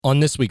On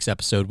this week's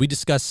episode, we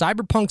discuss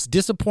Cyberpunk's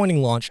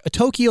disappointing launch, a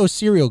Tokyo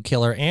serial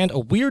killer, and a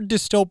weird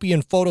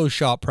dystopian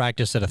Photoshop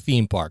practice at a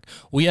theme park.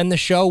 We end the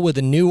show with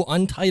a new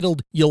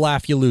untitled You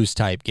Laugh, You Lose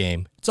type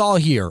game. It's all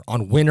here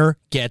on Winner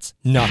Gets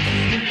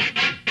Nothing.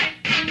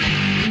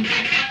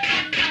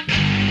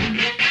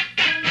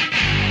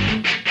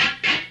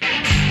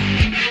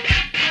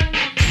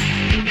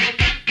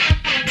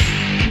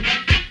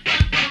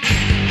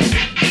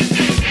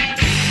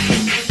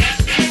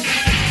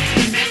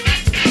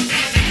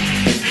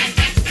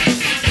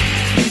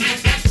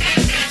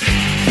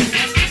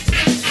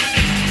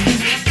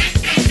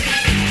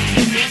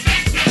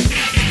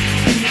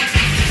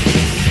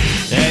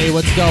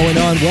 What's going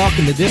on?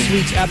 Welcome to this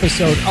week's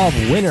episode of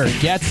Winner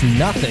Gets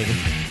Nothing.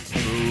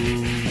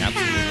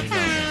 Absolutely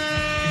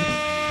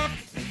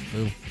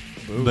nothing.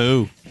 Boo.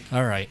 Boo.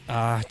 All right.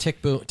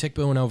 Tick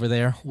booing over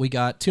there. We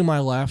got to my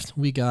left,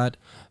 we got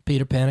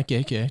Peter Panic,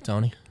 aka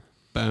Tony.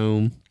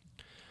 Boom.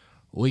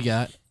 We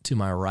got to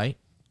my right,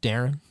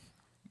 Darren.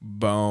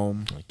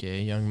 Boom. aka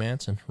Young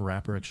Manson,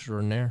 rapper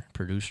extraordinaire,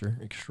 producer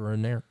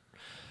extraordinaire.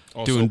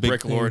 Also, Doing big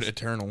Bricklord things.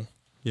 Eternal.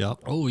 Yep.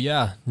 Oh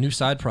yeah, new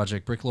side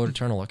project, Bricklord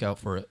Eternal. Look out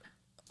for it.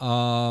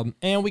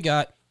 And we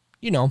got,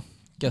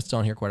 guests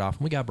on here quite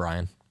often. We got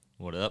Brian.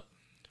 What up?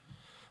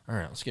 All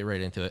right, let's get right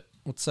into it.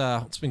 What's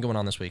been going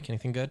on this week?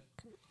 Anything good?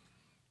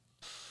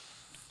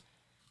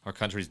 Our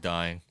country's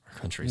dying. Our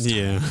country's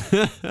dying.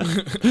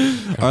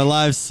 Yeah. Our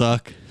lives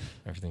suck.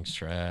 Everything's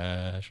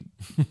trash.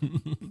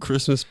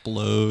 Christmas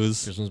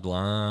blows. Christmas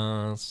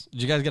blast.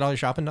 Did you guys get all your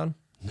shopping done?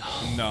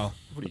 No.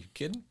 What are you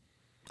kidding?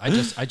 I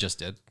just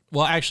did.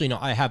 Well, actually, no.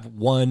 I have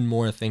one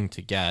more thing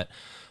to get,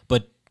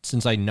 but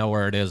since I know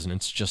where it is and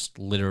it's just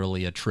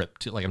literally a trip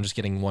to, I'm just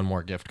getting one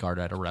more gift card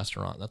at a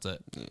restaurant. That's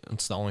it. Yeah.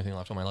 It's the only thing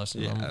left on my list.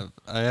 Yeah,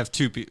 I have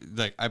two people.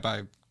 I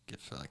buy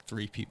gifts for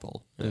three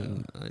people,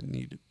 and I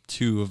need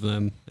two of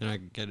them, and I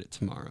can get it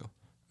tomorrow.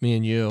 Me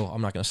and you,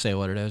 I'm not going to say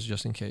what it is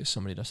just in case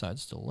somebody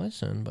decides to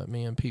listen, but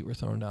me and Pete were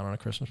throwing down on a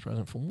Christmas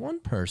present for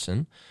one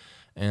person.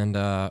 And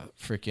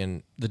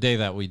freaking the day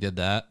that we did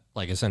that,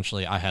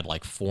 essentially I had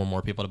four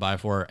more people to buy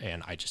for,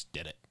 and I just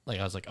did it.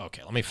 I was like,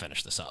 okay, let me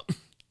finish this up.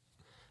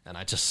 And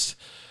I just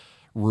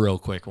real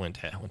quick went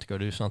to go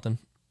do something.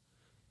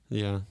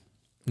 Yeah.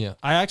 Yeah.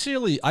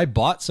 I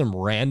bought some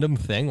random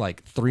thing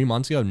 3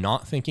 months ago,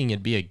 not thinking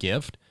it'd be a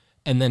gift,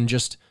 and then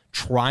just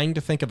trying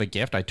to think of a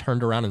gift. I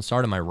turned around and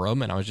started my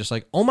room, and I was just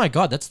like, oh my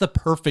God, that's the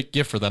perfect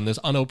gift for them. This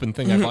unopened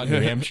thing I bought in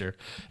New Hampshire.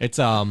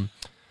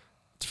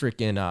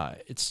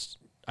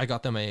 I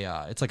got them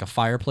it's like a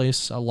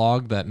fireplace, a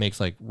log that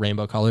makes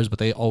rainbow colors, but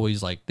they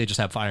always they just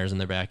have fires in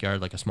their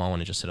backyard, a small one,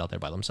 and just sit out there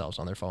by themselves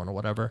on their phone or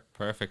whatever.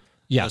 Perfect.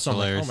 Yeah, That's so I'm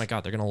hilarious. oh my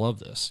God, they're going to love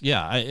this.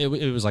 Yeah, it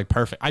was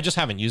perfect. I just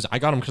haven't used it. I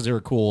got them because they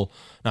were cool,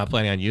 not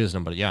planning on using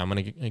them, but yeah, I'm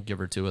going to give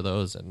her two of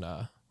those, and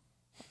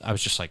I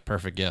was just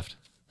perfect gift.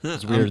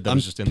 It's weird that it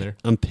was just in there.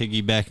 I'm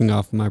piggybacking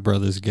off my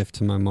brother's gift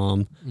to my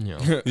mom.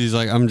 Yeah. He's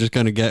like, I'm just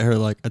going to get her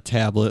a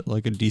tablet,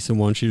 a decent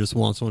one. She just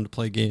wants one to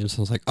play games. So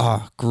I was like,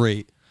 oh,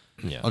 great.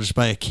 Yeah. I'll just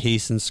buy a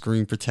case and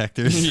screen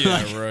protectors.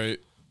 Yeah, right.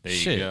 There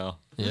Shit. you go.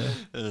 Yeah.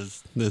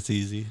 That's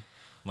easy.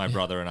 My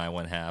brother and I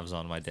went halves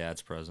on my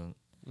dad's present.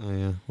 Oh,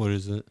 yeah. What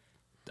is it?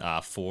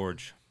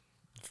 Forge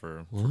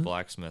for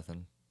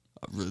blacksmithing.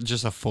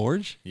 Just a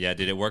forge? Yeah,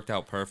 dude, it worked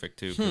out perfect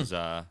too because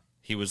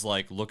he was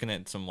looking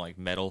at some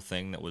metal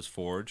thing that was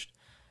forged,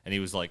 and he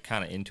was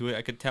kind of into it.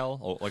 I could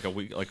tell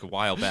a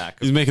while back.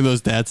 He's making those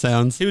dad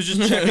sounds. He was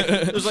just checking.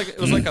 It was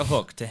like a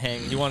hook to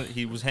hang.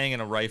 He was hanging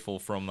a rifle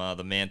from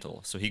the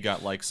mantle, so he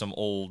got some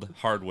old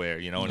hardware,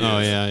 And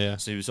yeah.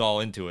 So he was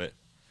all into it.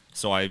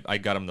 So I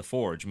got him the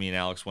forge. Me and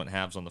Alex went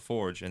halves on the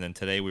forge, and then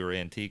today we were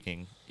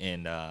antiquing,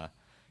 and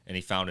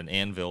he found an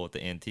anvil at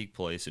the antique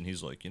place, and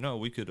he's like,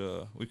 we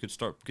could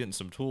start getting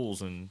some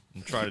tools and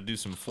try to do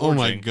some forging. Oh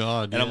my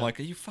God! And I'm like,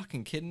 are you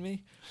fucking kidding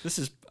me?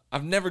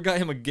 I've never got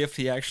him a gift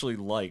he actually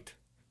liked.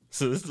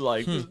 So this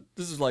is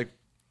this is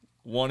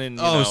one in.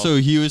 So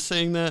he was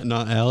saying that,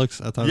 not Alex.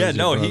 I thought. Yeah, it was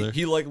your brother.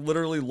 he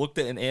literally looked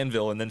at an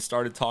anvil and then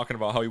started talking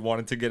about how he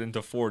wanted to get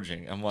into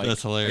forging. I'm like,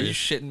 That's hilarious. Are you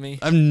shitting me?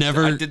 I've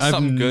never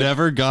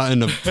good.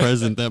 gotten a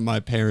present that my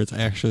parents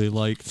actually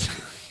liked.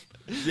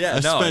 Yeah, I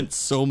spent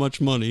so much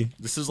money.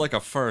 This is a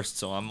first,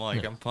 so I'm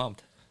I'm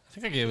pumped. I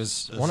think it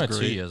was That's 1 or 2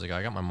 great. years ago.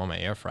 I got my mom an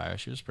air fryer.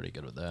 She was pretty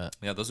good with that.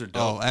 Yeah, those are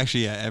dope. Oh,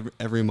 actually, yeah.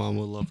 Every mom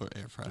would love an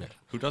air fryer.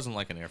 Who doesn't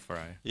like an air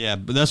fryer? Yeah,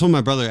 but that's what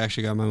my brother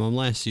actually got my mom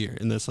last year,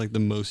 and that's the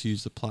most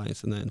used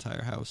appliance in the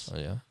entire house. Oh,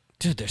 yeah.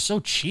 Dude, they're so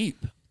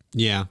cheap.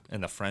 Yeah.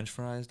 And the French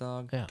fries,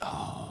 dog. Yeah.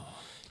 Oh.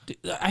 Dude,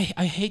 I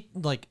hate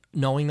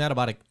knowing that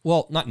about it.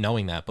 Well, not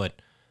knowing that,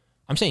 but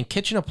I'm saying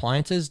kitchen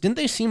appliances, didn't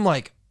they seem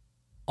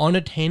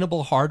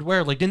unattainable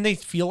hardware? Didn't they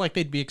feel like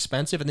they'd be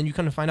expensive? And then you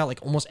kind of find out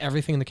almost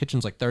everything in the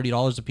kitchen's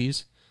 $30 a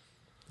piece.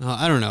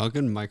 I don't know. A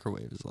good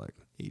microwave is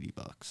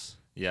 $80.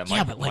 Yeah,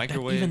 Yeah, but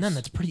microwaves. even then,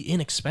 that's pretty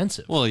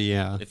inexpensive. Well,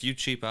 yeah. If you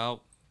cheap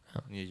out,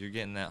 you're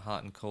getting that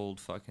hot and cold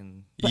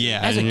fucking. But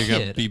Yeah, as and a you're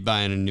going to kid- be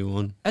buying a new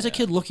one. As a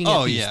kid looking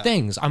at these yeah.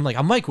 things, I'm like,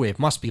 a microwave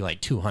must be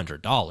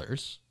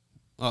 $200.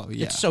 Oh,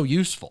 yeah. It's so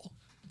useful.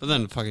 But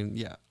then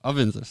fucking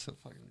ovens are so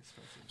fucking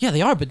expensive. Yeah,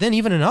 they are. But then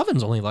even an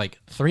oven's only like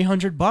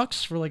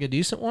 $300 for like a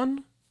decent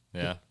one,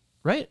 Yeah.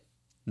 right?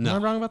 No.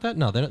 Am I wrong about that?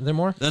 No, they're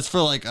more. That's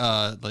for like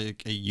a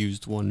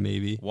used one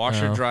maybe.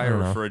 Washer, I dryer, don't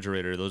know.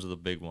 refrigerator. Those are the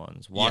big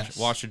ones. Yes.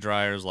 Washer,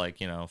 dryers like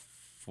 $4,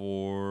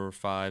 $5,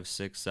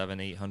 $6,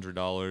 $7,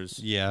 $800.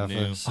 Yeah,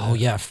 new. Oh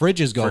yeah,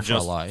 fridges go for,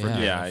 just a lot. for-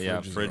 Yeah.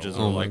 yeah. fridges Fridges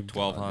are are a like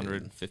lot.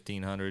 1,200,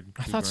 1,500.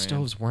 I thought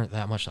stoves weren't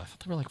that much. I thought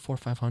they were like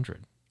 $400-$500.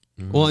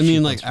 Well, I mean,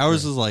 Cheap like ones for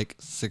ours free. is like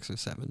 6 or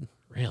 7,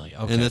 Really?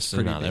 Okay, and that's so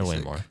pretty no, they're way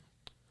basic. more.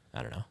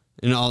 I don't know.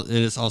 and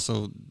it's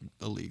also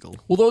illegal.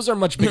 Well, those are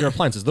much bigger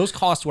appliances. Those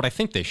cost what I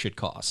think they should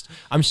cost.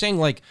 I'm saying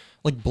like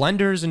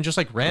blenders and just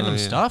like random yeah.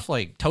 stuff,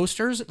 like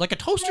toasters. Like a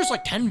toaster's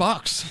like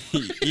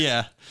 $10.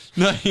 Yeah.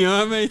 No, you know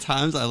how many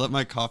times I let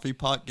my coffee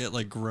pot get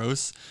like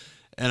gross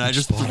and I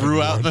just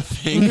threw out the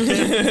thing?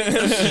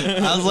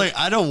 I was like,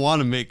 I don't want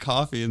to make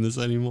coffee in this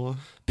anymore.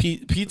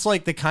 Pete's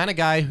like the kind of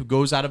guy who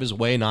goes out of his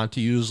way not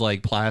to use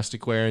like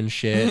plasticware and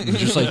shit and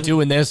just like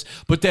doing this.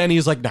 But then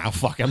he's like, nah,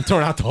 fuck it, I'm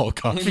throwing out the whole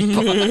coffee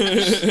pot.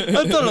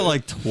 I've done it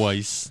like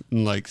twice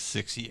in like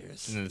 6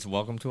 years. And it's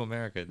welcome to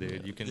America,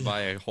 dude. You can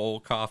buy a whole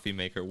coffee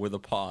maker with a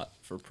pot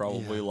for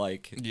probably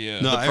like Yeah.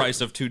 No, the I- price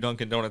of 2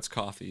 Dunkin' Donuts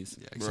coffees.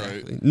 Yeah,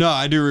 exactly. No,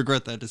 I do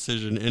regret that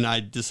decision, and I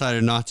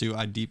decided not to.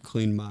 I deep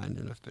cleaned mine,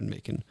 and I've been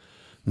making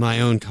my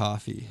own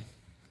coffee.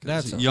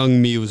 That's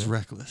Young me was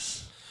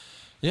reckless.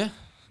 yeah.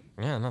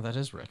 Yeah, no, that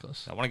is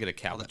reckless. I want to get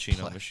a that cappuccino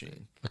plastic.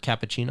 machine. A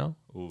cappuccino?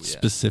 Ooh, yeah.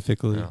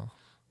 Specifically. No.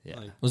 Yeah.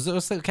 What's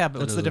the cap?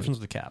 What's is the it? difference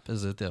with the cap?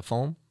 Is it the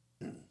foam?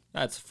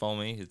 That's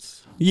foamy.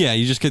 It's Yeah,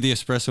 you just get the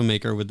espresso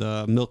maker with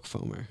the milk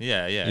foamer.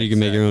 yeah. You can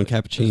make your own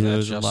exactly.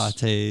 cappuccinos or just-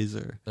 lattes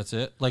or That's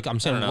it. Like I'm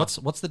saying, know.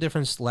 what's the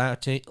difference?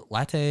 Latte.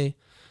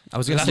 I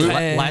was gonna say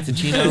Latte.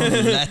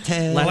 latticino.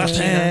 latte.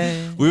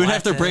 Latte. We would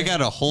have to Latte. break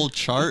out a whole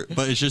chart,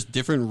 but it's just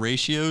different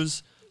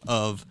ratios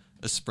of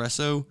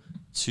espresso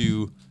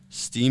to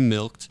steam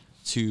milked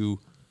to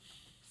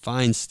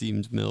fine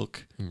steamed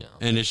milk. No.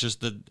 And it's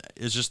just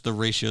the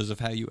ratios of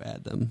how you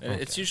add them.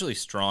 And It's usually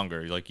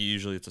stronger. Like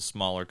usually it's a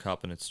smaller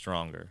cup and it's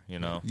stronger. You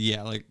know.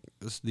 Yeah, like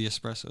the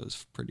espresso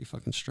is pretty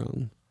fucking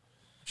strong.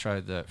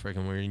 Tried that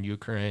freaking. We're in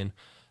Ukraine,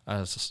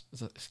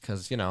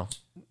 because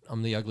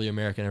I'm the ugly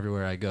American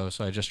everywhere I go,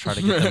 so I just try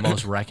to get the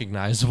most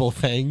recognizable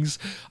things.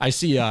 I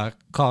see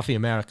coffee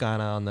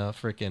Americana on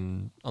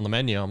the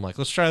menu. I'm like,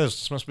 let's try this.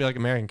 This must be like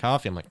American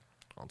coffee. I'm like,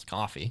 well, it's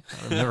coffee.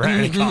 I've never had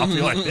any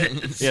coffee like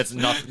this. Yeah, it's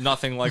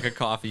nothing like a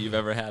coffee you've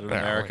ever had in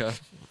America.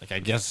 Like I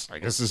guess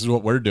this is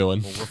what we're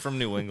doing. Well, we're from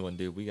New England,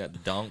 dude. We got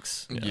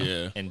dunks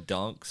Yeah. and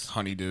dunks.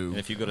 Honeydew. And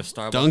if you go to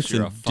Starbucks, Dunks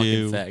you're a and fucking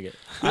dew. faggot.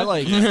 I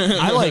like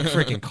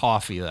freaking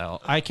coffee though.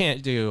 I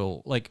can't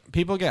do like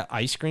people get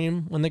ice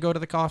cream when they go to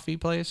the coffee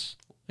place.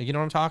 Like, you know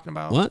what I'm talking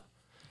about? What?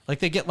 Like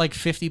they get like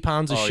 50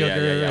 pounds of Oh, sugar. yeah,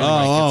 yeah, yeah. and,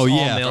 like, Oh, it's all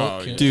yeah. milk.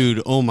 Oh, yeah.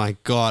 Dude, oh my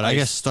God. I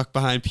get stuck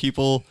behind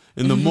people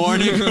in the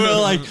morning who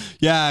are like,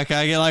 yeah, can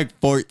I get like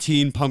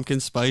 14 pumpkin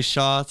spice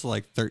shots,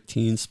 like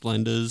 13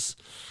 Splendas?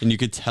 And you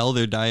could tell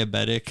they're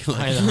diabetic.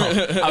 I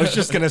Like, know. I was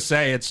just gonna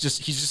say he's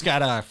just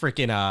got a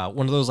freaking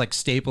one of those like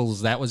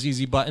Staples that was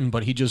easy button,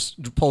 but he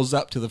just pulls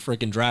up to the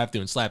freaking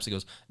drive-thru and slaps. He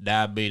goes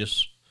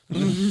diabetes,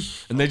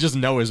 and they just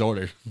know his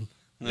order.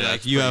 like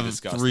it's you pretty have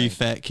disgusting. 3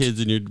 fat kids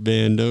in your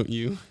band, don't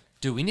you?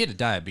 Dude, we need a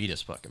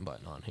diabetes fucking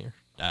button on here.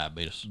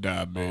 Diabetes.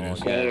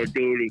 Diabetes.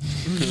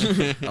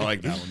 Oh, I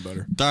like that one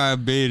better.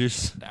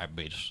 Diabetes.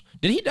 Diabetes.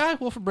 Did he die?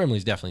 Wilford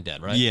Brimley's definitely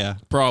dead, right? Yeah.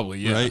 Probably,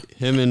 yeah. Right?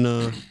 Him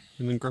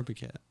and Grumpy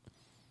Cat.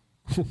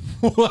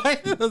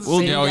 What?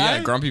 Well, Yeah, oh,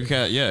 yeah, Grumpy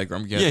Cat. Yeah,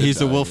 Grumpy Cat. Yeah, did he's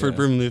the die, Wilford yeah.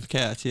 Brimley of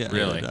cats. Yeah.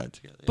 Really? They died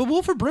together. But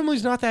Wilford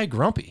Brimley's not that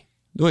grumpy.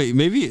 Wait,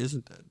 maybe he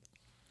isn't dead.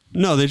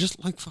 No, they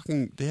just like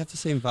fucking, they have the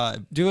same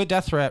vibe. Do a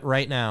death threat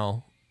right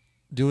now.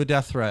 Do a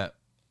death threat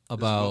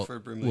about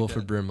Wilford Brimley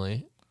Wilford dead?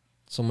 Brimley.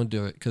 Someone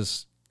do it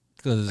because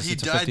He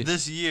it's a died 50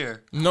 this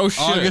year. No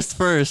shit. August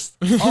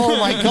 1st. Oh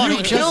my god, he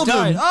You just killed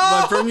him died.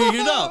 by bringing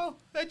it up.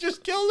 I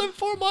just killed him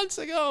 4 months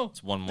ago.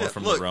 It's one more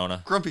from Look, the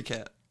Rona. Grumpy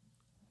Cat.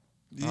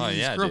 Oh, He's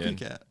yeah, Grumpy dude.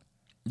 Cat.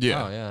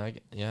 Yeah. Oh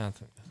yeah,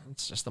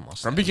 it's just the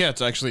mustache. Grumpy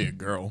Cat's actually a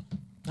girl.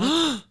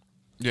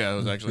 Yeah, it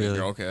was actually Really?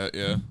 a girl cat,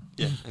 yeah.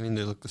 Yeah, I mean,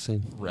 they look the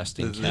same.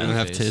 Resting They don't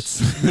have cat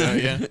tits.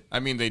 face. Yeah. I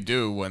mean, they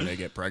do when they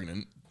get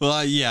pregnant.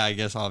 Well, yeah, I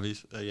guess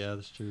obviously. Yeah,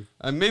 that's true.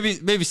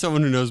 Maybe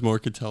someone who knows more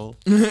could tell.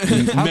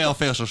 Male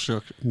facial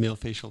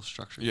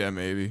structure. Yeah,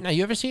 maybe. Now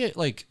you ever see it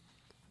like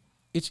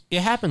it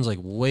happens like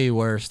way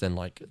worse than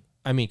like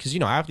I mean because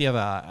after you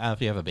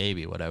have a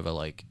baby whatever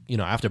like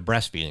after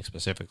breastfeeding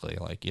specifically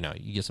like you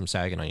get some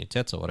sagging on your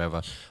tits or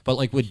whatever but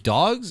like with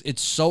dogs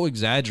it's so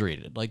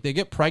exaggerated like they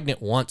get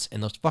pregnant once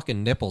and those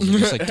fucking nipples are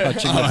just like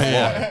touching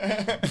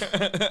the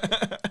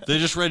floor. They're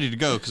just ready to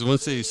go because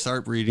once they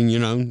start breeding,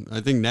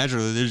 I think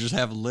naturally they just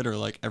have a litter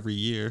like every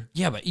year.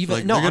 Yeah, but even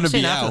Like, no, they're I'm gonna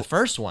saying be after the out.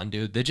 first one,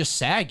 dude, they're just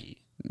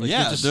saggy. Like,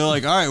 Yeah, just, they're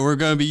like, all right, we're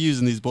gonna be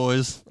using these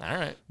boys. all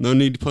right, No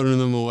need to putting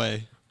them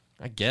away.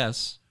 I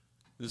guess.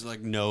 There's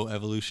like no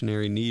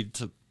evolutionary need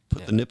to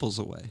put the nipples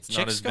away. It's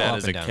not Chicks as go bad up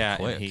as and a down cat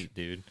quick. in heat,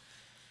 dude.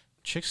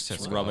 Chicks tits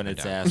It's go up rubbing and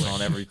its down ass quick.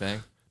 on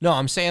everything. No,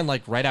 I'm saying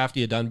like right after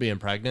you're done being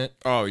pregnant,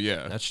 Oh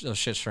yeah. those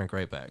shit shrink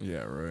right back.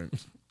 Yeah. Right.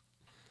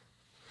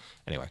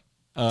 Anyway.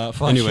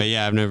 Anyway,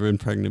 yeah, I've never been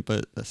pregnant,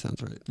 but that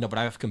sounds right. No, but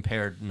I've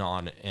compared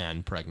non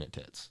and pregnant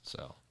tits.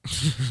 So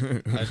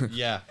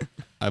Yeah,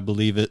 I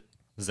believe it.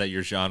 Is that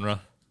your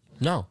genre?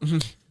 no,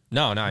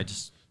 no, I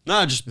just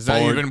Just Is that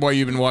bored. what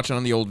you've been watching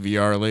on the old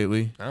VR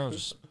lately? I don't know,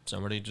 just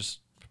somebody just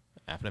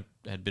happened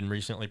to had been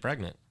recently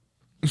pregnant.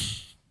 I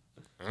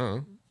don't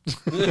know.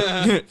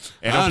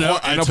 And I don't know,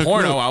 I and a took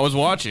porno note. I was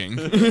watching.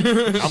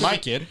 Not my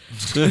kid.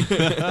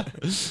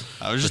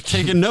 I was just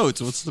taking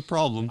notes. What's the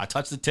problem? I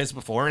touched the tits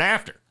before and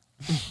after.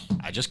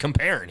 I just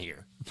comparing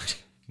here.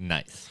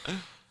 Nice.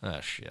 Oh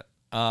shit.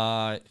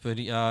 Yeah,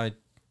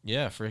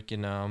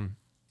 freaking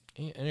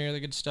any other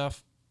good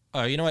stuff?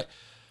 Oh, you know what?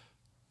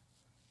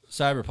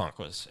 Cyberpunk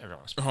was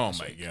everyone's. Oh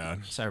my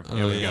god. Cyberpunk.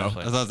 Oh, we gotta yeah.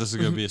 play. I thought this was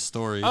gonna be a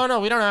story. Oh no,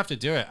 we don't have to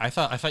do it. I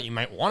thought you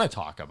might want to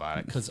talk about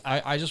it because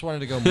I just wanted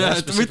to go more. we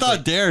specifically.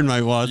 thought Darren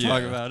might want to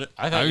talk Yeah. about it.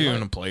 I I thought haven't you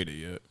even might- played it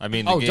yet. I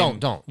mean, the Oh, game,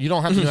 don't. You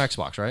don't have the new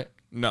Xbox, right?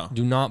 No.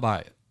 Do not buy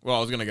it. Well, I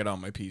was gonna get on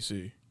my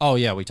PC. Oh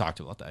yeah, we talked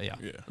about that. Yeah.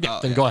 Yeah.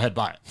 Then go ahead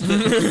buy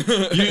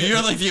it.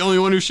 You're like the only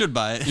one who should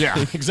buy it. Yeah,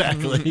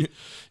 exactly.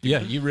 Yeah,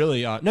 you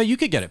really. No, you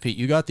could get it, Pete.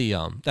 You got the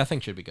that thing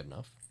should be good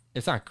enough.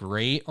 It's not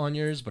great on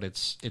yours, but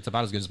it's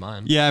about as good as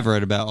mine. Yeah, I've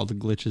read about all the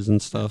glitches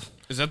and stuff.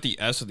 Is that the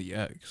S or the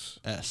X?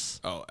 S.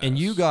 Oh, And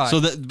S. you got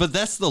But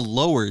that's the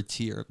lower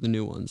tier of the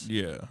new ones.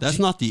 Yeah. That's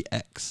not the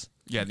X.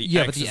 Yeah, the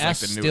yeah, X but the is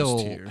S like the newest still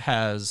tier.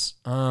 has.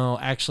 Oh,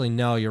 actually,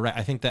 no, you're right.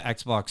 I think the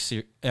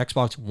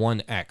Xbox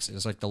One X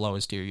is like the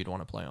lowest tier you'd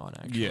want to play on.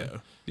 Actually, Yeah.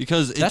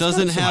 Because it That's got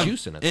doesn't some have.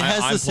 juice in it. It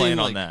has I'm the same playing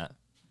like, on that.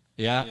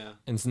 yeah, Yeah.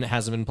 and it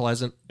hasn't been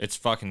pleasant. It's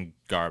fucking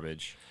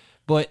garbage.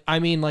 But I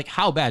mean, like,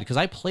 how bad? Because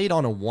I played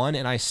on a one,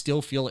 and I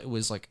still feel it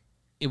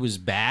was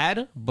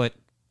bad. But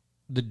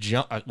the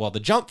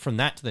jump from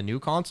that to the new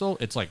console,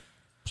 it's like,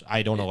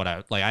 I don't know what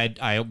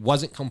I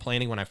wasn't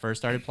complaining when I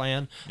first started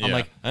playing. I'm Yeah.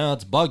 like, oh,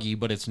 it's buggy,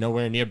 but it's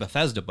nowhere near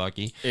Bethesda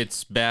buggy.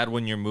 It's bad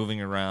when you're moving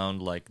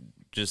around, like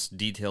just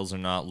details are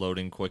not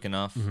loading quick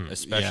enough, Yeah, I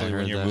especially when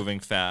heard you're that. moving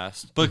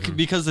fast. But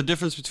because the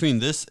difference between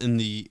this and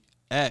the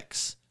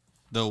X,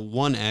 the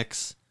One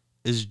X,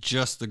 is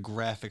just the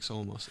graphics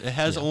almost. It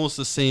has almost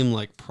the same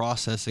like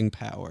processing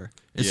power.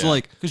 It's Yeah.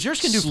 like 'Cause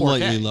yours can do 4K.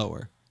 slightly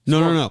lower. No,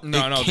 No, it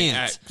no, the can't.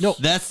 X. No.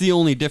 That's the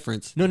only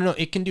difference. No,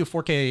 it can do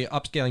 4K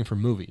upscaling for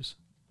movies.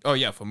 Oh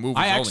yeah, for movies.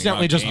 I only,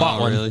 accidentally not just games. bought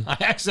one. really? I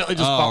accidentally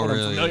just Oh, bought one. I'm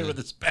really? familiar with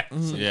the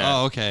specs. Yeah.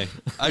 Oh, okay.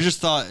 I just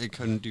thought it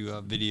couldn't do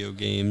video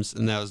games,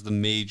 and that was the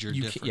major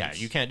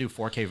difference. You can't do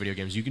 4K video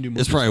games. You can do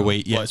movies. It's probably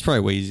way But it's probably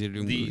way easier to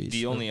do the movies.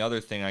 the only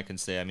other thing I can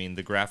say, I mean,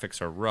 the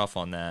graphics are rough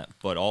on that,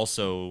 but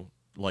also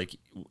like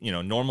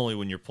normally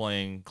when you're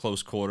playing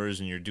close quarters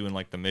and you're doing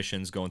like the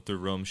missions, going through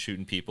rooms,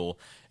 shooting people,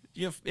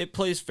 it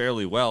plays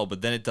fairly well.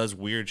 But then it does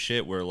weird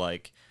shit where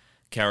like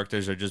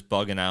characters are just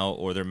bugging out,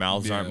 or their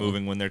mouths aren't Yeah.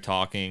 moving when they're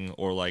talking,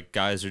 or like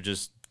guys are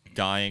just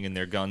dying and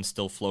their guns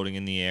still floating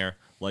in the air,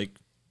 like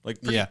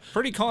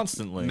pretty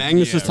constantly.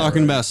 Magnus was Yeah,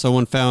 talking right. about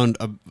someone found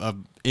a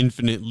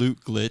infinite loot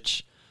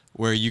glitch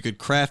where you could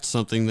craft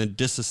something, then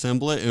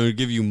disassemble it, and it would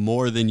give you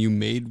more than you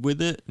made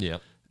with it. Yeah.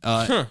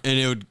 And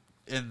it would,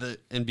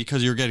 and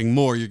because you're getting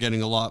more, you're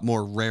getting a lot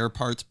more rare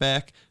parts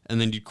back, and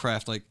then you'd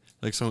craft like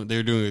someone they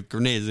were doing with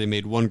grenades. They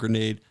made one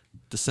grenade,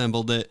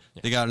 disassembled it.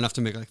 They got enough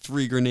to make like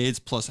 3 grenades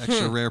plus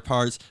extra rare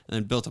parts, and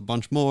then built a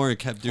bunch more and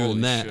kept doing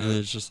Holy that. shit. And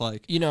it's just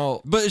like,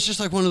 but it's just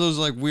like one of those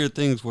like weird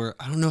things where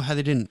I don't know how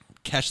they didn't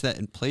catch that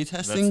in That's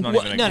playtesting. not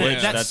Well, even a no, no, glitch.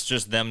 that's- That's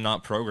just them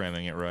not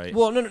programming it right.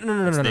 Well, no. They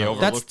That's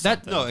overlooked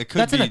that. something. No, it could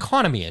That's be an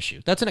economy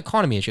issue. That's an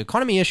economy issue.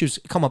 Economy issues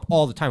come up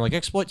all the time. Like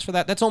exploits for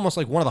that. That's almost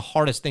like one of the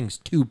hardest things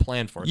to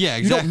plan for. Yeah,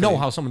 You exactly. don't know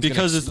how someone's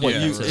because gonna it's exploit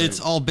you, that system. it's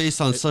all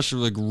based on such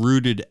like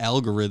rooted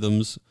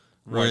algorithms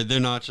where Right. they're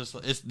not just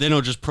they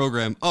don't just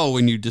program. Oh,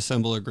 when you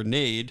disassemble a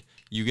grenade,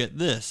 you get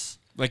this.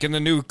 Like in the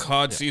new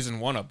COD Season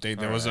 1 update,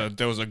 there was a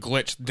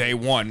glitch day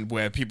one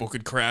where people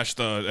could crash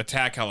the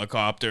attack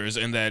helicopters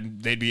and then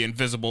they'd be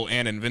invisible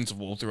and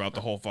invincible throughout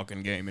the whole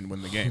fucking game and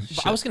win the game.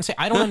 But I was gonna say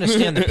I don't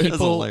understand the That's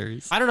people.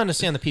 hilarious. I don't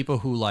understand the people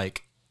who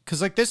like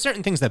because like there's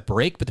certain things that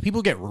break, but the people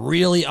who get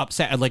really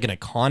upset at like an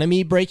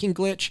economy breaking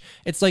glitch.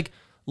 It's like,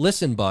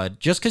 listen, bud,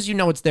 just because you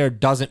know it's there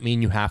doesn't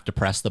mean you have to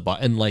press the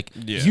button. Like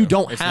you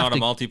don't it's have not to.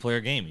 a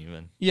multiplayer game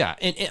even. Yeah,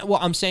 and well,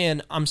 I'm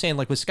saying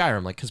like with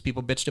Skyrim, like because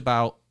people bitched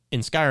about in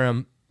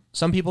Skyrim,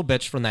 some people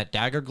bitched from that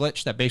dagger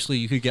glitch that basically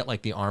you could get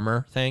like the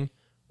armor thing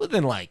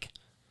within like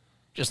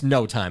just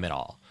no time at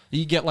all.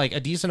 You get like a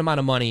decent amount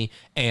of money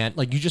and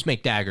like you just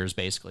make daggers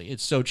basically.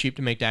 It's so cheap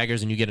to make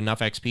daggers and you get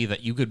enough XP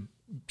that you could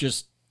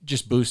just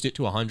boost it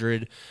to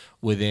 100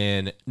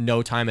 within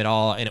no time at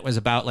all. And it was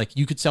about like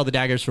you could sell the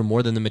daggers for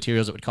more than the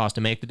materials it would cost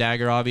to make the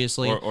dagger,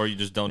 obviously. Or you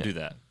just don't do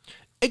that.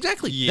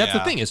 Exactly. That's the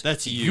Yeah, thing is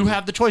that's you you.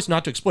 have the choice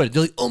not to exploit it.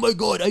 They're like, oh my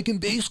god, I can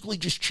basically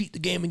just cheat the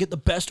game and get the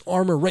best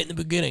armor right in the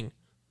beginning.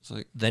 It's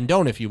like Then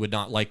don't if you would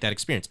not like that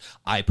experience.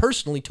 I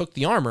personally took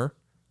the armor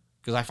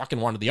because I fucking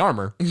wanted the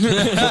armor. For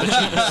the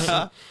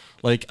cheapest.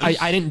 Like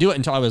I didn't do it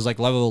until I was like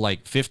level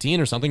like 15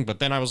 or something. But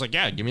then I was like,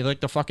 yeah, give me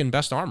like the fucking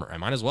best armor. I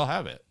might as well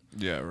have it.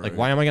 Yeah, right. Like,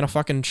 why am I going to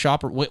fucking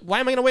shop? Or why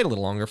am I going to wait a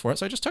little longer for it?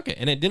 So I just took it,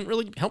 and it didn't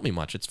really help me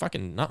much. It's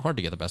fucking not hard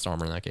to get the best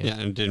armor in that game. Yeah,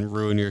 and it didn't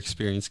ruin your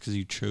experience because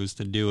you chose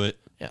to do it.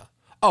 Yeah.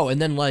 Oh,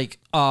 and then like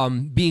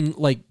being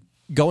like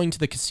going to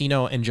the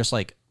casino and just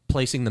like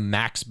placing the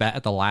max bet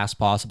at the last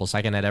possible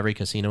second at every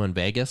casino in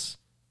Vegas.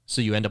 So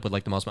you end up with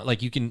like the most,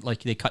 like you can,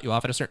 like they cut you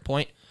off at a certain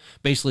point.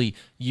 Basically,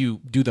 you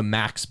do the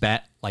max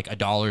bet like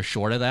 $1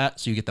 short of that,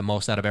 so you get the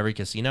most out of every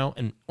casino.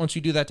 And once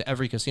you do that to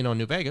every casino in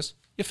New Vegas,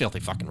 you're filthy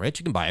fucking rich.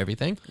 You can buy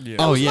everything. Yeah.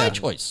 That was Oh, yeah. my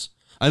choice.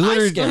 I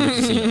literally scammed the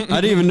casino.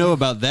 I didn't even know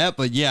about that,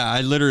 but yeah,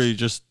 I literally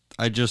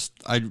I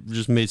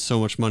just made so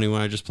much money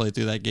when I just played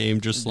through that game,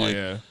 just like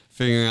Yeah.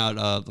 figuring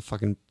out the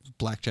fucking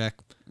blackjack.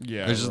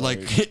 Yeah, I was just right.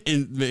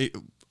 like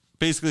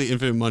basically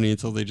infinite money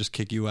until they just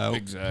kick you out.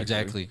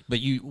 Exactly. But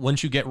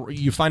once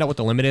you find out what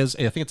the limit is.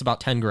 I think it's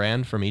about 10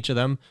 grand from each of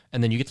them,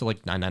 and then you get to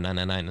like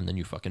 99999, and then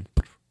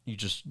you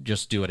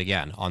just do it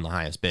again on the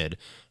highest bid.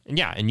 And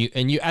yeah, and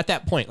you at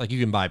that point, like, you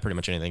can buy pretty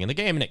much anything in the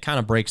game, and it kind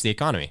of breaks the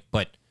economy.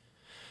 But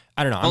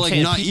I don't know. But I'm like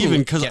saying not people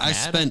even because get I mad.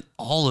 spent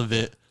all of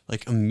it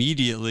like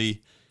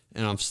immediately,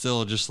 and I'm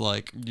still just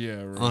like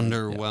Yeah, right.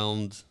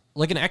 underwhelmed.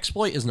 Like, an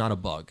exploit is not a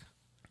bug.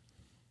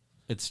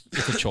 It's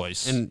a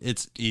choice. And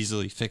it's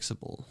easily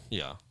fixable.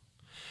 yeah.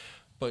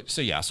 But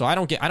so I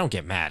don't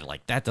get mad.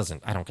 Like, I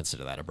don't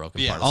consider that a broken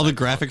Yeah, part. all the of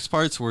Cyberpunk. graphics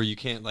parts where you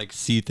can't like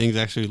see things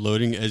actually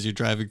loading as you're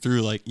driving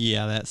through, like,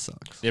 yeah, that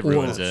sucks. It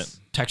ruins it.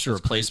 Texture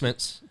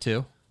replacements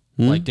too.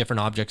 Like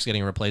different objects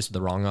getting replaced with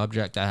the wrong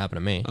object. That happened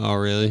to me. Oh,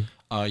 really?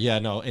 Yeah,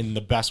 no, in the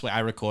best way. I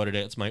recorded it.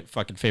 It's my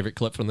fucking favorite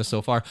clip from this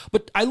so far.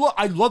 But I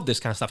love this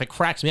kind of stuff. It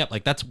cracks me up.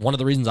 Like, that's one of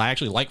the reasons I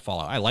actually like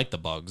Fallout. I like the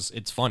bugs.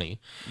 It's funny.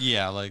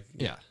 Yeah, like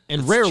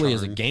And it's rarely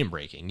is it charming. game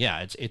breaking.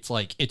 Yeah, it's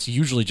like it's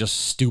usually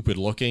just stupid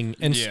looking.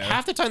 And Yeah.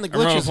 half the time the I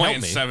remember glitches playing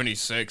help me.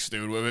 76,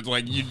 dude. Where it,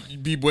 like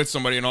you'd be with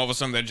somebody and all of a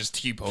sudden they'd just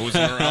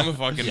T-posing around the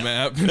fucking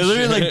map. It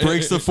literally like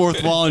breaks the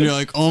fourth wall, and you're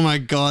like, "Oh my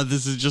god,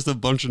 this is just a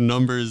bunch of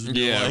numbers." And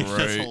you're Yeah, like,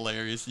 that's right.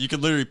 hilarious. You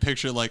could literally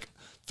picture like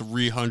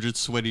 300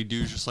 sweaty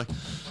dudes, just like,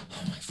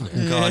 "Oh my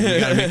fucking god, we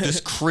gotta make this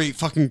crate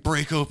fucking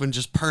break open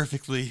just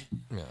perfectly."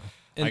 Yeah.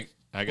 And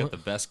I got the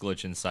best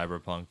glitch in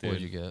Cyberpunk, dude.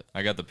 What'd you get?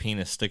 I got the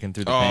penis sticking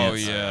through the Oh,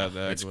 pants. yeah,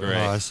 that it's glitch. great.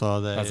 Oh, I saw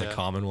that. that's yeah. a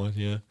common one.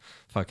 Yeah,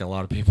 fucking a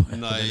lot of people. have that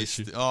Nice.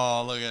 issue.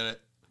 Oh, look at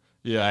it.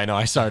 Yeah, I know.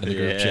 I saw it in the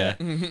group Yeah.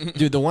 chat,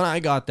 dude. The one I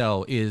got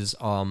though is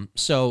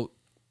so.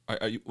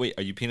 Are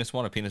you penis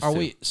one or penis Are two?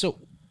 we? So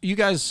you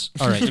guys?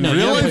 All right. In no, you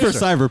real gotta life play or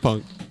story.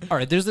 Cyberpunk? All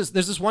right, there's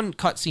this one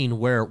cutscene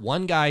where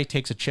one guy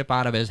takes a chip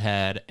out of his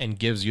head and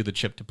gives you the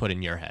chip to put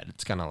in your head.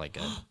 It's kind of like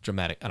a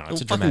dramatic. I don't know.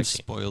 It's a Don't dramatic fucking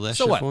scene. spoil that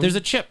So shit what? for me. There's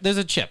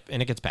a chip,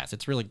 and it gets passed.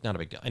 It's really not a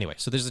big deal. Anyway,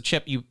 so there's a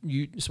chip.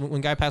 So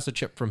when guy passes a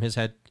chip from his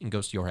head and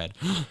goes to your head,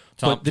 Tom,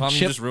 but the Tom, you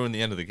chip. just ruined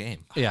the end of the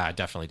game. Yeah, I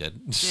definitely did.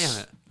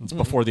 Damn it. It's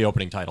before the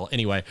opening title.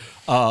 Anyway,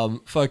 but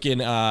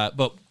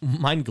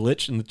mine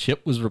glitched and the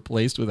chip was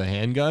replaced with a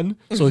handgun.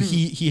 So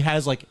he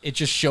has like, it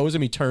just shows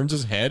him, he turns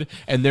his head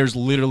and there's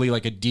literally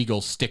like a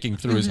deagle sticking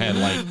through his head,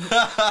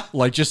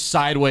 like just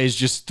sideways,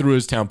 just through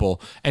his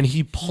temple. And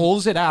he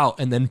pulls it out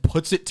and then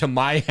puts it to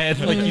my head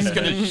like he's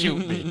gonna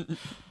shoot me.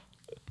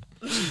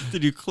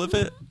 Did you clip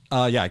it?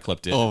 Yeah, I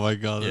clipped it. Oh my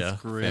god, that's yeah,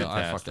 great. Yeah,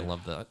 I Fantastic. fucking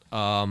love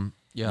that.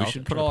 Yeah, We I'll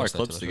should try put to all our post that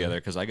to clips the together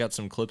because I got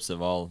some clips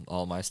of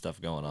all my stuff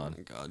going on.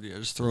 God, yeah,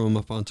 just throw them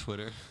up on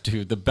Twitter.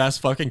 Dude, the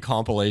best fucking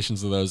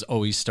compilations of those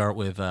always start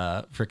with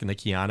freaking the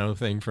Keanu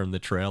thing from the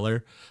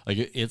trailer. Like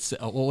it's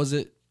what was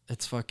it?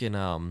 It's fucking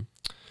in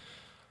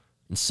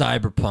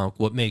Cyberpunk,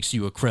 what makes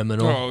you a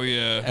criminal? Oh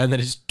yeah. And then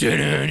it's just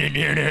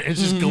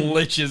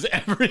glitches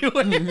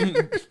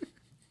everywhere.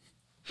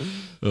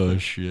 Oh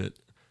shit.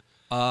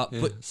 Yeah,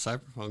 But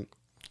Cyberpunk.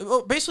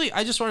 well, basically,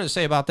 I just wanted to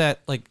say about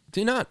that, like,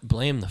 do not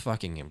blame the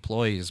fucking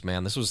employees,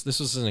 man. This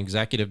was an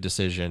executive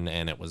decision,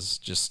 and it was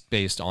just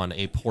based on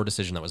a poor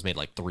decision that was made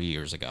like 3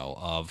 years ago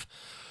of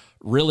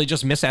really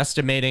just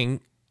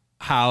misestimating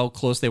how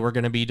close they were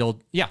going to be to.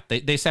 Yeah,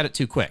 they said it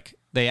too quick.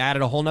 They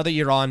added a whole nother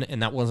year on,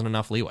 and that wasn't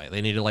enough leeway.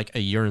 They needed like a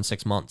year and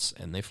 6 months,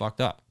 and they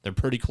fucked up. They're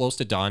pretty close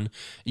to done.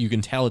 You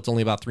can tell it's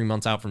only about 3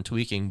 months out from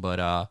tweaking,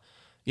 but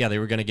yeah, they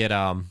were going to get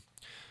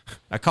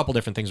a couple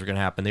different things were going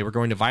to happen. They were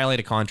going to violate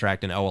a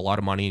contract and owe a lot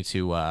of money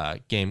to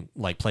game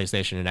like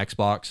PlayStation and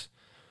Xbox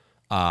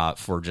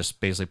for just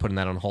basically putting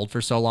that on hold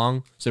for so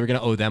long. So they were going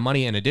to owe them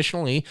money. And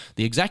additionally,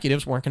 the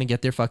executives weren't going to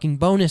get their fucking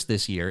bonus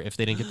this year if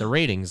they didn't get the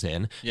ratings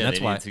in. Yeah, and that's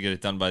they why. need to get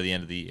it done by the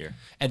end of the year.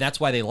 And that's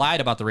why they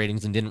lied about the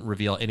ratings and didn't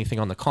reveal anything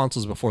on the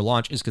consoles before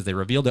launch, is because they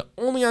revealed it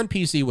only on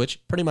PC, which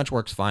pretty much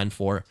works fine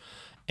for.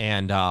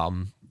 And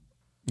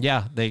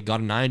yeah, they got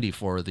a 90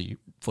 for the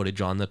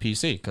footage on the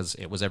PC because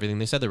it was everything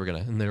they said they were gonna.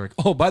 And they were like,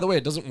 oh, by the way,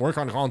 it doesn't work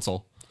on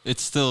console.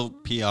 It's still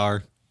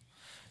PR.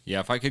 Yeah,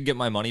 if I could get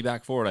my money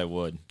back for it, I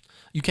would.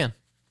 You can.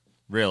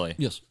 Really?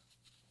 Yes.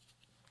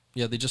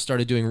 Yeah, they just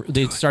started doing.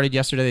 They started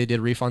yesterday. They did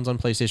refunds on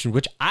PlayStation,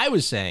 which I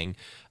was saying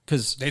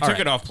because They took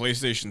it off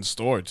PlayStation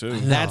Store too.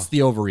 That's the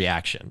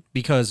overreaction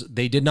because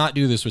they did not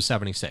do this with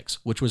 76,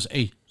 which was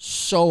a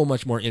so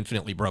much more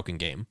infinitely broken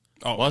game.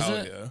 Oh, Was hell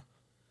it? Yeah.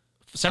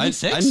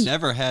 76. I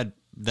never had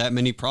that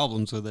many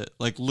problems with it.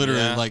 Like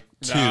literally, Yeah. like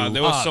two.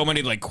 There was so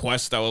many like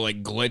quests that were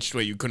like glitched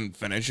where you couldn't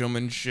finish them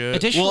and shit.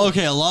 Additionally, Well,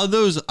 okay, a lot of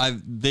those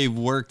they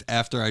worked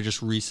after I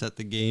just reset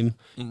the game,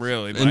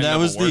 Really, and mine that never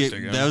was worked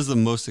again. the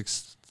most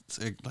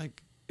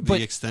But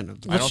extent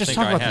of. let's don't just think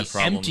talk I about had the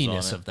problems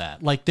emptiness on it. of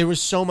that. Like there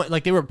was so much.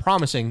 Like they were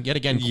promising yet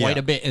again quite Yeah.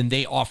 a bit, and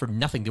they offered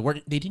nothing.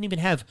 They didn't even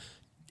have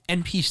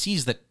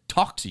NPCs that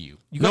talk to you.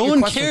 You got No your one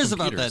quests from cares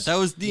about computers. that. That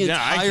was the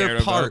Yeah, I entire cared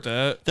about part.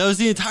 that. That was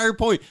the entire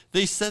point.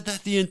 They said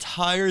that the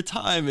entire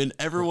time, and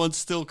everyone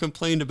still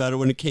complained about it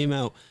when it came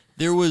out.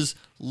 There was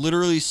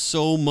literally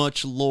so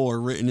much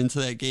lore written into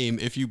that game.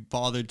 If you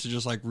bothered to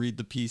just like read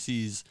the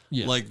PCs,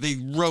 Yeah. like they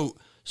wrote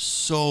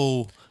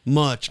so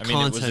much I mean, it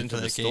was content into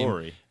for the that game.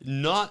 story.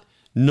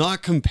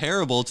 Not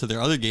comparable to their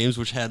other games,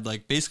 which had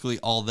like basically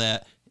all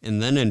that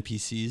and then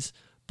NPCs.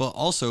 But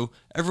also,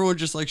 everyone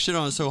just like shit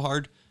on it so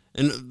hard.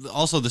 And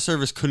also, the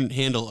service couldn't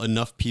handle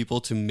enough people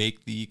to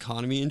make the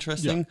economy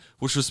interesting,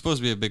 which was supposed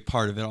to be a big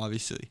part of it,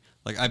 obviously.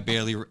 Like, I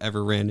barely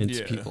ever ran into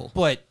Yeah. people.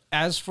 But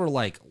as for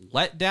like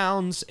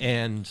letdowns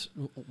and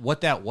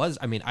what that was,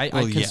 I mean, I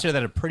Well, yeah. consider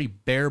that a pretty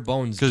bare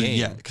bones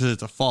game. Because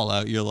it's a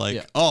Fallout. You're like,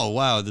 Yeah. oh,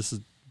 wow, this is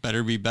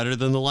better be better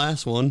than the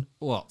last one.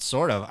 Well,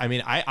 sort of. I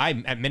mean,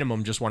 I at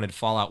minimum just wanted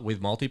Fallout with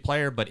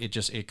multiplayer, but it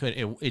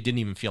didn't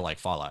even feel like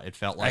Fallout. It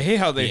felt like I hate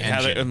how they the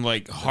had it engine. in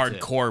like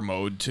hardcore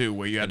mode too,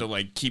 where you had to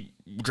like keep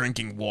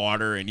drinking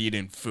water and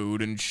eating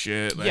food and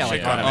shit. That Yeah, shit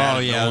like, got Oh, mad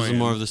yeah, it was annoying.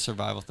 more of the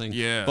survival thing.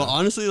 Yeah. But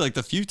honestly, like,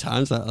 the few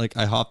times that, like,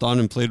 I hopped on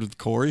and played with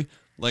Corey,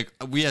 like,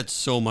 we had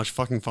so much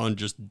fucking fun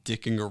just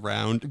dicking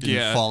around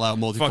in Fallout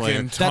multiplayer.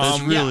 Fucking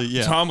Tom, really,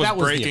 yeah. Tom was That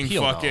was the breaking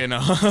appeal,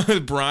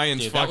 fucking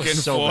Brian's Dude, that was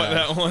fucking so fort bad.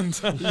 that one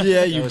time.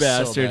 Yeah, you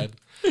bastard.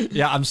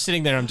 Yeah, I'm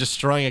sitting there. I'm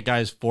destroying a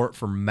guy's fort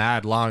for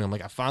mad long. I'm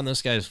like, I found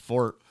this guy's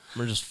fort.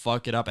 We're just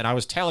fuck it up. And I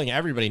was telling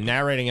everybody,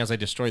 narrating as I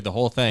destroyed the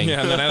whole thing.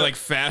 Yeah, and then I like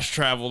fast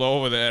traveled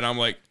over there, and I'm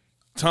like,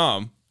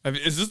 Tom,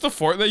 is this the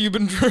fort that you've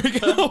been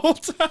drinking the whole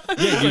time?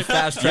 Yeah, you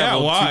fast Yeah,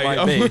 traveled why? to my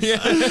I'm- base.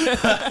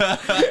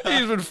 yeah.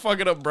 He's been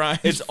fucking up Brian's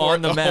It's fort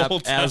on the map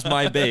whole time. as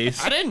my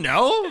base. I didn't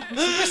know.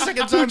 This is my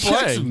second time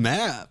Checks playing.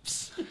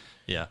 maps.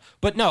 Yeah,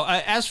 but no.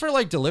 As for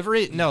like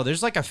delivery, no.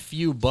 There's like a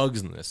few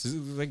bugs in this.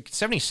 Like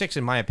 76,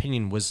 in my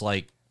opinion, was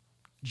like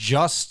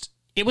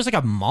it was like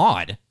a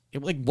mod.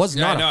 It like was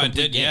Yeah, not. no, a it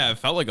complete did. game. Yeah, it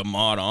felt like a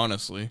mod,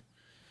 honestly.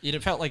 It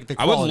felt like the.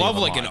 I would quality love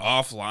of a like an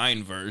mod.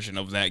 offline version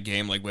of that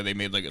game, like where they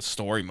made like a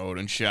story mode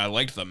and shit. I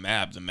liked the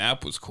map. The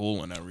map was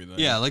cool and everything.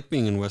 Yeah, I like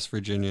being in West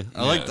Virginia.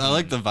 I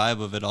like the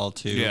vibe of it all,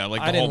 too. Yeah,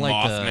 like I the whole didn't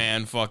like the-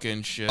 Mothman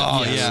fucking shit.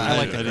 Oh, Yes, yeah, I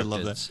like I the did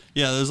love cryptids. that.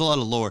 Yeah, there's a lot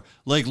of lore.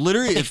 Like,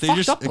 literally, They if they fucked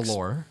just... up the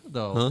lore,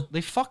 though. Huh? They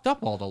fucked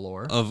up all the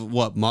lore. Of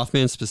what,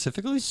 Mothman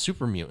specifically?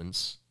 Super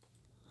mutants.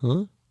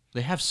 Huh?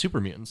 They have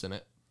super mutants in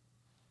it.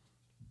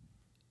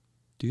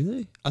 Do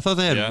they? I thought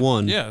they had Yeah.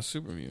 one. Yeah,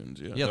 super mutants.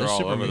 Yeah. Yeah, They're there's all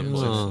super over the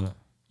mutants. place. Oh.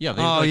 Yeah,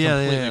 they Oh, like, yeah,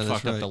 completely yeah, that's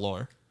fucked up right. the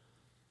lore.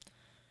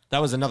 That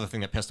was another thing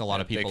that pissed a lot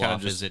of Yeah, they people kinda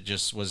off. just- Is it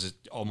just was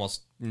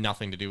almost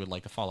nothing to do with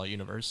like the Fallout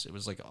universe. It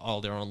was like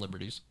all their own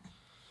liberties.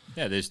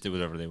 Yeah, they just did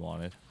whatever they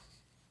wanted.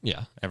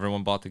 Yeah,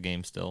 Everyone bought the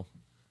game still.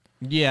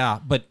 yeah,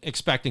 but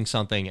expecting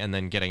something and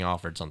then getting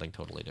offered something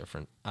totally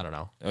different. I don't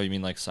know. Oh, you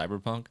mean like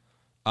Cyberpunk?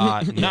 No,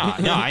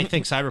 I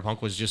think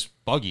Cyberpunk was just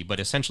buggy, but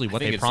essentially what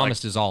think they it's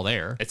promised is all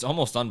there It's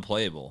almost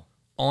unplayable.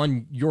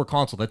 on your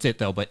console. That's it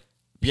though. But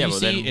PC, Yeah, but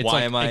then it's why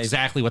like am I-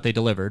 exactly what they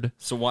delivered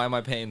So why am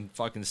I paying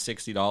fucking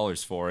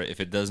 $60 for it if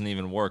it doesn't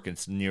even work?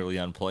 It's nearly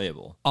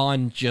unplayable.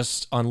 on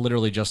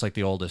literally just like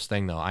the oldest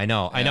thing though. I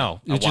know,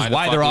 which Why is the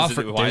why fuck they're is it-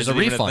 offering. why There's is a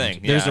it even a refund.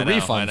 thing? There's Yeah, a I know,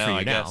 refund I for know, you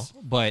I now. guess.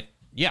 But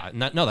yeah,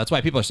 no, that's why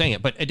people are saying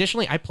it. But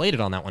additionally, I played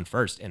it on that one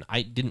first, and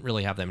I didn't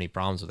really have that many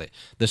problems with it.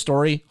 The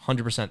story,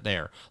 100%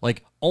 there.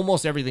 Like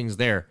almost everything's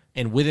there,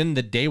 and within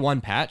the day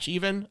one patch,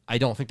 even I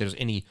don't think there's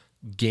any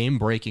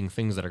game-breaking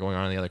things that are going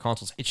on the other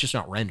consoles. It's just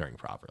not rendering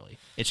properly.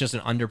 It's just an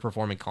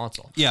underperforming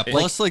console. Yeah,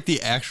 plus like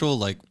the actual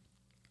like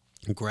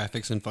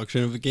graphics and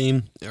function of the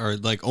game are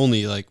like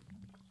only like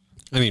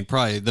I mean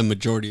probably the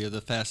majority of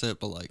the facet,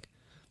 but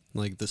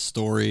like the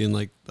story and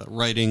like the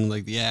writing,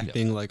 like the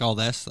acting, like all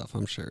that stuff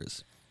I'm sure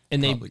is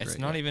And they, probably It's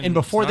great. not even. And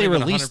before it's not they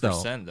even released, though-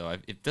 100%, though,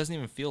 it doesn't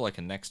even feel like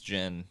a next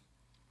gen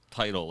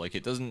title. Like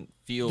it doesn't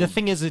feel. the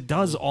thing is, it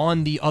does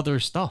on the other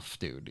stuff,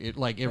 dude. It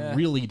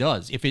really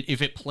does. If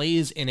it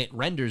plays and it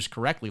renders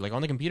correctly, like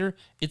on the computer,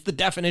 it's the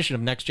definition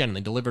of next gen. And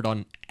they delivered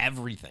on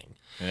everything.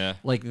 Yeah.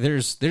 Like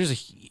there's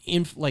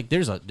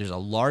a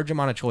large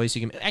amount of choice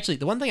you can. Actually,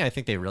 the one thing I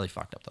think they really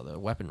fucked up though, the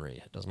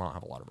weaponry does not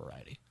have a lot of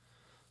variety.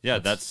 Yeah,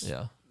 that's.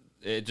 Yeah,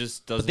 It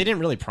just but doesn't. they didn't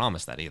really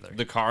promise that either.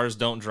 The cars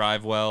don't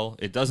drive well.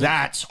 It doesn't.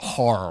 That's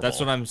horrible. That's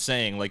what I'm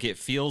saying. Like it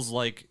feels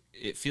like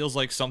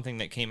something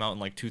that came out in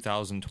like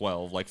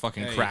 2012, like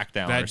fucking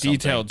Crackdown. or That something.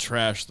 detailed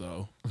trash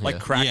though. like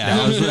Crackdown.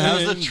 Yeah,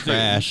 how's the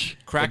trash?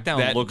 Crackdown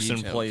that looks and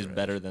detailed plays trash.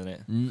 better than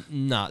it.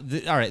 No,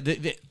 all right.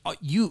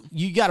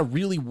 You got a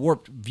really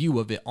warped view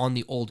of it on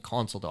the old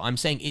console, though. I'm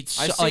saying it's.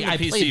 I've so, seen like,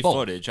 the I played PC both.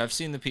 footage. I've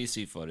seen the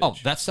PC footage. Oh,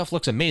 that stuff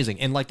looks amazing,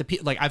 and like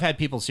I've had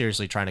people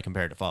seriously trying to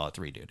compare it to Fallout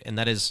 3, dude, and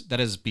that is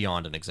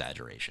beyond an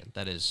exaggeration.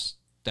 That is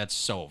that's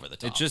so over the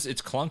top.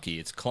 It's clunky.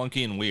 It's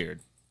clunky and weird.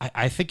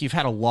 I think you've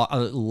had a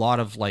lot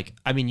of like,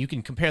 I mean, you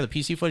can compare the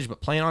PC footage, but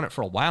playing on it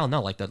for a while,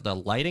 no, like the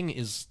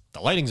lighting's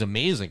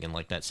amazing in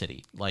like that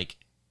city. Like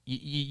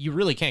you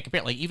really can't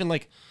compare. Like even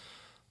like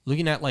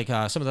looking at like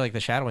some of the like the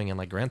shadowing and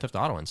like Grand Theft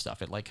Auto and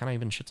stuff, it like kind of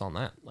even shits on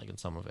that. Like in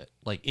some of it,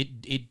 like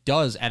it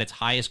does at its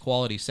highest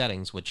quality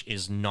settings, which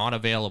is not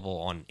available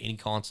on any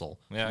console.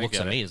 Yeah, looks I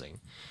get amazing.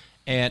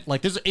 And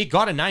like it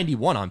got a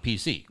 91 on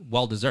PC,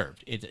 well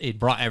deserved. It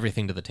brought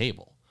everything to the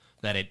table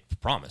that it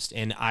promised,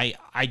 and I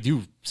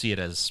do see it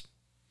as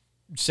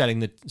setting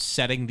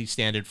the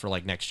standard for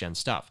like next gen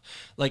stuff.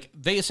 Like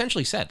they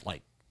essentially said,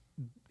 like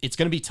it's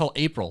going to be till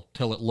April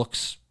till it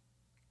looks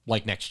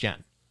like next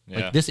gen. Yeah.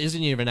 Like this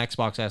isn't even an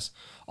Xbox S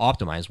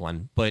optimized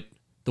one, but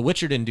The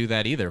Witcher didn't do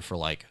that either for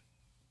like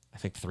I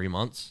think 3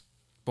 months.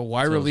 But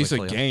why So it was release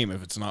like a fully- game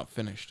if it's not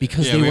finished?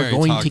 Because Yeah, they we were already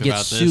going to talked get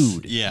about this.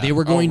 sued. Yeah. They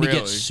were going to get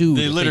really? sued.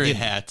 They if literally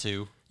didn't. had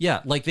to.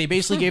 Yeah, like they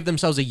basically gave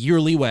themselves a year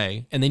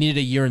leeway, and they needed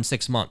a year and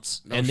 6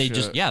 months, and they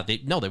just shit.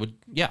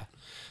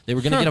 they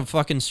were gonna get them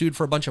fucking sued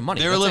for a bunch of money.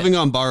 They were That's living it.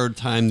 on borrowed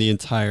time the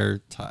entire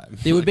time.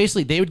 They would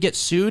get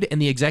sued,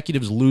 and the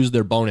executives lose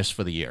their bonus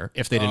for the year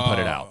if they didn't put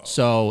it out.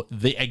 So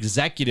the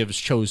executives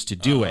chose to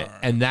do it,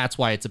 and that's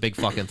why it's a big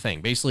fucking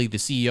thing. Basically, the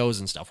CEOs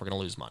and stuff were gonna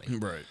lose money.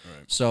 Right.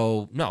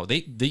 So no,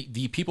 the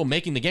people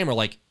making the game are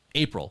like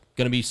April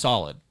gonna be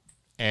solid,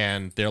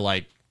 and they're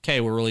like, okay,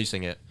 we're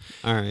releasing it.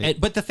 All right.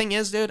 But the thing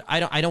is, dude,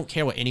 I don't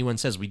care what anyone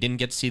says. We didn't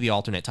get to see the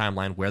alternate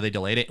timeline where they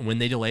delayed it, and when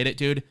they delayed it,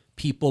 dude,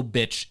 people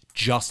bitch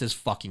just as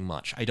fucking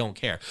much. I don't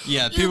care.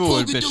 Yeah, people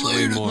would bitch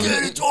way more.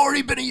 Again, it's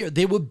already been a year.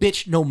 They would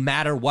bitch no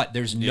matter what.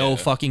 There's no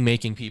fucking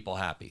making people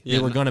happy. Yeah,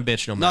 they were gonna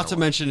bitch no matter. Not to what.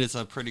 mention, it's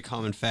a pretty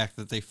common fact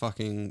that they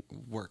fucking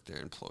work their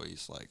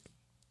employees like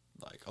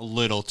a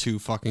little too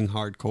fucking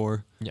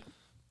hardcore. Yeah.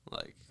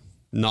 Like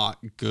not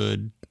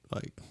good.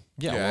 Like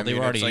Yeah. Well, they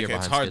were already a year it's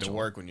behind hard schedule. to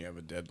work when you have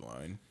a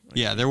deadline.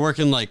 yeah, they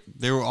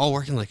were all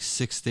working like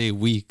 6-day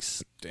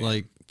weeks. Damn.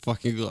 Like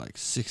fucking like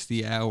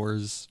 60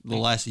 hours the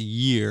last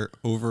year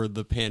over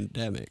the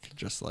pandemic,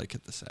 just like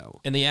at this hour.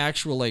 And the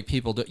actual like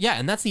people do, yeah,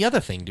 and that's the other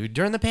thing, dude.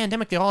 During the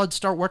pandemic, they all had to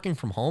start working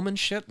from home and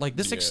shit. Like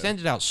this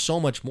extended out so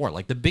much more.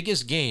 Like the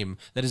biggest game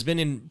that has been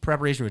in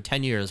preparation for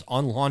 10 years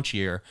on launch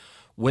year,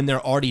 when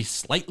they're already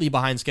slightly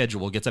behind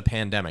schedule, gets a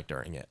pandemic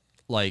during it.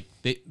 Like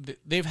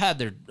they've had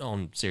their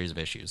own series of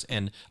issues,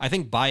 and I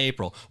think by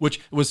April,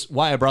 which was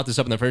why I brought this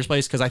up in the first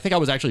place, because I think I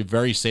was actually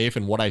very safe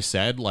in what I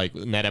said, like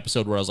in that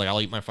episode where I was like, I'll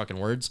eat my fucking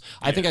words.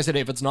 I think I said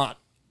if it's not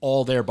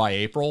all there by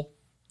April,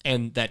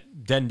 and that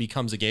then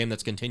becomes a game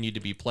that's continued to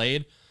be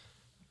played,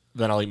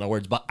 then I'll eat my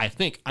words. But I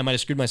think I might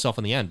have screwed myself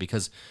in the end,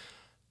 because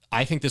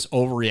I think this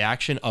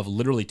overreaction of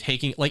literally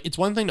taking, like, it's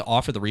one thing to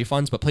offer the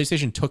refunds, but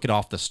PlayStation took it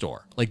off the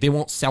store. Like, they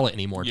won't sell it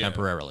anymore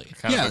temporarily.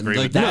 Kind Yeah, of agree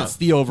like with That's that.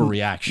 the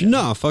overreaction.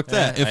 No, fuck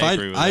that. If I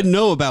agree with I that.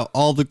 know about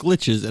all the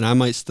glitches and I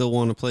might still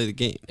want to play the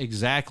game.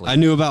 Exactly. I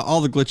knew about all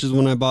the glitches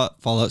when I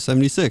bought Fallout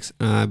 76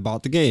 and I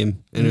bought the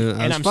game and I was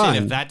and I'm fine.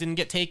 saying if that didn't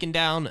get taken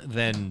down,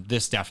 then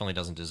this definitely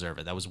doesn't deserve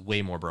it. That was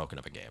way more broken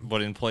of a game.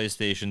 But in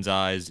PlayStation's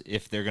eyes,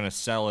 if they're gonna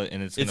sell it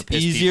and it's gonna It's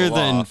piss easier people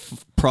than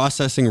off,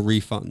 processing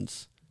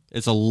refunds.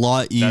 It's a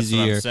lot what I'm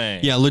easier.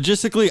 saying. Yeah,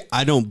 logistically,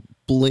 I don't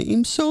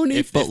blame Sony,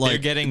 if but they're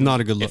like, getting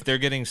not a good look. if they're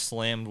getting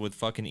slammed with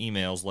fucking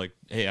emails like,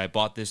 "Hey, I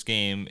bought this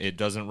game. It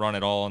doesn't run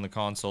at all on the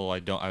console. I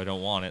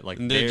don't want it." Like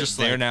And they're they're just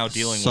they're like, now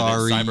dealing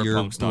 "Sorry, with it. you're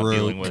Cyberpunk's not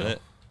dealing broke." with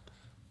it.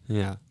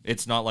 Yeah,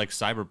 It's not like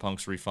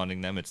Cyberpunk's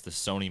refunding them. It's the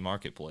Sony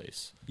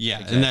marketplace. yeah,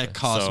 Exactly. and that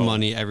costs So-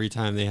 money every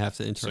time they have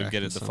to So interact.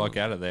 get it with the someone. fuck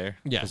out of there.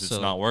 Yeah, because so-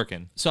 it's not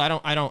working. So I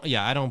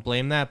don't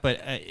blame that, but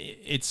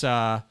it's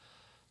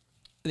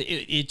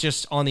it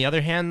just, on the other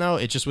hand though,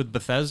 it just, with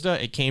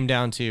Bethesda, it came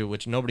down to,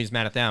 which nobody's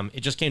mad at them, it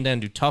just came down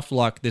to tough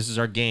luck. This is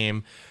our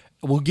game.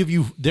 We'll give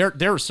you,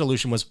 their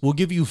solution was, we'll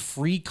give you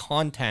free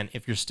content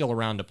if you're still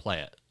around to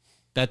play it.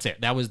 That's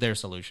it. That was their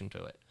solution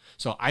to it.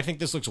 So I think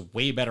this looks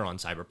way better on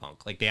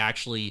Cyberpunk. Like they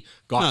actually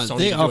got No, Sony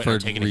they to do it and are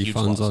offered taking a huge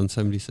refunds loss. on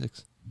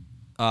 76.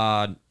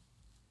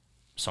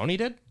 Sony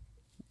did?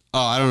 Oh,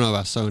 I don't know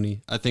about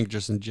Sony. I think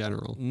just in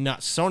general.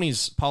 Not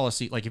Sony's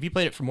policy. Like if you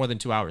played it for more than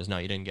 2 hours, no,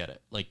 you didn't get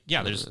it. Like,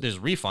 yeah, there's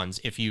refunds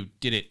if you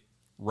did it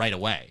right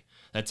away.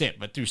 That's it.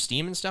 But through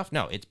Steam and stuff,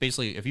 no. It's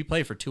basically if you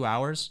play for 2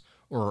 hours,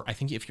 or I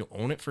think if you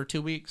own it for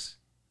 2 weeks,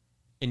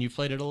 and you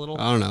played it a little.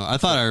 I don't know. I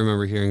thought I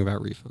remember hearing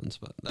about refunds,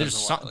 but that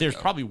was a while There's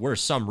ago. probably were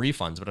some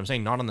refunds, but I'm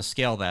saying not on the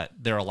scale that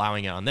they're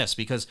allowing it on this,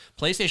 because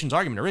PlayStation's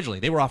argument originally,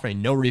 they were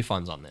offering no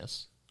refunds on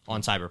this,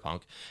 on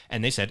Cyberpunk,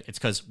 and they said it's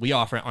because we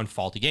offer it on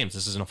faulty games.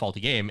 This isn't a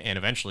faulty game, and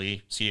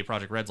eventually CD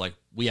Projekt Red's like,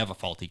 we have a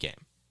faulty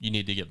game. You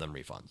need to give them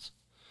refunds,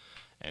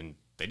 and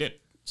they did.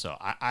 So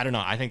I don't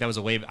know. I think that was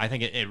a wave. I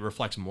think it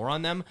reflects more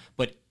on them,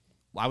 but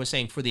I was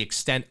saying for the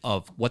extent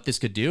of what this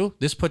could do,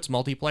 this puts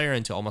multiplayer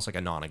into almost like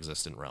a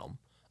non-existent realm.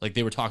 Like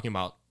they were talking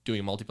about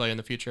doing multiplayer in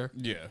the future.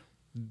 Yeah.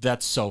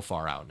 That's so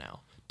far out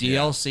now.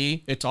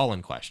 DLC, it's all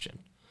in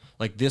question.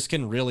 Like this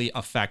can really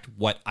affect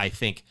what I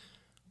think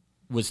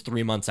was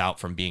 3 months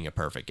out from being a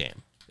perfect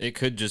game. They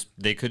could just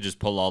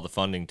pull all the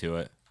funding to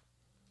it.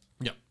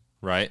 Yep.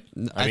 right?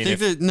 I think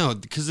that no,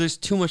 because there's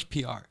too much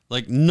PR.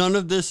 Like none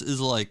of this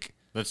is like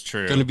that's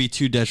true. going to be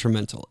too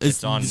detrimental.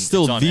 It's it's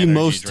still on the energy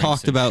most drinks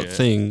talked and about shit.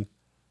 thing,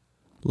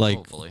 like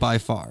Hopefully. by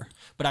far.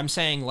 But I'm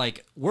saying,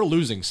 like, we're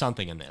losing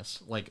something in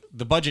this. Like,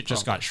 the budget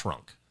just got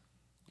shrunk.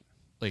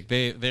 Like,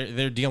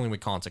 they're dealing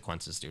with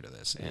consequences due to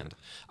this. And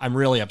I'm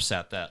really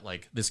upset that,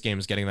 like, this game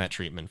is getting that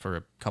treatment for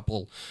a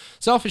couple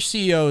selfish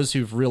CEOs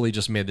who've really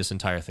just made this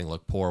entire thing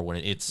look poor when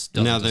it's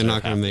Now they're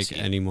not going to make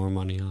any more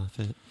money off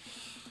it.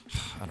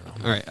 I don't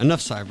know. All right, enough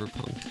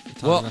cyberpunk.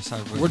 Talking Well, about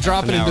cyberpunk we're half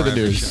dropping an into hour the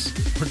every news.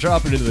 show. We're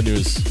dropping into the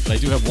news. But I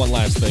do have one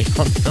last thing.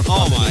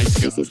 Oh my This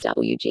god! is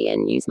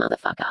WGN News,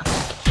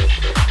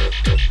 motherfucker.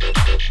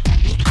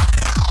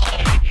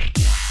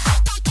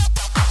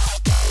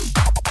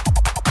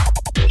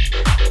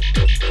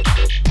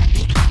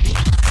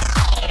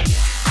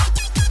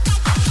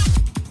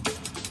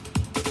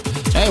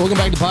 Hey, welcome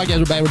back to the podcast.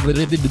 We're back with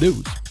the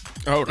news.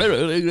 Oh, Hey,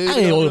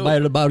 welcome back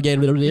to the podcast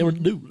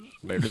with the news.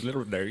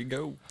 there you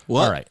go.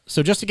 What? All right.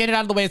 So just to get it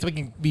out of the way so we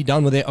can be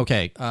done with it.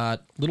 Okay.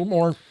 Little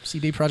more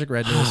CD Projekt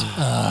Red news.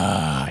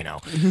 I know.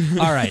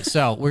 All right.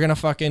 So we're going to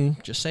fucking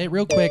just say it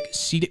real quick.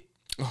 CD.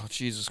 Oh,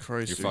 Jesus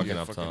Christ. You're dude, fucking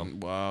up, Tom.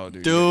 Wow,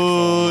 dude. Dude. Your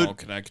phone all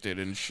connected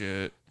and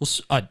shit. Well,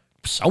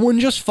 someone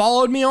just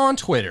followed me on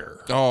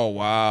Twitter. Oh,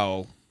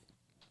 wow.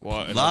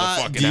 What? Another La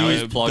fucking di-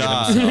 He's outage? plugging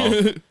Die.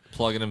 himself.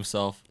 Plugging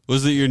himself.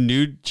 Was it your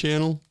nude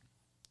channel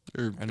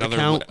or Another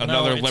account?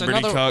 another it's Liberty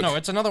another, cuck. No,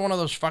 it's another one of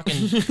those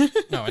fucking.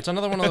 No, it's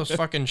another one of those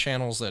fucking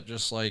channels that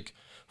just like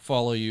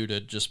follow you to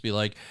just be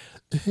like,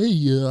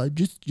 hey,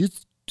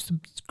 just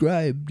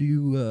subscribe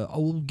to. I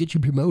will get you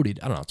promoted.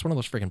 I don't know. It's one of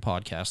those freaking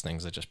podcast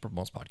things that just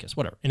promotes podcasts.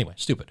 Whatever. Anyway,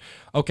 stupid.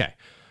 Okay,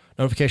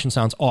 notification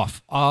sounds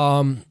off.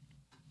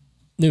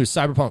 News: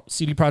 Cyberpunk,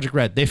 CD Projekt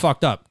Red. They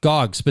fucked up.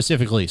 GOG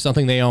specifically,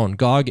 something they own.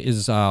 GOG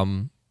is I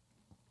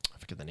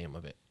forget the name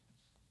of it.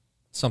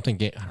 Something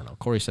game. I don't know.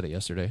 Corey said it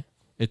yesterday.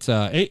 It's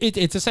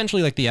it's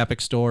essentially like the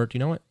Epic Store. Do you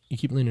know what? You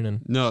keep leaning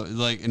in. No,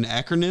 like an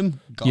acronym.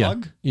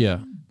 GOG. Yeah.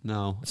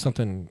 No,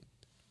 Something.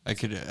 I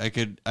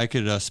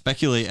could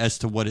speculate as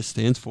to what it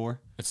stands for.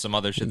 It's some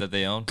other shit that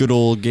they own. Good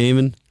old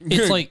gaming.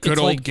 It's like good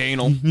it's old like,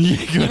 Gainal.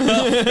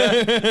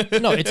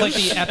 no. It's like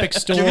the Epic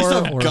Store. Give me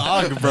some or,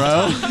 GOG,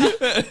 bro.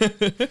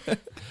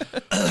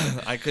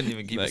 I couldn't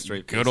even keep a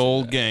straight face Good of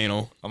old that.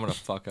 Gainal. I'm gonna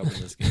fuck up in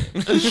this game.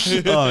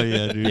 Oh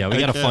yeah, dude. Yeah, we I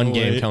got a fun can't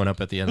game wait. coming up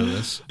at the end of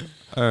this.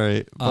 All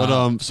right,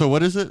 but so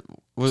what is it?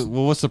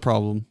 What's the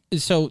problem?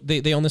 So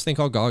they own this thing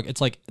called GOG. It's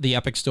like the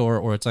Epic Store,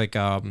 or it's like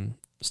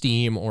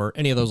Steam, or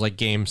any of those like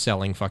game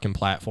selling fucking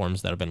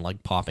platforms that have been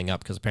like popping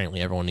up because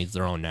apparently everyone needs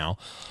their own now.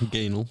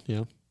 Gainal,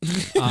 yeah.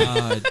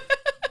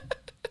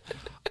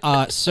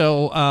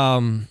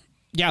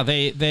 Yeah,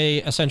 they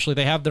essentially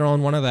they have their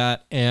own one of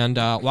that, and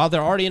while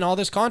they're already in all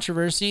this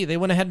controversy, they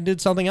went ahead and did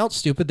something else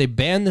stupid. They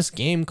banned this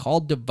game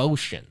called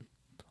Devotion.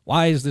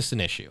 Why is this an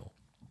issue?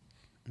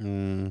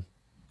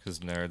 Because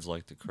nerds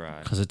like to cry.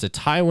 Because it's a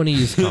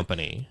Taiwanese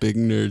company. Big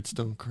nerds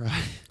don't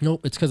cry.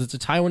 Nope, it's because it's a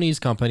Taiwanese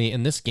company,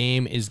 and this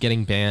game is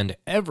getting banned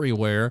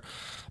everywhere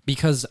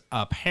because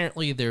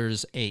apparently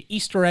there's a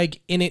Easter egg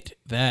in it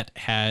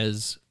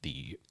has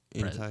the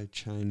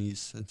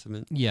Anti-Chinese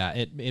sentiment. yeah,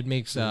 it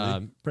makes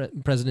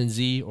President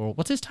Z, or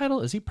what's his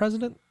title? Is he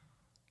president?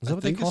 Is that I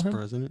what they think call it's him?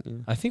 president. Yeah.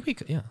 I think we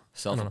could. Yeah.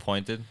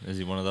 Self-appointed? Is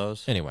he one of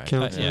those? Anyway,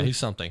 Council. yeah, he's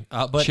something.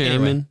 But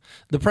Chairman. anyway,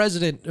 the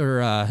president, or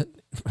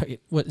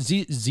what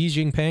Xi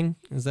Jinping,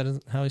 is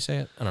that how you say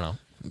it? I don't know.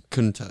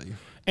 Couldn't tell you.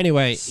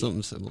 Anyway,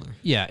 Something similar.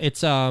 yeah,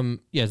 it's Xi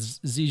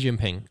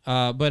Jinping.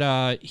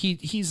 But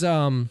he's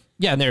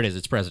yeah, and there it is.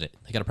 It's president.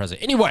 They got a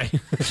president. Anyway,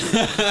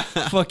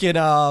 fucking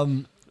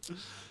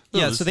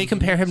yeah. So they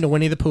compare him to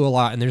Winnie the Pooh a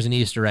lot, and there's an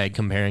Easter egg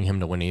comparing him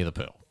to Winnie the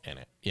Pooh in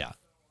it. Yeah,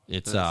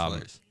 it's That's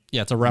hilarious.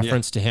 yeah, it's a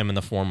reference to him in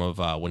the form of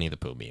Winnie the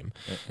Pooh meme.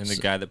 And the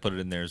guy that put it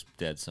in there is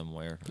dead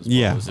somewhere. as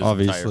Yeah, as his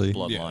obviously.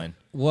 entire bloodline.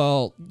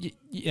 Well,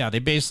 yeah,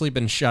 they've basically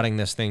been shutting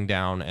this thing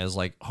down as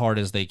like hard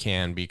as they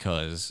can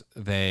because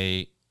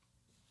they,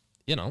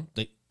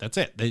 that's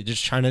it.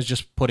 China's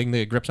just putting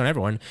the grips on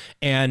everyone.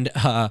 And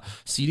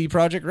CD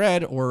Projekt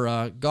Red,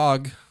 or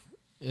GOG,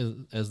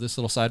 as this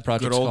little side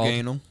project Good old called.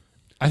 Gainal.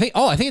 I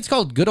think it's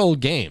called Good Old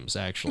Games,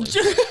 actually.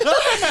 Did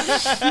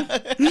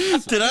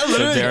I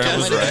literally Darren guess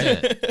was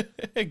that?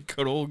 right.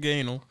 Good old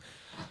Gainal.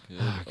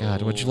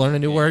 God, would you learn a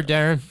new word,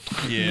 Darren?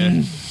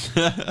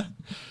 Yeah.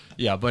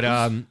 Yeah, but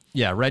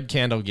yeah, Red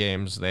Candle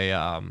Games, they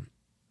were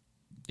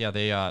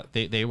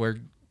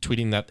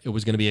tweeting that it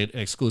was going to be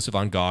exclusive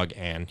on GOG,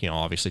 and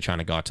obviously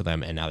China got to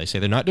them, and now they say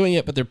they're not doing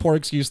it. But their poor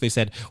excuse, they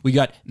said, we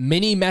got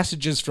many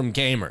messages from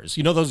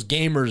gamers. Those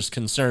gamers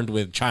concerned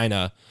with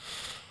China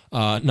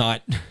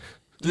not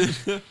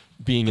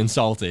being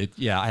insulted.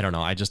 Yeah, I don't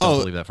know. I just don't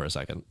believe that for a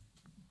second.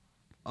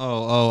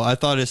 Oh, I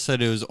thought it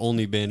said it was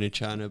only banned in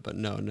China, but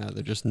no, now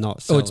they're just not Oh,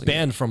 selling it's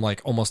banned from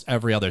like almost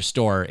every other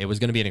store. It was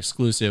going to be an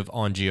exclusive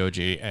on GOG,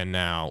 and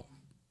now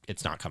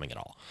it's not coming at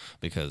all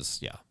because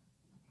yeah,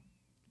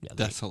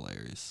 That's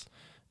hilarious.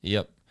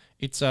 yep.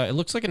 It's it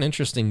looks like an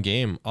interesting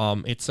game.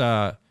 It's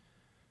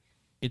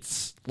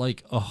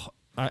like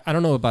I I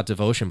don't know about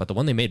Devotion, but the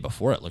one they made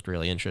before it looked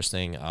really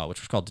interesting, which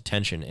was called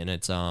Detention, and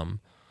it's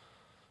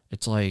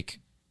like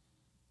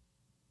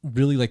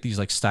really like these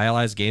like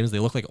stylized games. They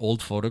look like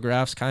old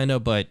photographs kind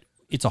of, but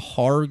it's a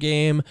horror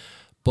game,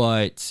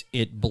 but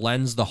it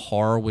blends the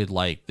horror with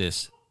like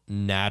this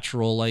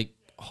natural like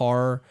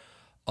horror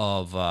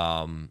of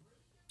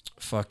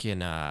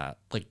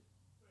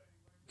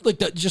like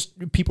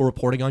just people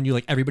reporting on you.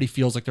 Like everybody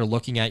feels like they're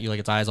looking at you, like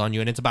it's eyes on you,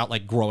 and it's about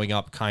like growing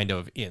up, kind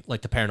of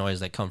like the paranoias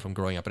that come from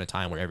growing up in a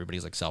time where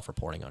everybody's like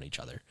self-reporting on each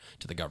other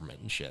to the government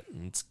and shit.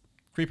 And it's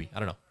creepy. I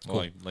don't know. It's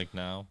cool. Like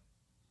now.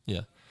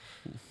 Yeah,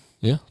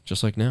 yeah,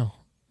 just like now.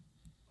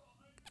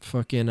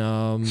 Fucking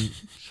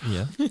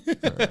yeah.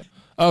 Right.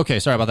 Okay,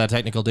 sorry about that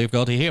technical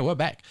difficulty. Here, we're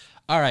back.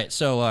 All right,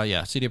 so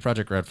yeah, CD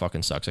Projekt Red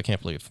fucking sucks. I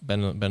can't believe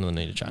Ben in the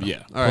native China.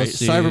 Yeah. All right,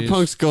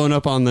 Cyberpunk's going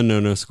up on the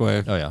no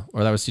square. Oh yeah,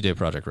 or that was CD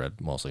Projekt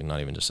Red mostly,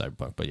 not even just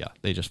Cyberpunk, but yeah,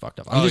 they just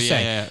fucked up. I'm Oh, just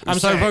saying. yeah. I'm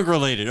Cyberpunk saying,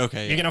 related.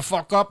 Okay. you're gonna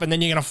fuck up, and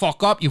then you're gonna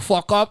fuck up. You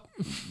fuck up.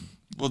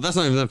 Well, that's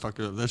not even that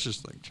fucked up. That's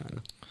just like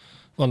China.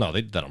 Well, no,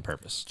 they did that on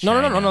purpose. No.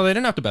 They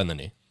didn't have to bend the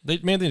knee. They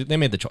made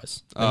the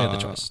choice. They made the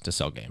choice to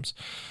sell games.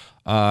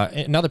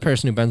 Another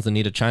person who bends the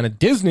knee to China,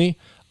 Disney.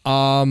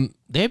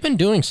 They've been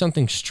doing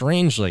something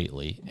strange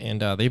lately,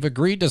 and they've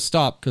agreed to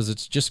stop because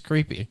it's just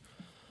creepy.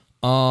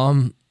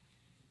 Well,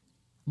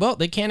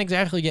 they can't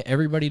exactly get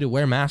everybody to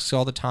wear masks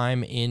all the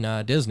time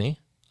in Disney.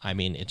 I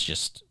mean, it's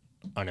just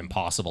an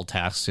impossible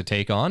task to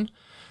take on.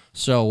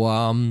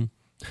 So,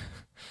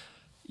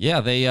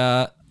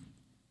 yeah,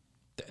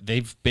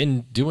 they've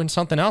been doing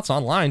something else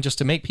online just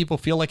to make people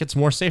feel like it's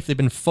more safe. They've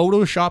been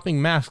photoshopping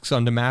masks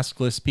onto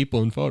maskless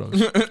people in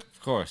photos.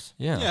 Of course.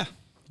 Yeah.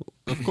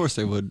 Of course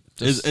they would.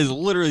 It's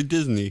literally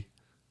Disney.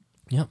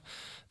 Yep.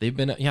 They've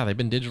been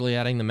digitally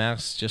adding the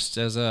masks just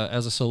as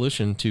a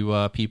solution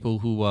to people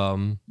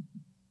who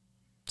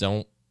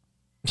don't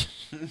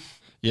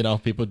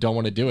people don't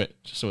want to do it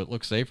just so it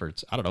looks safer.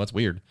 I don't know, it's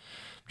weird.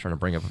 I'm trying to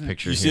bring up a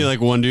picture You here. see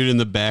like one dude in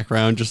the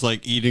background just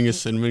like eating a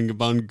cinnamon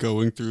bun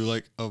going through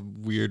like a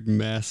weird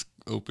mask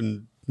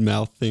open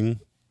mouth thing.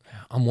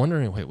 I'm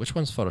wondering, wait, which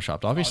one's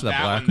photoshopped? Obviously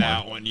that black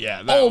that one. one,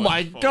 yeah. Oh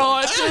my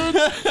god, dude.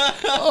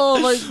 Oh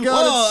my god.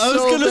 Oh, I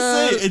was gonna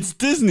bad. say it's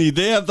Disney.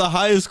 They have the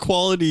highest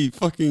quality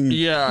fucking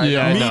Yeah,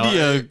 I know.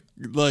 media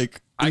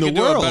like in I the could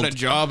do world. a better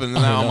job than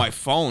that on my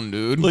phone,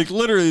 dude. Like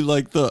literally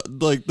like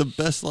the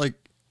best like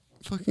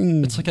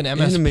fucking It's like an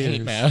MS animators.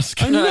 Paint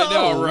mask. I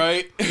know,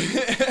 right?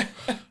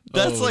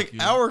 That's Oh, like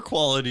dude. our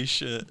quality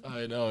shit.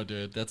 I know,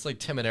 dude. That's like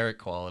Tim and Eric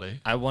quality.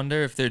 I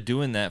wonder if they're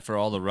doing that for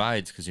all the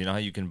rides because you know how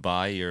you can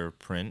buy your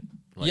print.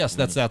 Like, Yes,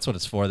 that's what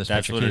it's for. This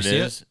That's picture. what Can it you see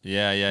is.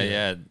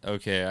 Yeah.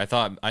 Okay, I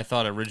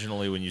thought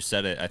originally when you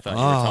said it, I thought you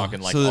Ah, were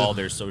talking like so all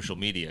their social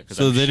media because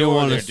so I'm they don't sure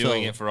wanna they're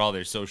doing sell- it for all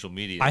their social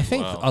media. I as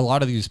think well. a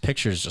lot of these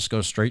pictures just go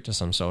straight to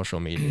some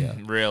social media.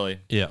 Really.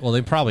 Yeah, well,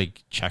 they probably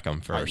check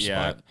them first.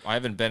 Yeah, but I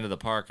haven't been to the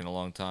park in a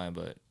long time,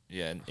 but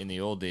yeah, in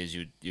the old days,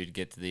 you'd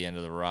get to the end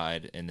of the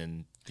ride and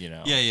then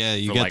Yeah,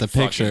 you for got like the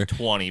picture. fucking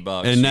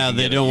 $20, And you now can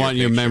they get don't want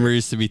your picture.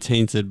 memories to be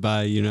tainted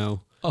by,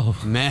 oh,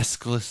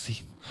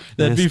 maskless.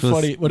 that'd be maskless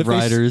funny. What if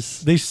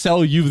riders? they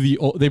sell you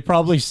they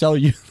probably sell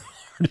you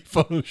the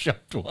already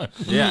photoshopped one.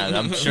 Yeah,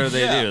 I'm sure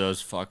they do.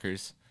 Those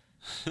fuckers.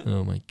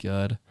 Oh my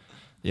god.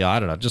 Yeah, I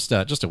don't know. Just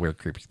a weird,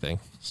 creepy thing.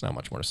 There's not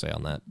much more to say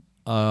on that.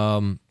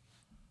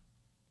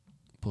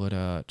 But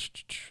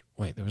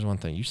wait, there was one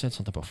thing you said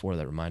something before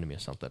that reminded me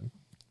of something.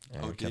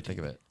 I can't think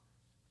of it.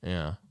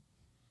 Yeah.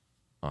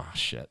 Oh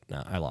shit!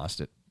 No, I lost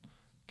it.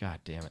 God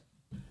damn it.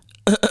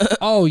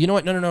 Oh, you know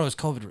what? No. It was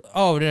COVID.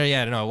 Oh,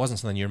 yeah. No, it wasn't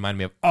something you reminded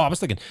me of. Oh, I was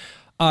thinking.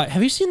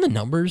 Have you seen the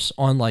numbers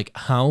on like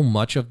how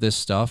much of this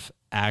stuff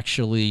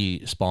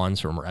actually spawns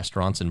from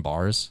restaurants and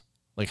bars?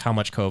 Like how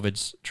much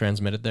COVID's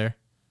transmitted there?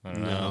 I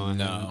don't know.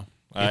 No.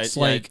 It's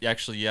like-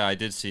 actually, yeah, I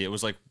did see it. It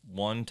was like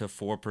 1 to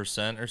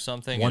 4% or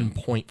something.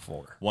 1.4.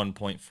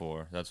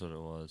 1.4. That's what it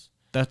was.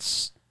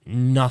 That's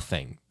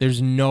nothing.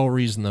 There's no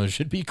reason those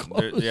should be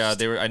closed. Yeah,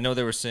 they were. I know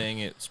they were saying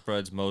it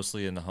spreads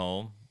mostly in the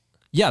home.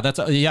 Yeah,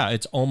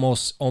 it's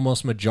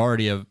almost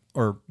majority of,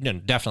 or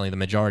definitely the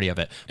majority of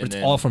it, but And it's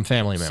then all from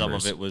family members. Some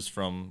of it was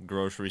from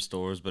grocery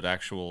stores, but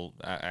actually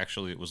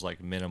it was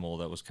like minimal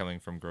that was coming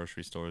from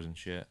grocery stores and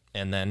shit.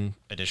 And then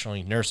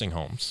additionally nursing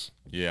homes.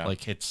 Yeah.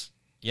 Like it's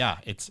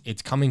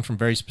coming from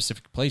very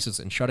specific places,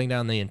 and shutting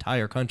down the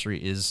entire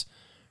country is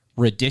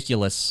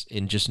ridiculous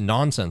and just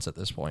nonsense at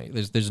this point.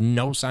 There's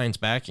no science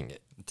backing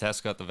it.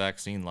 Tess got the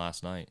vaccine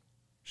last night.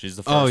 She's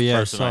the first yeah, I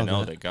person saw I know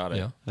that. that got it.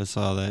 Yeah. I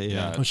saw that.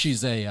 Yeah. Oh,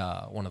 she's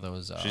a one of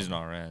those. She's an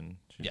RN.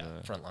 She's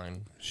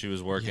frontline. She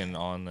was working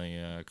on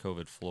the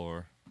COVID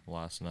floor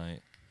last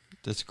night.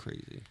 That's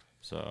crazy.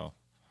 So,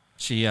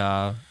 She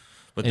but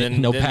then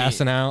no then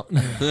passing out.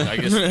 I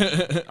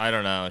guess I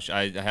don't know.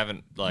 I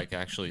haven't like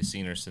actually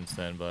seen her since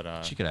then.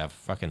 But She could have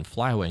fucking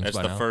fly wings that's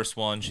by the now. first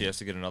one. She has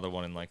to get another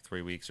one in like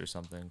 3 weeks or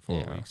something,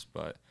 4 Yeah. weeks.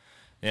 But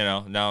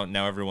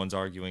now everyone's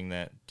arguing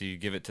that do you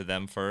give it to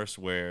them first,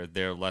 where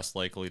they're less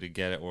likely to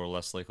get it or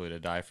less likely to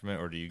die from it,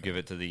 or do you give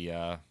it to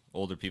the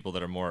older people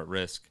that are more at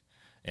risk?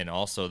 And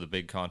also the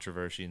big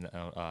controversy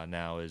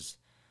now is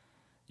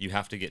you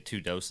have to get 2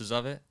 doses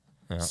of it.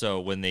 Yeah. So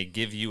when they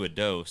give you a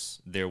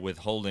dose, they're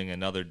withholding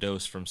another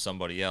dose from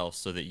somebody else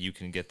so that you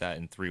can get that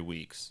in 3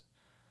 weeks.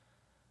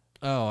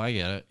 Oh, I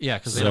get it. Yeah,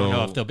 because they don't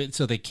know if they'll be,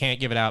 so they can't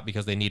give it out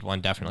because they need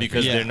one definitely.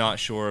 Because Yeah. they're not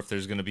sure if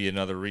there's going to be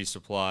another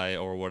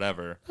resupply or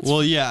whatever.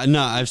 Well, yeah,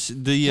 no, I've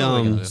the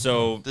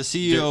So the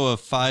CEO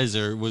of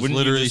Pfizer was Wouldn't you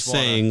literally just wanna-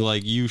 saying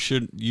like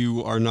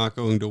you are not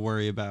going to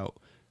worry about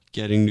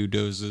getting new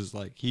doses.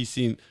 Like he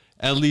seemed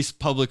at least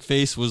public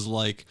face was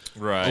like,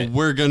 Right. "Oh,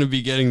 we're going to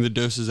be getting the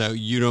doses out.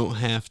 You don't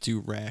have to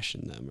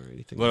ration them or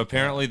anything. But like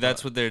apparently that.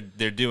 that's what they're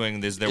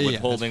doing is they're Yeah,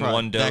 withholding that's probably-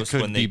 one that dose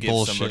could when they be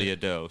give somebody bullshit.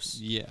 a dose.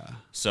 Yeah.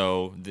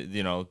 So,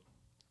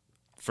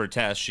 for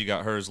Tess, she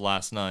got hers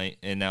last night,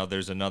 and now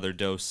there's another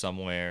dose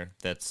somewhere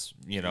that's,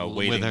 waiting.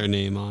 With her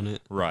name on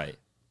it. Right.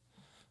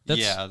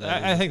 Yeah,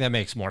 that I is- think that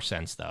makes more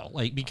sense though.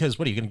 Like, because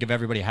what are you going to give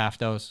everybody a half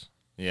dose?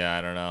 Yeah,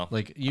 I don't know.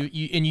 Like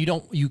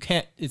you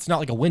can't. It's not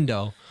like a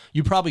window.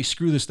 You probably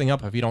screw this thing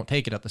up if you don't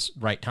take it at the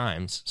right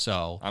times.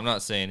 So I'm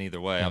not saying either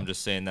way. I'm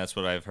just saying that's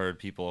what I've heard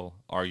people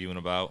arguing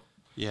about.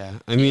 Yeah.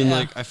 I mean, Yeah.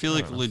 like I feel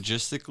like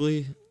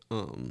logistically,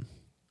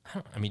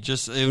 I mean,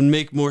 just it would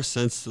make more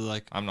sense to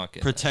like I'm not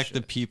getting that protect the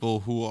shit.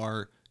 people who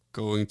are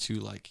going to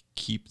like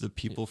keep the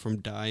people from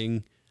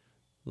dying.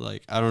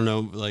 Like I don't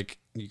know, like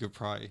you could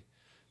probably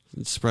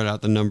spread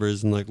out the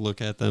numbers and like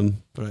look at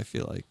them, but I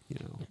feel like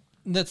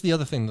that's the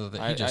other thing though that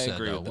he I just said.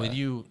 agree Though, with with that.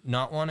 you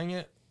not wanting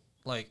it,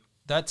 like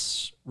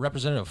that's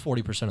representative of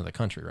 40% of the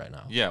country right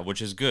now. Yeah,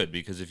 which is good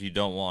because if you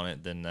don't want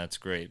it, then that's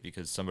great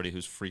because somebody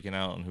who's freaking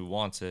out and who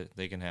wants it,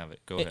 they can have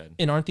it. Go ahead.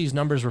 And aren't these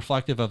numbers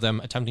reflective of them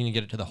attempting to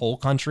get it to the whole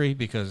country?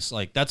 Because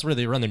like that's where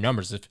they run their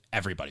numbers if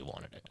everybody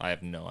wanted it. I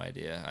have no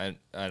idea.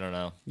 I don't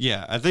know.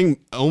 yeah, I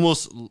think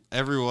almost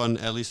everyone,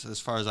 at least as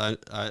far as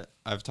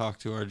I've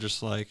talked to, are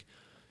just like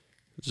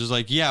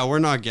yeah, we're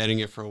not getting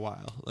it for a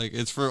while. Like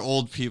it's for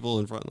old people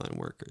and frontline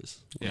workers.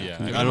 Yeah.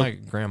 I I got don't- my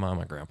grandma and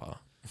my grandpa.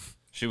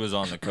 She was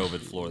on the COVID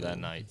floor that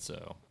night,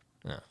 so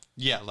Yeah.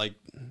 Yeah, like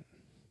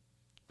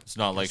it's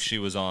not like she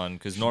was on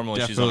because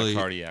normally she's on definitely a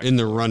cardiac. in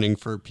the running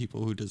for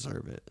people who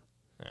deserve it.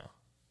 Yeah.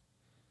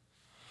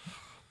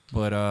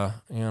 But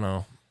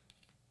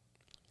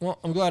well,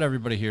 I'm glad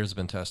everybody here has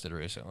been tested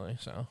recently,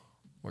 so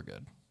we're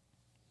good.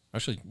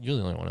 Actually, you're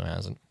the only one who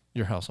hasn't.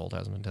 Your household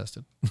hasn't been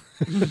tested.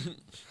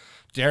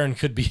 Darren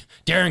could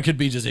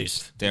be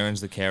diseased.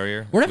 Darren's the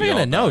carrier. We're never We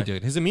gonna all know, die.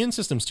 dude. His immune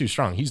system's too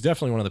strong. He's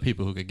definitely one of the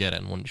people who could get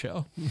it in one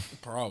show.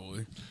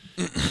 Probably.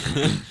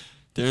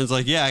 Darren's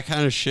like, yeah, I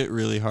kind of shit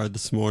really hard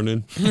this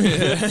morning.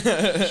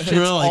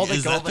 We're all like, the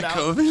is that the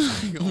COVID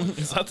COVID?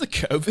 Is that the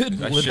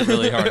COVID? I shit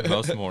really hard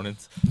most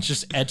mornings.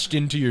 Just etched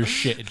into your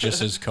shit. It just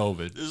says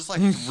COVID. It's like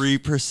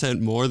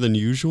 3% more than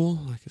usual.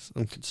 Like,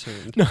 I'm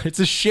concerned. No, it's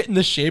a shit in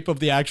the shape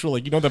of the actual,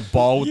 like, you know, the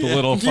ball with the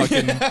little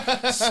fucking,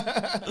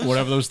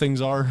 whatever those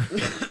things are,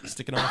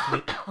 sticking off of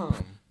it.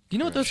 Do you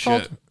know what that's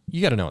Shit. called? You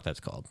got to know what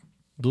that's called.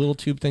 The little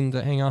tube thing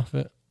that hang off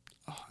it.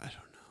 Oh, I don't know.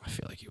 I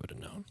feel like you would have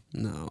known.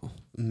 No,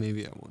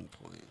 maybe at one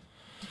point.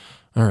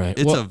 All right.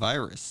 It's well, a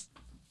virus.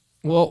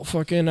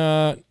 fucking,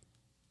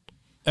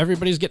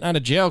 everybody's getting out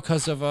of jail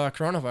because of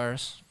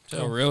coronavirus. So,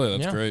 Oh, really?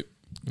 That's yeah. great.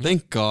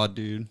 Thank God,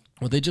 dude.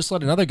 Well, they just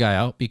let another guy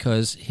out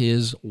because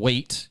his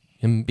weight,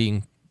 him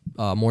being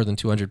more than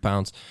 200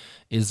 pounds,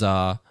 is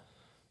an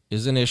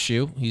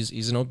issue.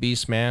 He's an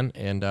obese man,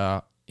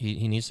 and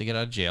he needs to get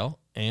out of jail.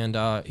 And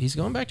he's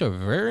going back to a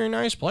very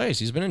nice place.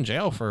 He's been in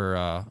jail for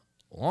a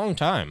long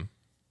time.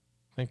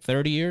 I think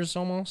 30 years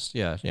almost.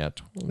 Yeah,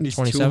 And he's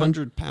 27.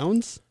 200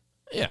 pounds?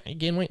 Yeah, you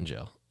gain weight in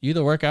jail. You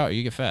either work out or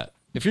you get fat.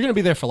 If you're going to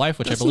be there for life,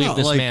 which That's I believe not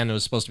this like- man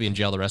was supposed to be in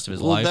jail the rest of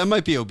his Well, life, that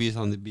might be obese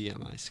on the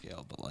BMI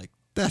scale, but like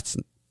that's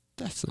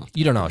not.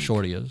 you don't know how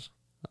short he is.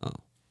 Oh.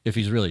 If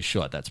he's really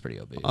short, that's pretty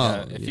obese.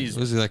 Oh, if yeah. he's-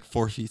 Was he like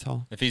 4 feet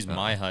tall? If he's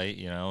my height,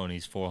 and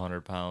he's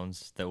 400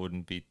 pounds, that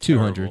wouldn't be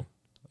 200. terrible.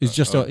 He's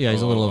just,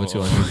 he's a little over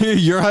 200.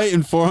 Your height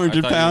and 400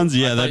 I thought pounds?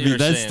 you- I Yeah, thought you were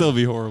that'd saying- still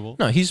be horrible.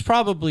 No, he's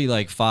probably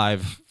like he's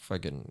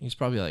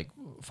probably like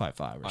 5'5"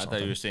 or I something.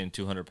 thought you were saying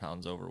 200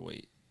 pounds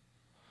overweight.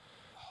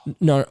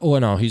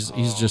 No, he's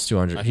just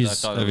 200. I He's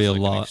thought that'd it be was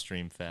a like an lot.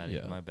 extreme fatty.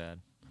 Yeah. My bad.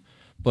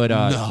 but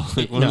No,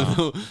 like one,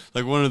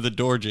 no. of the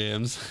door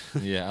jams.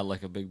 Yeah, I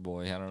like a big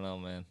boy. I don't know,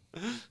 man.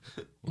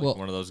 Like Well-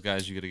 one of those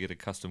guys you got to get a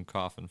custom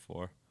coffin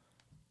for.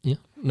 Yeah.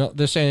 No,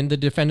 they're saying the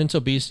defendant's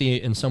obesity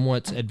in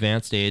somewhat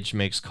advanced age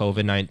makes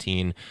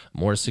COVID-19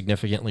 more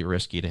significantly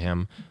risky to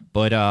him.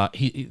 But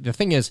the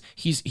thing is,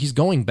 he's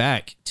going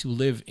back to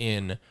live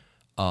in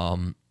a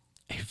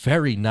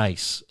very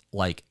nice,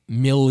 like, $1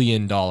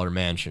 million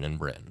mansion in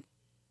Britain.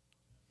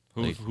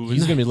 Like,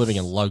 he's going to be living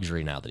in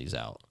luxury now that he's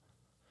out.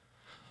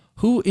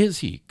 Who is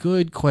he?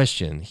 Good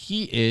question.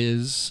 He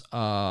is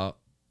what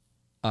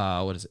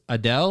is it?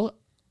 Abdel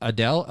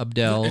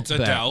It's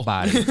Adele.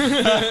 Body.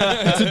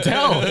 It's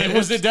Adele. It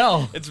was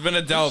Adele. It's been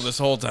Adele this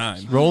whole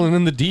time. Rolling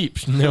in the deep.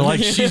 And they're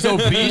like, she's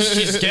obese.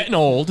 She's getting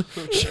old.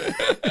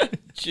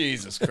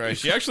 Jesus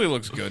Christ. She actually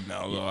looks good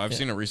now, though. I've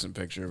seen a recent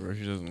picture of her.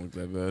 She doesn't look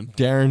that bad.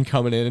 Darren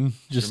coming in,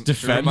 just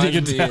defending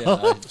reminds me,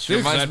 Adele. she Dude,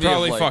 reminds I'd me of,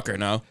 probably like- fuck her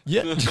now.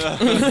 Yeah. That's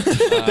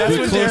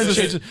what Darren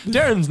changes.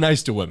 Darren's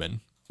nice to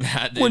women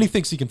when he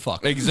thinks he can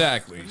fuck.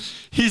 Exactly.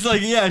 He's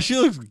like, yeah, she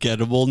looks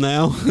gettable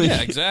now.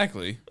 Yeah,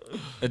 exactly.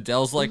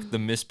 Adele's like the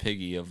Miss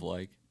Piggy of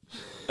like.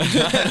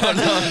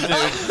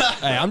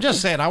 Hey, I'm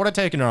just saying, I would have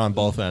taken her on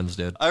both ends,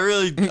 dude. I've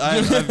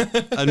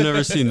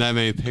never seen that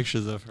many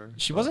pictures of her.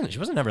 She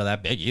wasn't ever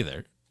that big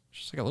either.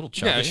 She's like a little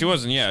chubby. Yeah,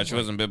 she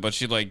wasn't big, but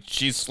she's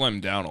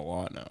slimmed down a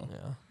lot now. Yeah.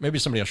 Maybe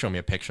somebody will show me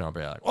a picture and I'll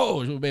be like,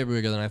 oh, she was way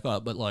bigger than I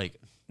thought. But like,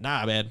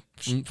 nah, man.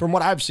 From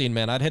what I've seen,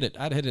 man, I'd hit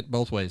it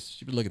both ways.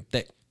 She'd be looking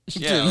thick.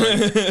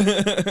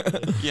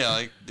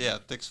 Yeah,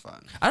 thick's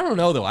fine. I don't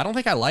know though. I don't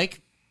think I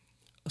like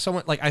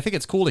someone like. I think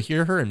it's cool to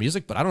hear her in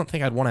music, but I don't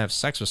think I'd want to have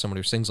sex with someone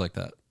who sings like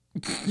that.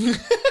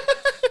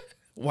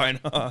 Why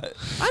not? I don't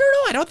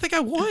know. I don't think I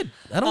would.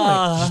 I don't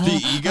like.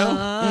 The ego?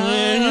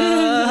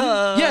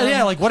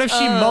 Yeah. Like, what if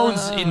she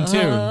moans in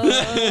tune?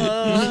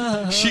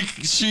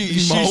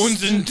 She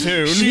Moans in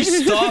tune. She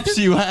stops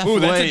you halfway. Ooh,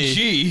 that's a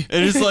G.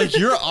 And it's like,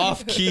 you're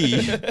off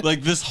key.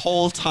 Like, this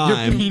whole Your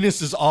time.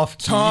 penis is off.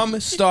 Tom,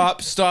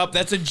 stop.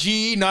 That's a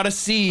G, not a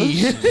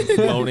C.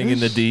 Moaning in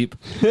the deep.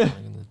 Boning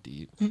in the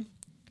deep.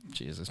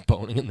 Jesus,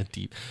 boning in the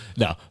deep.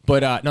 No,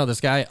 but no,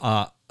 this guy.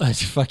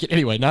 Fucking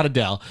anyway, not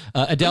Adele.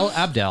 Adele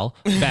Abdel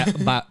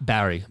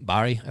Barry.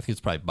 I think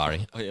it's probably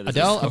Barry. Oh, yeah, this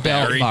Adele is Abdel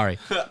Barry. Barry.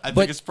 I But-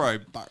 think it's probably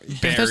Barry.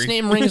 If this Barry.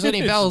 name rings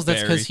any bells, that's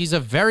Barry. because he's a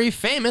very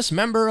famous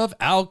member of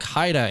Al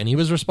Qaeda, and he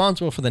was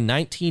responsible for the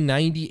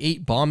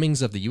 1998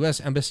 bombings of the U.S.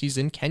 embassies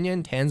in Kenya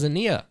and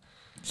Tanzania.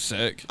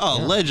 Sick. Oh,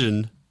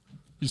 legend.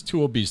 He's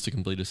too obese to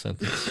complete a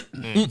sentence.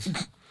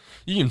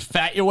 You can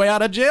fat your way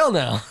out of jail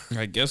now.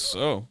 I guess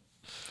so.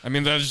 I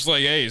mean, that's just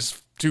like, hey,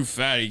 he's too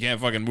fat. He can't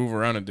fucking move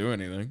around and do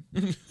anything.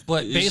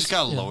 But He's just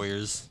got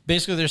lawyers.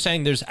 basically, they're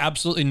saying there's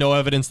absolutely no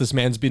evidence this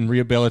man's been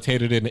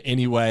rehabilitated in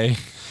any way.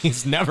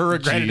 He's never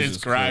regretted his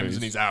Jesus crimes, Christ.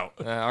 and he's out.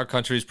 Our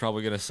country's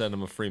probably gonna send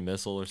him a free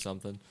missile or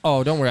something.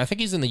 Oh, don't worry. I think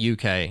he's in the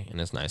UK in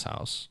his nice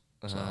house.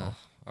 So.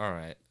 All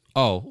right,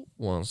 Oh,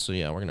 well, so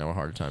yeah, we're going to have a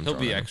harder time. he'll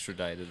be drawing him.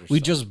 extradited. Or We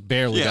something. just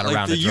barely Yeah, got like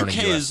around the to joining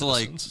UK US is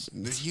like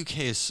citizens. the UK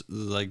is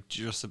like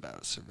just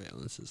about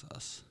surveillance as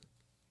us.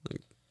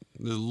 Like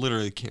there's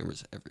literally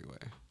cameras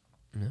everywhere.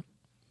 Yep.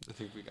 I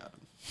think we got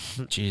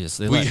him. Jesus,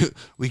 they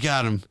We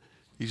got him.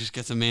 He just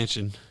gets a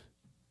mansion.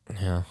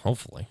 yeah,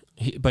 hopefully.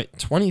 But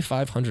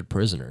 2,500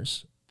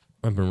 prisoners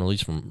have been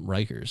released from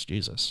Rikers.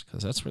 Jesus,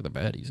 because that's where the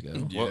baddies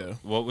go. Yeah.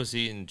 What was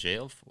he in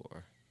jail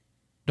for?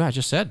 No, I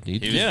just said He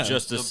was Yeah.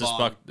 just a The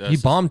suspect. he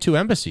bombed 2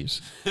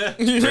 embassies. Really?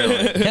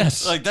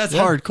 Yes, Like that's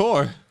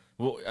hardcore.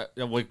 Well,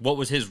 like, what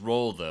was his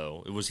role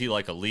though? Was he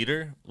like a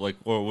leader, like,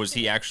 or was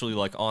he actually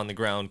like on the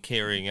ground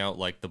carrying out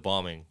like the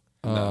bombing?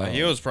 Nah,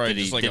 he was probably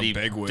just like a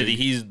big wig. Did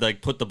he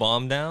like put the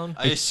bomb down?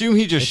 I assume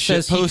he It just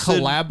says he shitposted.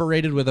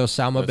 collaborated with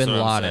Osama That's bin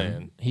what I'm Laden.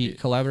 saying. He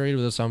collaborated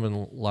with Osama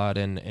bin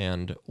Laden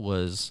and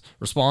was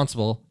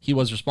responsible. He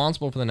was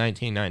responsible for the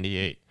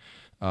 1998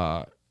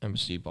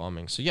 embassy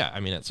bombing. So yeah, I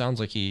mean, it sounds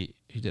like he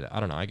did it. I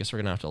don't know. I guess we're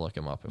gonna have to look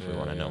him up if we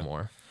want to know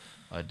more.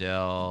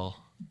 Adele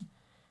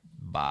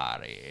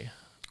Bari.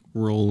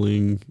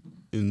 Rolling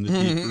in the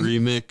deep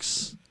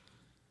remix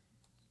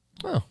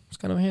Oh, he's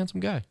kind of a handsome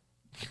guy.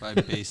 by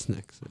Bass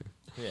Next.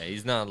 Yeah,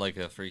 he's not like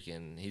a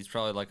freaking. He's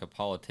probably like a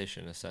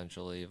politician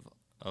essentially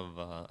of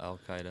Al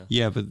Qaeda.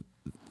 Yeah, but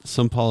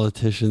some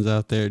politicians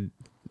out there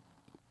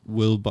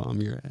will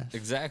bomb your ass.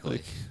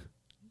 Exactly.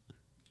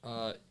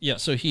 Yeah,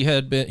 so he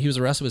was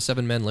arrested with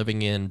 7 men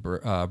living in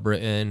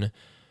Britain,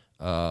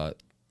 and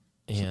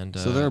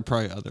So there are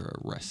probably other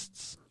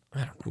arrests I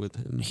don't know. with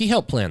him. He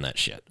helped plan that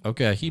shit.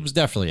 Okay, he was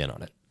definitely in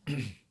on it.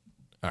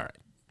 All right,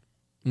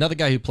 another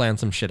guy who planned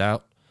some shit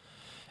out.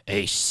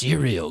 A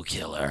serial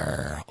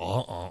killer.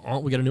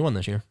 We got a new one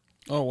this year.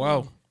 Oh,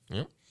 wow.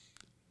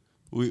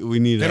 We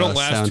need They a don't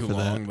last sound too for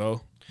long, that.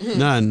 though.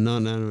 Not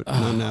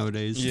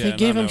nowadays. Yeah, they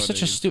gave not him such a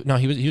nowadays. stupid. No,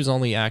 he was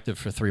only active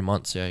for 3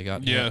 months. Yeah, he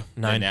got Yeah.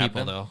 9 They nabbed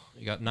people him? though.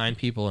 He got 9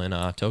 people in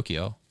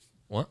Tokyo.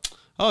 What?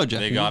 Oh, Jeff.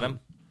 They got him.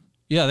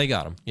 Yeah, they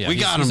got him. Yeah, We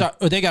got him.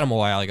 They got him a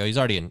while ago. He's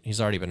already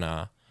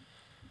been.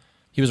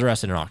 He was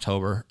arrested in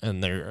October,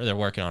 and they're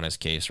working on his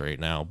case right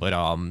now. But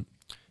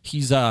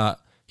he's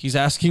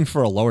asking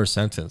for a lower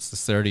sentence.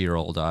 This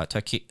 30-year-old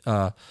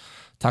Takahiro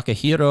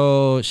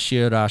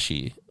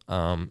Shirashi.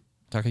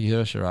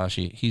 Takahiro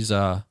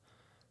Shirashi.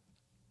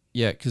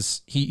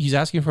 Because he's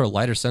asking for a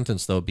lighter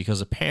sentence though, because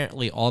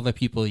apparently all the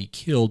people he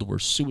killed were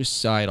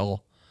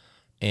suicidal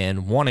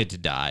and wanted to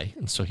die,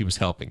 and so he was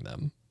helping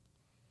them.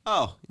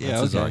 Oh, yeah.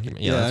 That's his okay.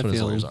 argument. Yeah, that's I what his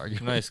feel lawyer's him.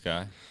 arguing. Nice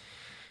guy.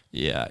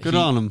 Yeah, Good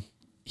on him.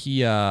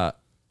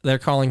 they're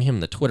calling him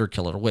the Twitter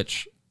killer,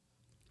 which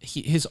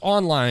his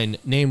online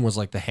name was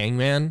like the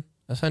Hangman,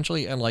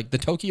 essentially, and like the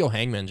Tokyo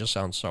Hangman just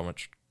sounds so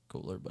much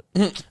cooler. But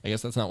I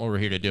guess that's not what we're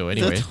here to do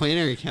anyway. The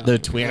Twitter account. The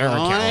Twitter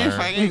Oh my account.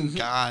 fucking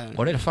god.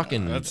 What did a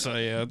fucking That's a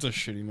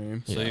shitty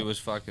name. So he was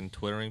fucking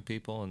twittering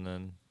people and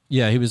then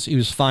Yeah, he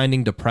was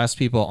finding depressed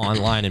people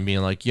online and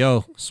being like,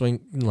 "Yo, swing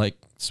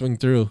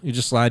through. You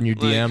just slide in your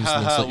DMs and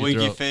then haha, slit your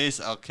winky throat." face,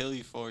 I'll kill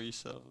you for you.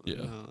 So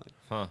Yeah.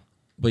 Huh.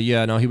 But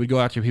yeah, no, he would go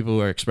after people who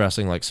were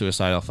expressing like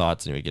suicidal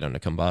thoughts, and he would get them to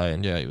come by,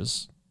 and yeah, he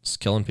was just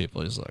killing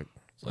people. He's like,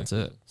 that's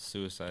it.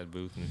 Suicide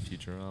booth in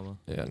Futurama.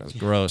 Yeah, no, it's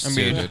gross. I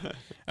mean, dude.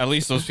 at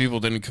least those people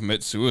didn't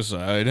commit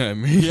suicide. I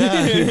mean,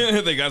 Yeah.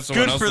 they got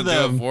someone Good else for to do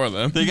them. it for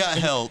them. They got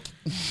help.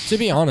 To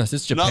be honest,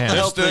 it's Not the Japan.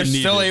 help They're they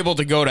still needed. able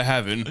to go to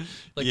heaven.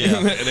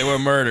 Yeah. They were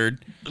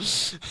murdered.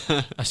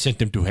 I sent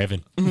them to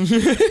heaven.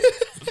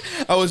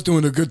 I was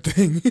doing a good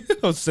thing.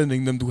 I was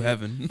sending them to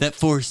heaven. That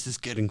forest is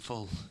getting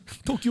full.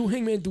 Tokyo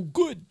Hangman do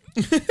good.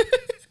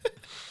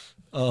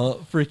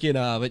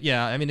 But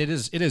yeah, I mean, it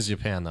is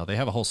Japan though. They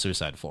have a whole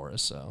suicide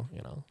forest, so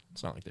you know,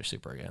 it's not like they're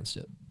super against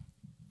it.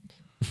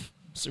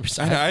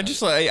 Suicide. I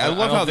just like I love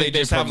don't how they think they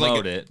just have like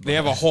promote it, they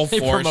have a whole They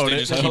forest. promote They it.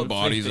 just I keep don't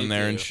bodies think in they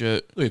there and do.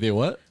 shit. Wait, they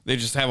what? They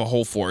just have a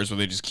whole forest where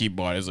they just keep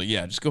bodies. Like,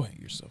 yeah, just go hang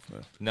yourself.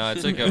 Man. No,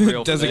 it's like a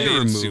real Designated thing.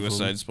 remove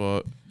suicide them.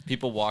 spot.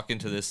 People walk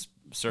into this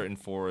certain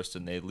forest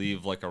and they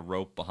leave like a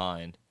rope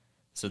behind,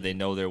 so they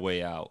know their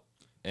way out.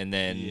 And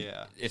then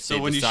Yeah. if So they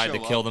when you decide to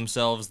show kill up-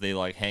 themselves, they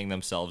like hang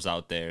themselves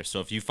out there.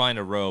 So if you find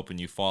a rope and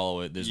you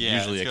follow it, there's Yeah,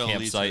 usually it's a gonna lead to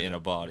campsite it. and a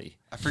body.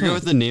 I forget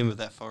what the name of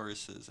that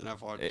forest is, and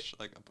I've watched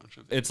like a bunch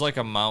of it. It's like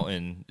a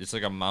mountain. It's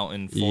like a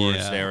mountain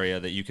forest Yeah. area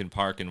that you can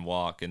park and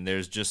walk. And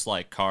there's just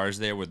like cars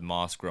there with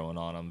moss growing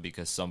on them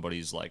because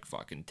somebody's like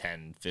fucking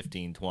 10,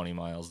 15, 20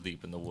 miles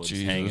deep in the woods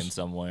Jesus. hanging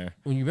somewhere.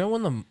 When you remember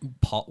when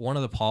one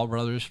of the Paul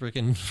brothers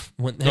freaking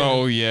went there?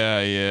 Oh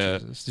yeah, yeah.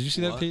 Did you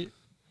see that, What? Pete?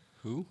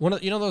 Who? One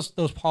of, you know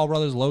those Paul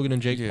brothers, Logan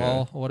and Jake Yeah.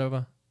 Paul or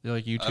whatever. They're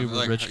like I've YouTube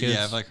like, rich kids.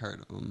 Yeah, I've like heard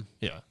of them.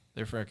 Yeah,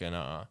 they're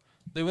freaking.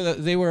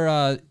 They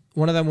were.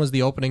 One of them was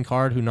the opening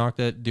card who knocked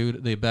that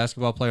dude, the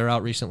basketball player,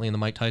 out recently in the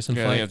Mike Tyson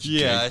Yeah, fight. that's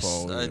Yeah, Jake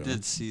Paul, I yeah.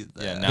 did see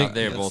that. Yeah, now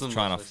they're Yeah, both some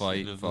trying to I've fight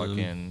seen of them.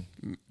 fucking.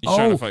 He's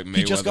trying to fight Mayweather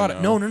he just got it.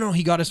 now. No,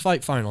 he got his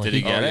fight finally. Did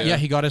he get it? Yeah,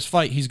 he got his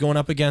fight. He's going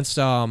up against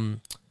Michael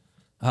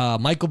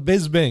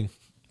Bisping.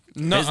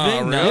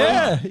 Nuh-uh,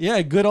 No. really?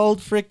 Yeah, good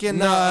old freaking.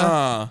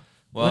 Nuh-uh.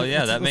 Well,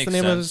 yeah, that what's makes the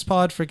name sense. of his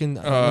pod?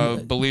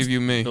 Freaking. Believe you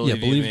me. Believe yeah,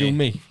 believe you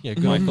me. Yeah,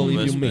 good Michael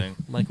believe you me. Bisping.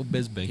 Michael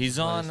Bisping. He's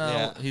on.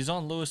 Yeah. He's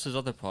on Lewis's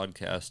other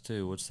podcast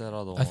too. What's that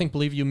other one? I think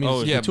believe you me.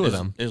 Oh, is yeah, the two of is,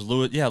 them. Is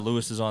Lewis? Yeah,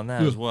 Lewis is on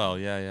that Yeah. as well.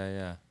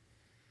 Yeah.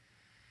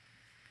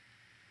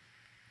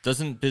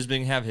 Doesn't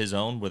Bisping have his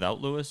own without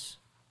Lewis?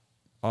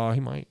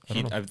 He might. I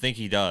don't know. I think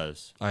he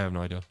does. I have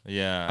no idea.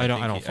 Yeah, I don't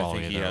think follow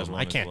think either. he has of them.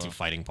 one I as can't well. do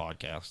fighting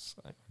podcasts.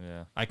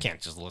 Yeah. I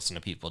can't just listen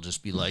to people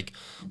just be like,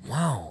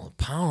 "Wow,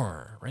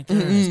 power right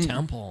there in his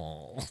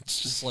temple."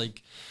 It's just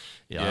like,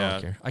 I Yeah.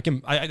 don't care. I can.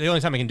 The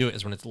only time I can do it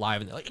is when it's live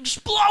and they're like,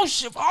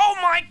 "Explosive! Oh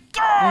my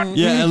god!"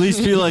 Yeah, at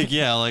least be like,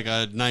 like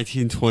a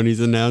 1920s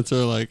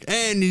announcer, like,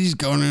 and he's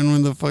going in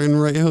with the fucking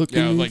right hook.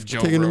 Yeah, and like he's Joe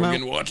taking him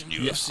Rogan out. watching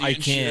UFC. I and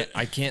can't. shit.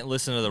 I can't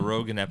listen to the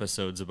Rogan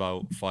episodes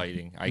about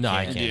fighting. I No,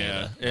 can't. I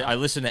can't Yeah. I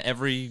listen to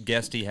every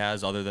guest he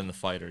has, other than the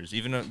fighters.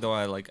 Even though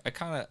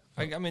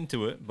I'm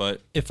into it,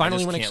 but It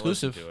finally I just went can't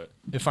listen exclusive. to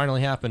it. It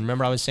finally happened.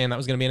 Remember, I was saying that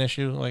was going to be an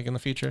issue, like in the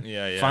future.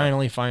 Yeah.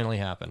 Finally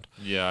happened.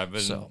 Yeah, I've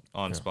been So,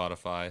 on yeah.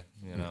 Spotify.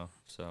 You know,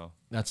 so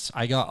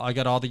I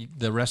got all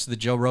the rest of the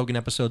Joe Rogan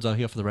episodes out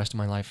here for the rest of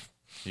my life.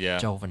 yeah,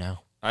 It's over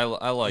now. I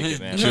like it,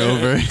 man.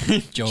 Jover.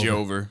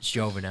 Jover. It's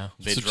over now.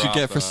 They That's what you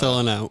get for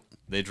selling out.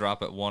 They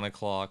drop at 1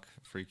 o'clock,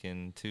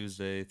 freaking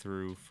Tuesday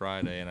through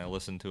Friday, and I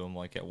listen to them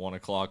like at 1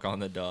 o'clock on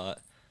the dot.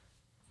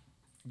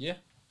 Yeah.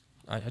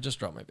 I just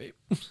dropped my vape.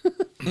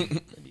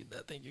 I need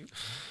that. Thank you.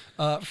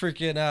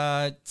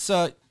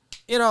 So,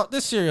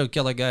 this serial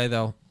killer guy,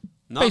 though.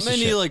 Not Piece of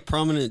many shit. like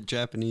prominent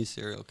Japanese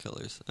serial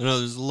killers. I know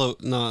there's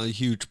not a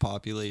huge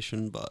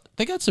population, but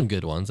They got some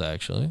good ones,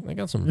 actually. They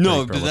got some.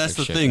 no, pretty but that's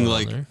the prolific shit thing. going on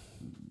Like,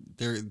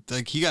 there. they're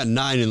like he got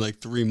 9 in like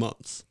 3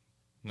 months.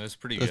 That's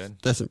pretty That's, good.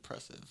 that's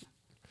impressive.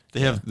 They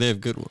have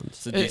good ones.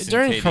 It's a decent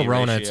During KD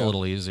Corona, ratio. it's a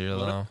little easier,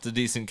 though. It's a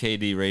decent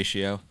KD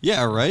ratio.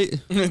 Yeah, right.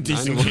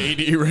 Decent 9-1.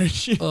 KD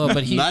ratio.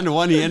 But he.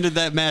 9-1. He ended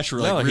that match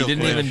like No, he real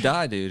didn't quick. even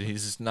die, dude.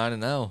 He's just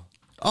 9-0.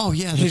 Oh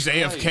yeah, He's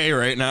that's AFK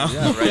right now.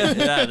 Yeah, right.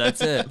 Yeah,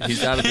 that's it.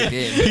 He's out of the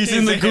game. He's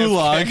in the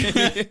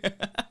gulag.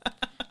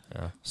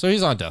 So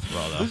he's on death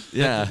row, though.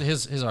 Yeah.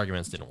 His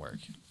arguments didn't work.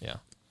 Yeah.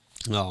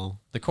 No.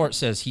 The court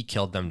says he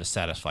killed them to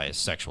satisfy his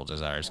sexual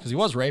desires because he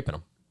was raping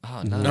them.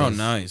 Oh, No,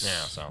 nice.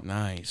 Yeah, so-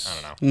 nice.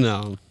 I don't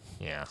know. No.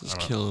 Yeah. I Just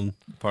don't kill him.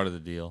 Part of the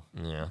deal.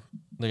 know. Yeah.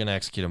 They're going to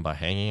execute him by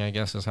hanging, I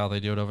guess, is how they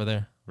do it over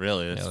there.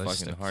 Really, that's Yeah, they fucking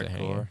stick to hardcore.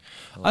 hanging.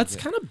 I like That's it.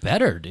 kind of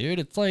better, dude.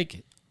 It's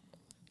like,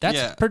 that's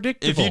Yeah.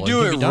 predictable. If you and do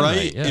can it be done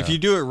right, yeah. if you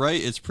do it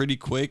right, it's pretty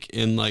quick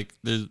and like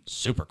there's.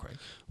 super quick.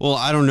 Well,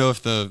 I don't know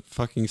if the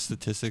fucking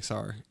statistics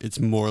are. It's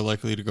more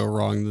likely to go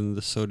wrong than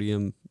the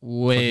sodium.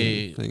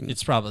 Way, fucking thing.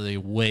 it's probably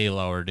way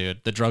lower,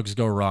 dude. The drugs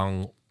go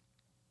wrong.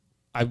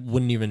 I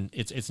wouldn't even.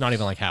 It's not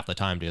even like half the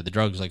time, dude. The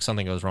drugs, like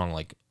something goes wrong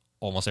like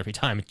almost every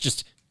time. It's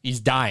just he's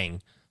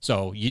dying.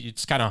 So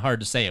it's kind of hard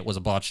to say it was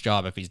a botched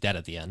job if he's dead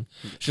at the end.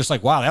 It's just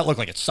like, wow, that looked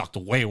like it sucked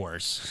way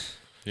worse.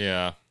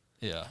 Yeah.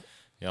 Yeah.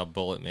 Yeah,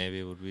 bullet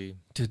maybe would be.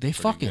 Dude, they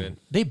pretty good.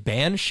 they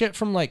banned shit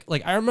from like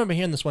I remember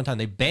hearing this one time.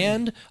 They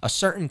banned a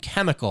certain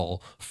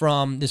chemical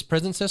from this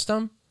prison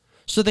system.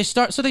 So they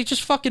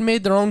just fucking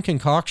made their own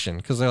concoction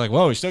because they're like,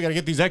 whoa, we still got to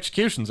get these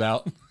executions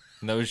out.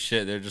 No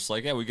shit. They're just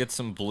like, yeah, we get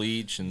some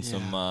bleach and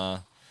some.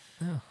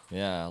 Good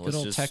let's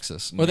old just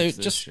Texas. Or they mix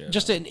this shit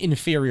just up. an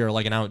inferior,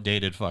 like an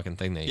outdated fucking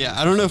thing they use Yeah,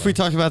 I or don't know if we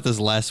something. talked about this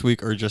last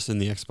week or just in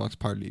the Xbox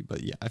party,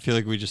 but yeah, I feel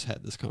like we just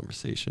had this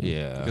conversation.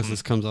 Yeah. Because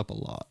this comes up a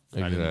lot.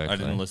 I didn't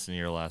Exactly. listen to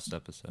your last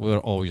episode. We were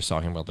always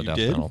talking about the You death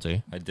did?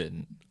 penalty. I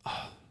didn't.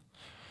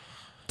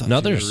 Thought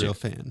Another you were a se- real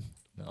fan.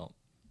 No.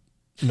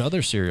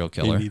 Another serial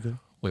killer. Me neither.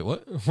 Wait,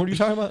 what? What are you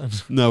talking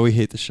about? No, we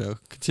hate the show.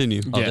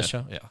 Continue. Oh, Yeah. this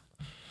show? Yeah.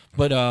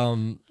 But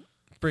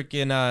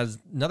freaking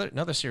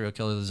another serial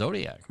killer, the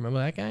Zodiac. Remember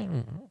that guy?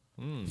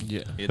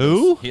 Yeah.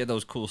 Who? He had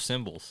those cool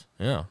symbols.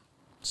 Yeah.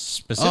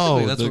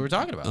 Specifically, Oh, that's the- what we're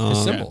talking about. His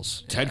yeah.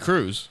 symbols. Ted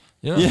Cruz.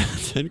 Yeah. Yeah,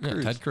 Ted Yeah,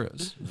 Cruz. Ted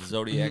Cruz.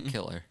 Zodiac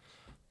killer.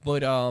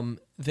 But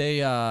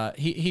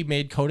he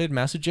made coded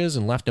messages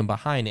and left them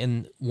behind,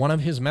 and one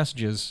of his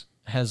messages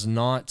has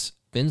not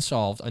been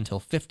solved until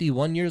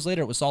 51 years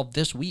later. It was solved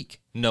this week.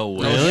 No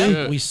way. Really?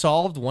 Yeah, we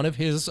solved one of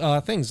his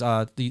things.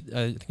 I think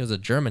it was a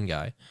German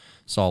guy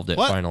solved it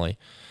What? finally.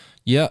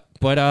 Yeah,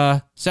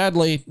 but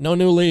sadly, no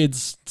new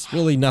leads. It's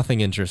really nothing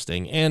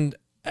interesting. And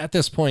at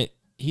this point,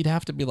 he'd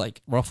have to be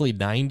like roughly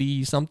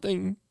 90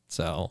 something.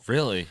 So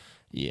Really?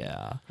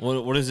 yeah.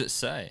 What does it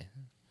say?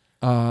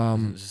 Just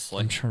I'm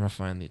like trying to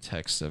find the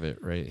text of it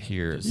right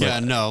here. Yeah,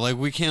 no, like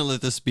we can't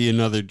let this be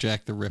another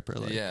Jack the Ripper.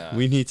 Like, Yeah.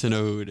 we need to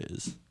know who it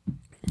is.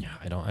 Yeah,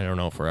 I don't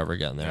know if we're ever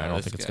getting there. Yeah, I don't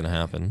this think it's guy. gonna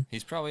happen.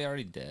 he's probably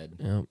already dead.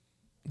 Yep.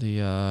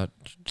 The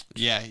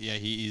Yeah,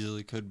 he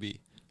easily could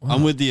be.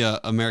 I'm with the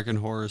American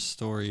Horror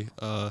Story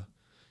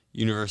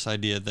universe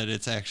idea that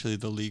it's actually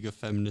the League of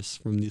Feminists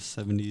from the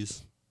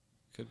 70s.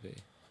 Could be.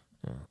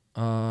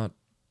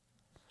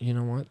 you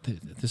know what?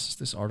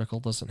 This article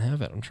doesn't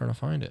have it. I'm trying to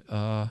find it.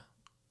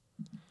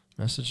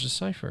 Message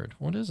deciphered.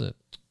 What is it?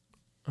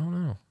 Oh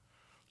no.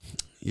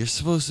 You're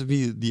supposed to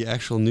be the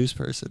actual news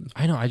person.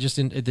 I know. I just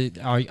didn't.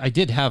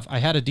 I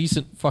had a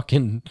decent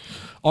fucking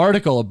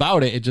article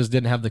about it. It just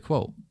didn't have the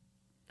quote.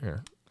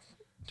 Here.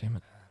 Damn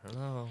it.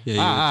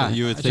 Yeah,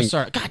 you would I think. just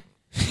saw it. God.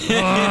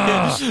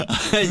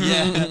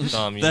 Yeah,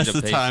 Tom, you that's need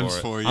to the pay times for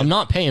it. for you. I'm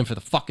not paying for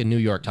the fucking New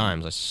York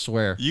Times. I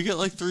swear. You get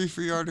like 3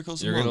 free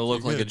articles. You're a month. gonna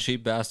look You're like a good.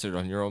 cheap bastard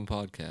on your own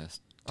podcast.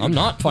 I'm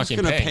not who's fucking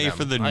gonna paying pay them.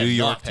 for the I New am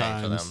York not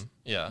paying for Times? them.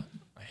 Yeah.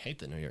 I hate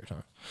the New York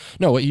Times.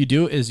 No, what you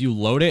do is you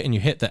load it and you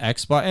hit the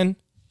X button,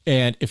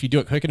 and if you do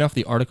it quick enough,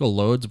 the article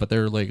loads, but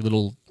their like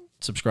little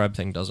subscribe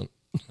thing doesn't.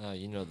 Oh,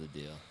 you know the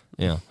deal.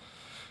 Yeah.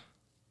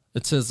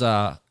 It says,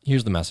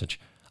 here's the message.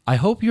 I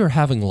hope you're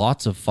having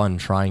lots of fun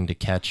trying to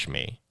catch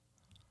me.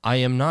 I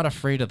am not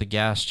afraid of the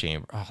gas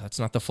chamber. Oh, that's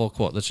not the full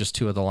quote. That's just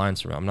 2 of the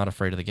lines from it. I'm not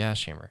afraid of the gas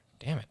chamber.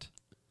 Damn it.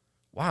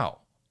 Wow.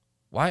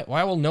 Why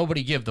will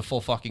nobody give the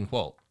full fucking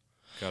quote?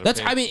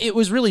 I mean, it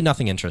was really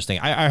nothing interesting.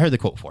 I heard the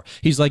quote before.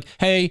 He's like,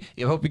 hey,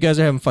 I hope you guys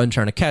are having fun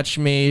trying to catch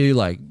me.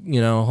 Like,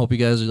 hope you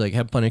guys are like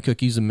have plenty of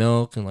cookies and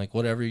milk and like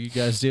whatever you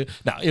guys do.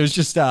 No, it was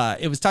just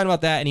it was talking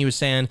about that, and he was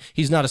saying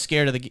he's not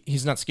scared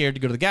to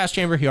go to the gas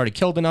chamber. He already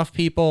killed enough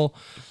people,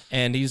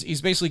 and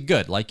he's basically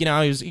good. Like,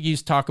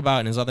 he's talk about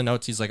in his other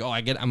notes, he's like, oh,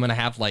 I'm gonna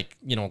have like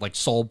like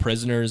soul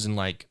prisoners and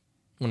like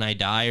when I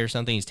die or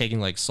something, he's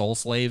taking like soul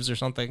slaves or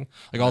something.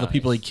 Like all the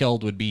people he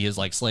killed would be his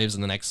like slaves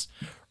in the next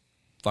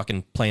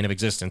fucking plane of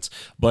existence.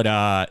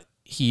 But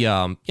he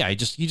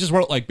just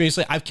wrote like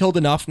basically I've killed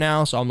enough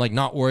now, so I'm like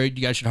not worried.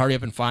 You guys should hurry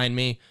up and find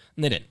me.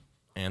 And they didn't.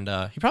 And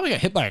he probably got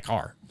hit by a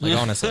car. Like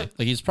honestly,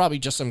 like he's probably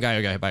just some guy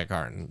who got hit by a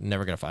car and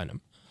never gonna find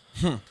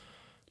him.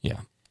 Yeah.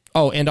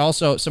 Oh, and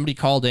also somebody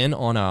called in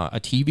on a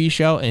TV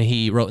show and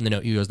he wrote in the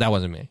note, he goes, "That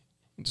wasn't me."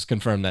 Just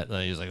confirmed that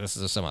he was like, "This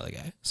is some other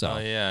guy." So Oh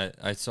yeah,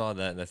 I saw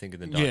that. I think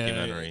in the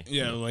documentary.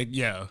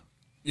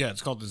 Yeah,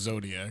 it's called the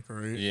Zodiac,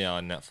 right? Yeah,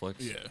 on Netflix.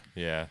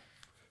 Yeah.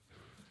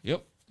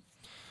 Yep.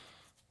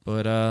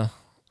 But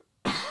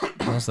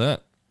how's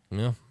that?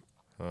 Yeah.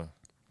 Huh.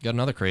 Got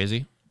another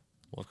crazy.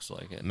 Looks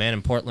like it. Man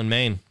in Portland,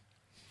 Maine.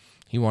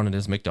 He wanted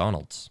his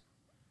McDonald's.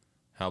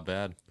 How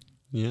bad?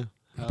 Yeah.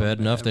 Bad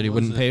enough that he was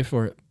wouldn't it? pay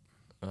for it.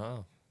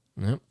 Oh.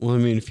 Yep. Well, I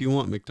mean, if you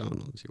want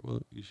McDonald's,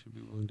 you should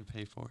be willing to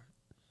pay for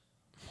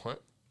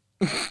What?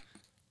 it.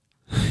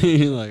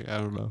 You're like, I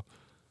don't know.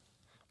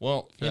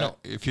 Well,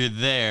 if you're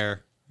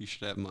there, you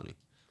should have money.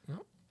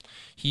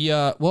 he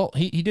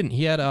didn't.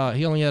 He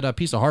only had a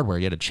piece of hardware.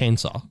 He had a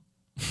chainsaw.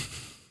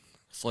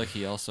 It's like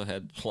he also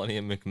had plenty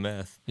of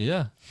McMeth.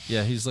 Yeah.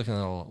 Yeah, he's looking at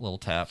a little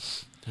tap.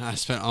 I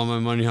spent all my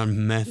money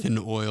on meth and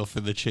oil for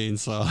the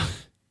chainsaw.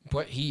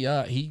 But he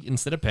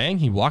instead of paying,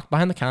 he walked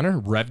behind the counter,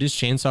 revved his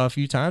chainsaw a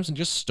few times, and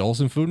just stole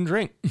some food and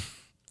drink.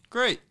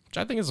 Great. Which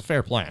I think is a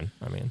fair plan.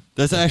 I mean,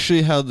 That's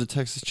actually how the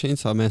Texas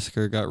Chainsaw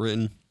Massacre got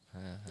written.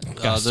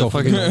 Got The so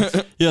fucking,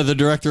 fucking yeah, the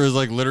director was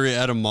like literally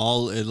at a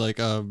mall at like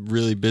a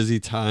really busy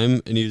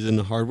time, and he was in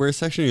the hardware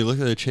section. He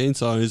looked at the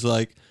chainsaw and he's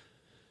like,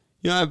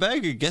 I bet I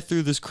could get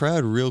through this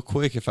crowd real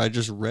quick if I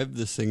just rev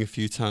this thing a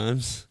few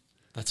times.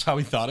 That's how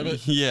we thought of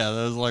it. Yeah,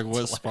 that was like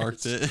what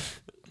sparked it.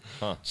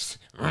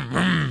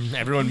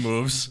 Everyone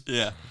moves.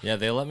 Yeah. Yeah,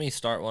 they let me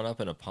start one up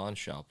in a pawn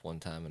shop one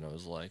time, and I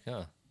was like,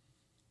 huh,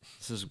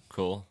 this is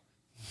cool.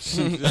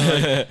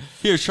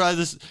 Here, try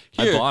this.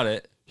 I Here, bought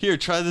it. here,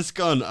 try this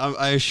gun.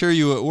 I assure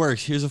you it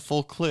works. Here's a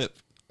full clip.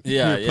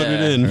 Yeah, Here, put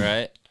it in.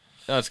 right.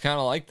 No, it's kind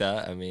of like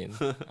that. I mean,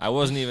 I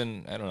wasn't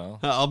even, I don't know.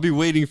 I'll be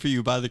waiting for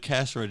you by the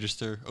cash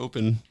register.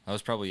 Open. I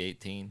was probably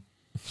 18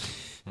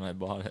 when I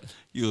bought it.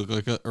 You look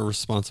like a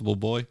responsible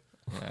boy.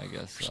 Yeah, I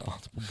guess so.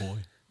 Boy.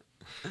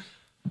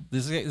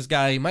 This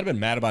guy, he might have been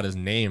mad about his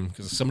name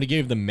because somebody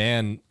gave the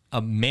man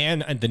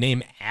the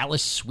name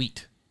Alice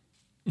Sweet.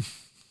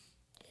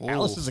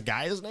 Alice is a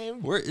guy's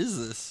name? Where is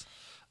this?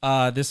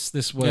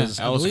 This was,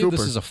 I Alice believe Cooper.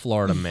 this is a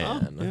Florida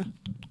man.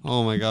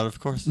 Oh my god! Of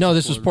course. No, it's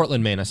this was Florida.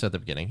 Portland, Maine. I said at the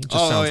beginning. It just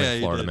Oh, sounds yeah, like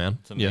you Florida did. man.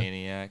 It's a Yeah.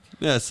 maniac.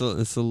 Yeah,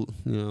 it's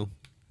a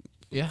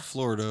Yeah.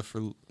 Florida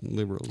for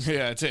liberals.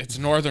 Yeah, it's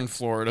northern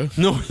Florida.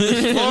 No,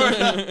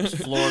 Florida.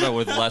 Florida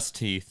with less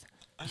teeth.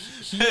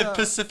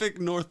 Pacific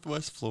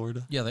Northwest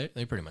Florida. Yeah,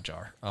 they pretty much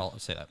are. I'll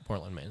say that.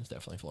 Portland, Maine is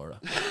definitely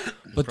Florida.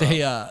 But they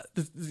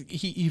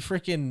he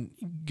freaking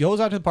goes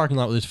out to the parking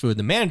lot with his food.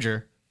 The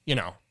manager,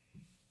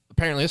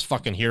 apparently this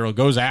fucking hero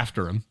goes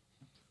after him.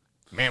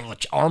 Man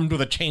armed with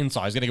a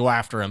chainsaw, he's gonna go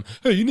after him.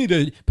 Hey, you need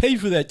to pay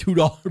for that $2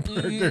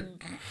 burger.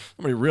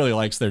 Somebody really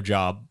likes their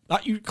job.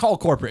 You call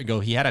corporate and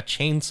go, he had a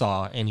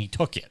chainsaw and he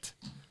took it.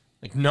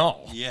 Like,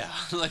 no. Yeah,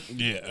 like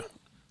Yeah.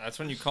 That's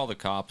when you call the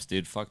cops,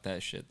 dude. Fuck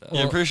that shit, though.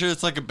 yeah, I'm pretty sure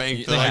it's like a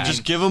bank. They're like,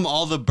 just give them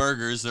all the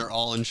burgers. They're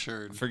all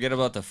insured. Forget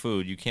about the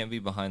food. You can't be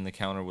behind the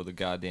counter with a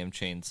goddamn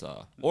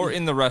chainsaw. Or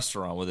in the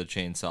restaurant with a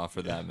chainsaw,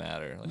 for that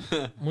matter.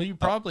 Like, Well, you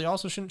probably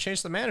also shouldn't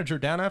chase the manager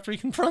down after he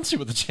confronts you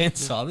with a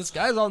chainsaw. This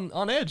guy's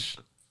on edge.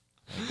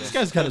 This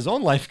guy's got his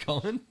own life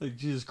going. Like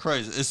Jesus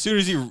Christ! As soon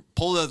as he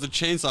pulled out the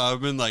chainsaw,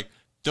 I've been like,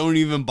 don't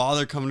even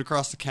bother coming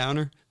across the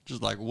counter.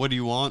 Just like, what do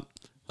you want?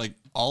 Like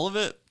all of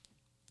it.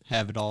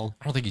 Have it all.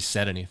 I don't think he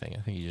said anything.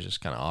 I think he's just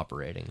kind of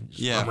operating.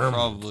 Just Yeah,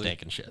 probably.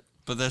 taking shit.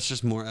 But that's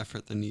just more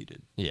effort than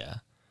needed. Yeah.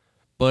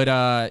 But,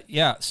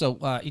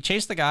 so he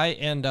chased the guy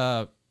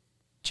and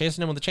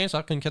chasing him with the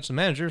chainsaw, couldn't catch the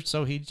manager,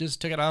 so he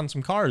just took it on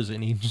some cars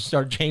and he just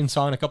started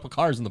chainsawing a couple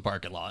cars in the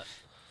parking lot.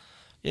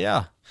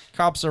 Yeah.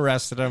 Cops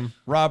arrested him.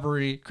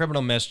 Robbery,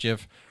 criminal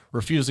mischief,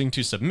 refusing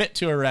to submit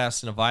to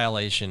arrest, and a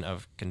violation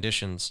of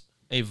conditions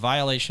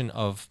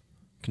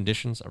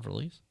of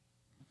release?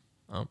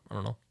 I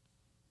don't know.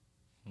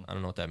 I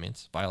don't know what that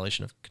means.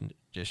 Violation of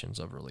conditions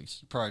of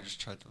release. Probably just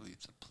tried to leave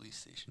the police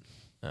station.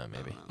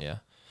 Maybe. Yeah.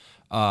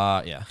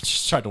 Yeah.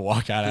 Just tried to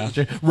walk out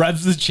after.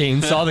 Revs the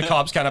chainsaw. The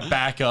cops kind of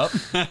back up.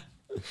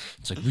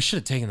 It's like, we should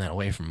have taken that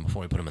away from him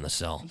before we put him in the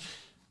cell.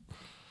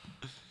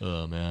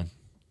 Oh, man.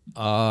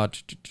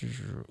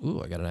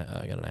 Ooh, I got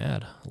an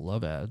ad.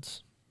 Love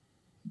ads.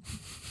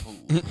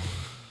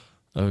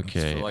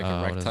 Okay. for like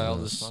what is erectile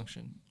this?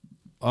 dysfunction.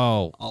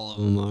 Oh, All of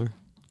them are.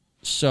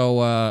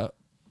 so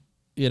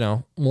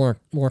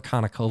more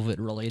kind of COVID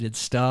related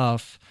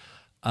stuff.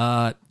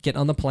 Getting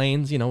on the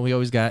planes, we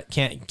always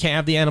can't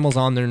have the animals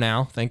on there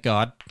now, thank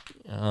God.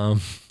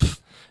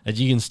 And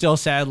you can still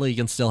have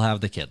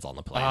the kids on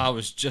the plane. I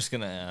was just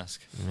going to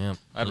ask. Yeah.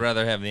 I'd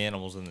rather have the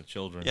animals than the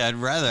children. Yeah, I'd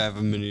rather have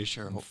a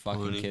miniature Fucking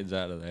pony. kids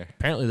out of there.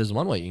 Apparently, there's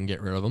one way you can get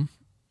rid of them.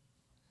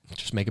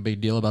 Just make a big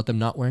deal about them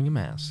not wearing a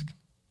mask.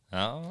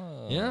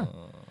 Oh. Yeah,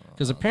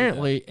 because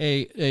apparently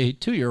a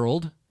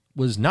 2-year-old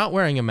was not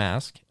wearing a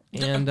mask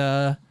and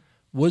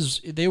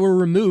they were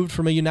removed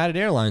from a United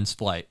Airlines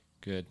flight.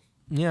 Good.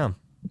 Yeah,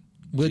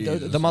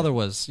 the mother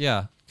was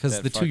because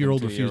That the fucking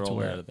 2-year-old refused to 2-year-old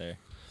wear out it. of there.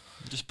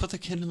 Just put the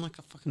kid in like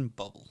a fucking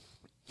bubble.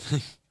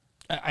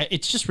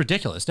 It's just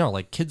ridiculous. No,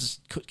 like kids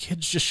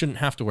just shouldn't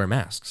have to wear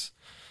masks.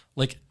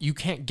 Like you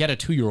can't get a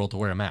 2-year-old to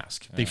wear a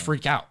mask. They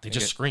freak out. They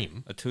just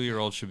scream. A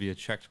 2-year-old should be a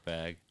checked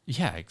bag.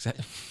 Yeah,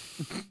 exactly.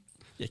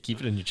 Yeah,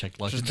 keep it in your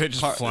checked luggage. They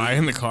just fly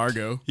in the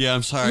cargo. Yeah,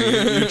 I'm sorry.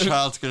 Your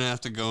child's gonna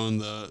have to go in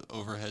the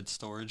overhead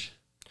storage.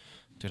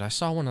 Dude, I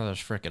saw one of those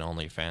freaking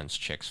OnlyFans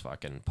chicks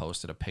fucking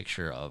posted a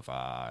picture of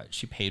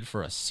she paid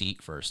for a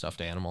seat for a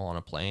stuffed animal on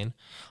a plane.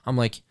 I'm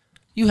like,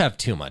 you have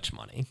too much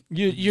money.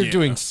 You're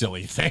doing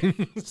silly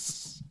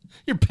things.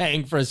 You're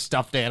paying for a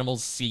stuffed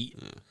animal's seat.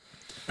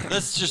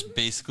 That's just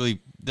basically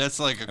that's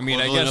like I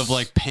equivalent guess- of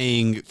like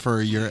paying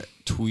for your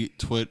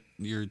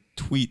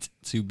tweet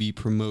to be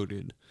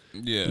promoted.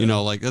 Yeah.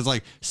 Like that's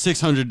like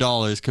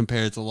 $600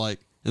 compared to like,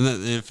 and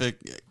then if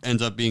it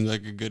ends up being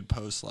like a good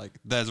post, like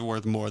that's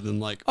worth more than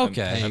like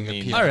Okay. paying I a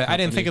mean- PR All right, I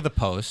didn't company. think of the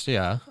post.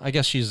 Yeah, I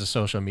guess she's a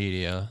social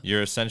media.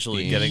 You're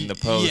essentially getting the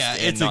post Yeah,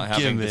 and it's a not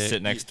having to gimmick.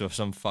 sit next to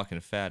some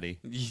fucking fatty.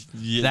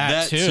 Yeah,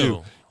 That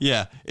too.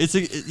 Yeah, it's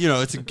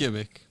a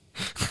gimmick.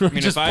 I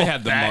mean, if I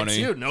had the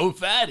money, no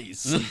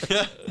fatties.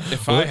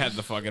 if I had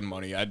the fucking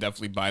money, I'd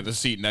definitely buy the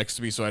seat next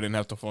to me so I didn't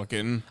have to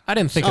fucking. I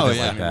didn't think Oh, of it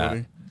yeah. like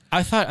that.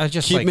 I thought I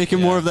just Keep like,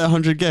 making more of that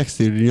 100 gex,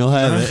 dude, and you'll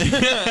have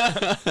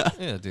it.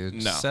 Yeah, dude.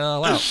 No.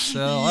 Sell out.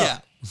 Sell Yeah.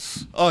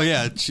 Oh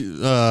yeah.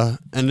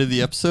 End of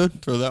the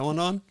episode. Throw that one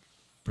on.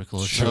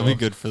 Brickle That'll be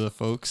good for the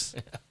folks.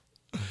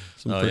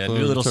 Some Oh yeah, Bricklayer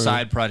new little Eternal.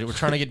 side project. We're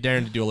trying to get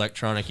Darren to do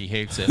electronic. He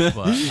hates it, but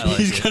I like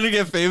He's it. gonna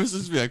get famous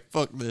and just be like,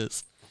 "Fuck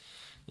this."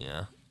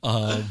 Yeah.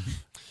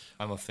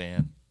 I'm a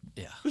fan.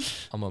 Yeah,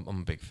 I'm a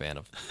big fan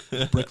of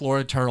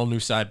Bricklord Eternal new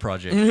side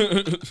project.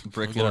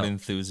 Bricklord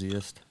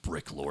enthusiast.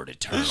 Bricklord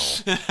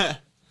Eternal.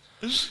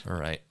 All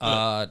right.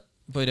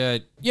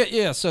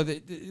 Yeah. So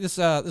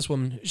this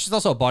woman, she's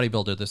also a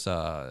bodybuilder.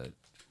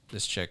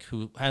 This chick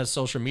who has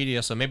social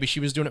media, so maybe she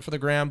was doing it for the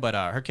gram, but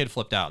her kid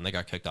flipped out and they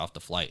got kicked off the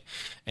flight.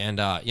 And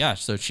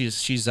so she's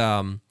she's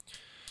pissed.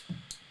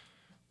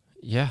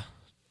 Yeah,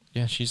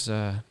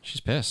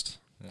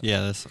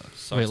 that sucks.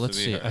 Sucks Wait, to let's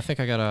be see. her. I think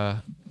I got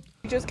a.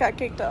 We just got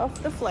kicked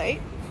off the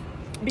flight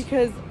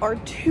because our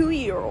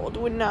 2-year-old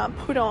would not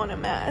put on a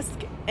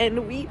mask,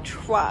 and we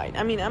tried.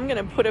 I mean, I'm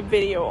gonna put a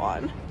video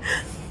on.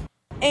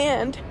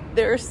 And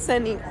they're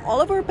sending all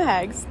of our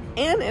bags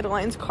and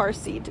Adeline's car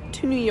seat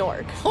to New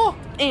York.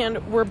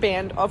 And we're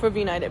banned off of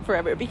United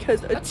forever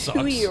because a That sucks.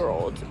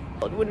 2-year-old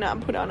would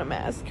not put on a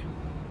mask.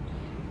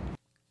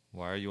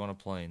 Why are you on a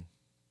plane?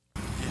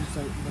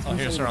 Oh,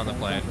 here's her on the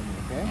plane.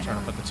 Trying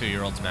to put the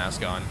 2-year-old's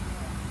mask on.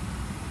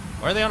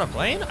 Why are they on a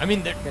plane? I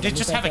mean, they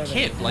just have a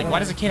kid. Like, why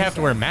does a kid have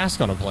to wear a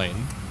mask on a plane?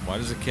 Why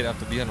does a kid have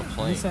to be on a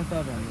plane?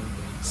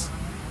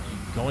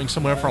 Going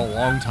somewhere for a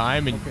long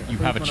time and you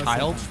have a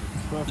child?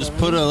 Just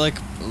put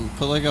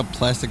a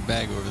plastic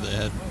bag over their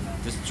head.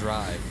 Just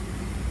drive.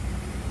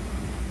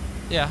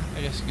 Yeah,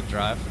 I guess you could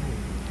drive.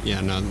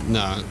 Yeah,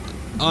 no.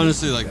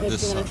 Honestly, like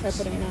this You want to try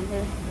sucks. putting it on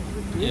her?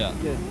 Yeah.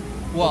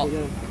 Well,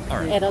 all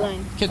right.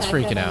 Adeline. Kid's back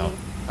freaking up out. on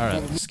All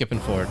right, skipping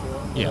forward.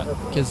 Yeah,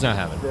 kid's not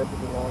having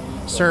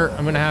it. Sir,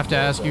 I'm going to have to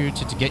ask you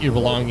to get your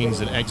belongings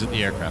and exit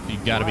the aircraft.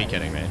 You've got to be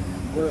kidding me.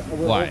 We're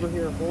Why? over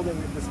here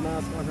holding this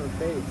mask on her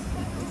face.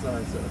 I'm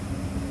sorry, sir.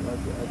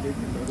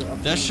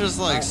 That's just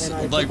like And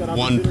I like think that I'm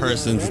one doing it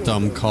person's anyway.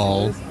 dumb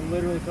call. I'm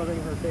literally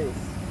covering her face.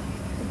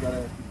 I've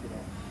gotta keep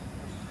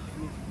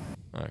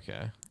it off.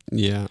 Okay.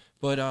 Yeah,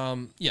 But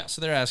yeah,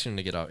 so they're asking him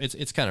to get out.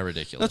 It's kind of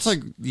ridiculous. that's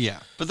like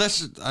but that's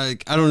just,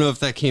 like I don't know if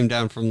that came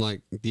down from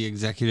like the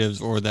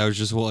executives or that was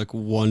just like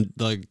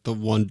the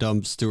one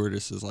dumb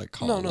stewardess is like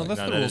call. No, like, that's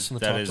No, the that rules is, from the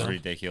that top is down.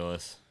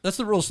 ridiculous. That's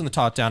the rules from the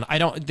top down.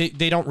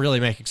 They don't really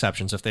make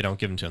exceptions if they don't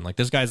give him to him. Like,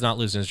 this guy's not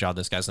losing his job.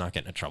 This guy's not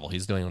getting in trouble.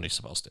 He's doing what he's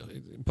supposed to.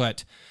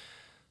 But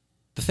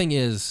the thing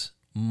is,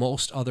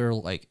 most other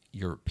like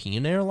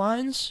European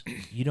airlines,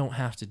 you don't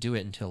have to do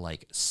it until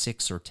like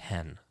 6 or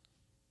 10.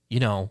 You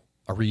know,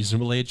 a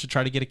reasonable age to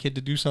try to get a kid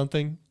to do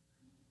something.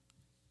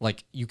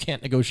 Like, you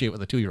can't negotiate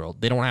with a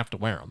 2-year-old. They don't have to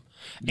wear them.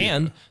 Yeah.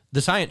 And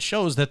the science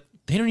shows that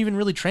they don't even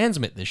really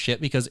transmit this shit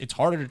because it's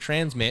harder to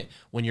transmit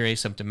when you're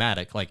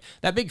asymptomatic. Like,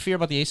 that big fear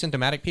about the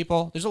asymptomatic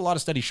people, there's a lot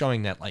of studies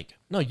showing that, like,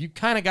 no, you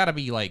kind of got to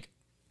be, like,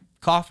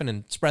 coughing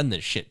and spreading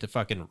this shit to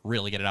fucking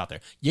really get it out there.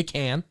 You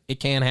can. It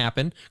can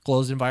happen.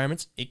 Closed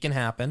environments, it can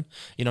happen.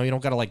 You know, you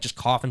don't got to, like, just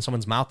cough in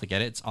someone's mouth to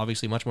get it. It's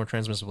obviously much more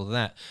transmissible than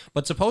that.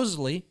 But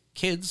supposedly,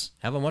 kids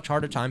have a much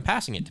harder time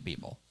passing it to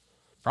people.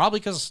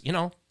 Probably because, you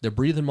know, they're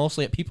breathing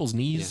mostly at people's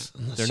knees.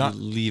 unless They're you not.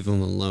 leave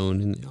them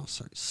alone and they all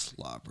start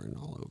slobbering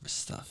all over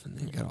stuff and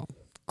they get all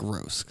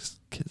gross because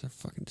kids are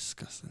fucking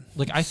disgusting.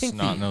 Like, I think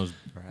Snot-nosed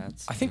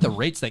brats. I think the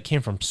rates that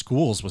came from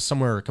schools was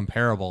somewhere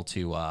comparable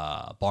to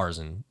bars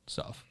and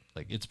stuff.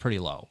 Like, it's pretty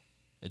low.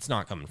 It's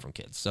not coming from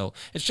kids. So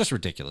it's just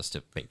ridiculous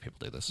to make people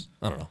do this.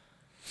 I don't know.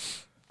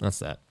 That's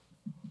that.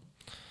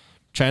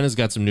 China's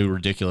got some new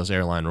ridiculous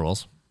airline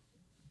rules.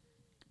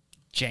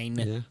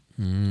 China. Yeah,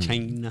 Mm.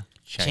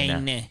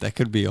 China. That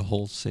could be a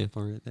whole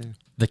sample right there.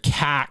 The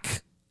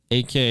CAC,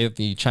 aka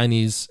the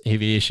Chinese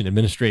Aviation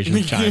Administration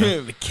of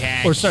China. The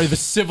cat. Or sorry, the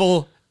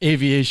Civil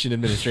Aviation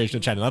Administration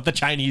of China, not the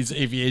Chinese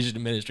Aviation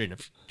Administration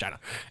of China.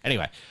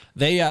 Anyway,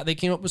 they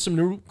came up with some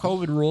new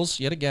COVID rules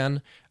yet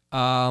again.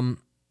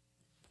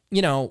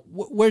 You know,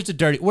 where's the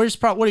dirty? What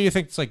do you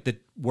think is like the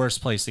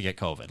worst place to get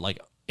COVID? Like,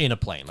 in a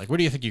plane. Like, where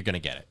do you think you're gonna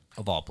get it?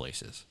 Of all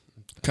places,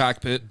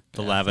 Cockpit.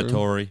 The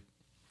lavatory.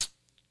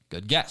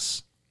 good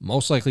guess.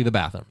 Most likely the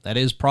bathroom. That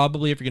is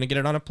probably, if you're gonna get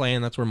it on a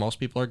plane, that's where most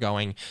people are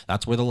going.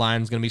 That's where the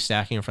line's gonna be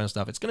stacking in front of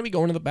stuff. It's gonna be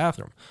going to the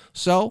bathroom.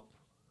 So,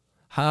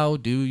 how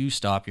do you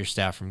stop your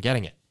staff from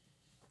getting it?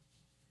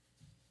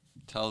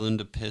 Tell them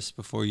to piss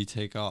before you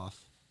take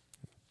off.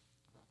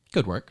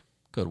 Good work.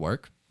 Good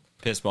work.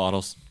 Piss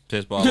bottles.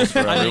 Piss bottles for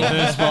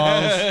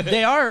everyone.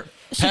 They are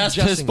Pass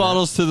suggesting piss that.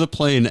 bottles to the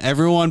plane.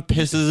 Everyone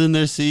pisses in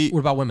their seat. What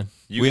about women?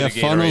 You We get have a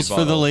Gatorade funnels for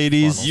the bottle.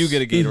 ladies. You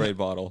get a Gatorade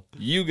bottle.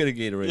 You get a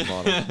Gatorade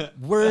bottle.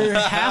 We're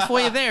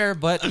halfway there,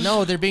 but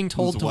no, they're being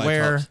told Those to white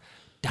wear tops.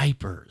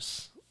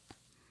 diapers.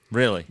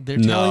 Really? They're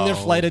telling their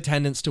No. flight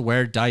attendants to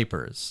wear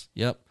diapers.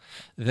 Yep.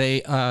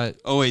 They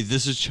Oh wait,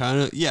 this is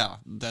China. Yeah,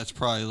 that's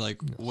probably like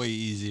way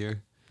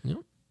easier.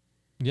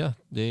 yeah,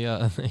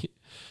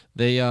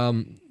 they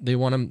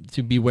want them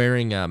to be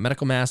wearing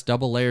medical masks,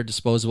 double layered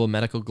disposable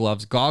medical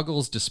gloves,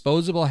 goggles,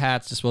 disposable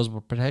hats, disposable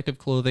protective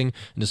clothing,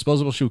 and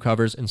disposable shoe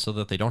covers. And so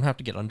that they don't have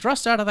to get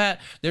undressed out of that,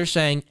 they're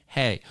saying,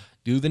 hey,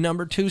 do the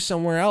number 2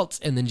 somewhere else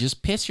and then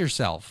just piss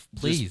yourself,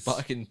 please. Just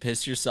fucking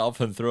piss yourself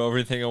and throw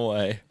everything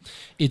away.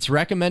 It's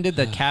recommended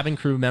that cabin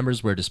crew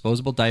members wear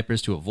disposable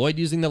diapers to avoid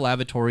using the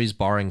lavatories,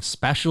 barring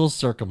special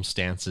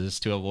circumstances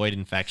to avoid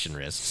infection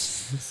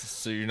risks.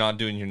 So you're not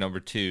doing your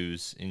number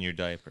 2s in your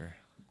diaper.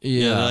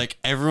 Yeah, like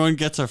everyone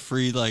gets a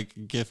free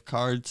like gift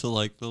card to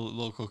like the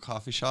local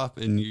coffee shop,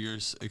 and you're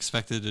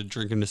expected to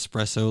drink an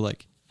espresso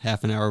like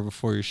half an hour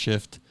before your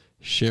shift,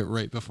 shit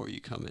right before you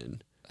come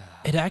in.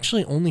 It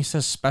actually only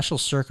says special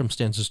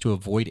circumstances to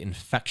avoid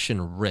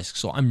infection risk.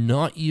 So I'm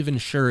not even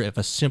sure if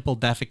a simple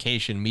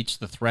defecation meets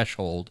the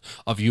threshold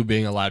of you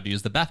being allowed to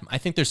use the bathroom. I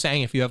think they're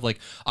saying if you have like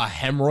a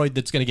hemorrhoid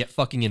that's going to get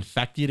fucking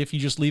infected if you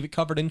just leave it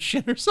covered in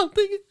shit or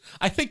something.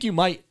 I think you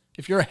might,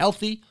 if you're a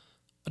healthy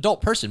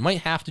adult person, might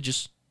have to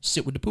just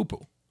sit with the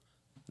poo-poo.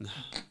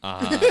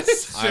 I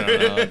don't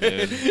know,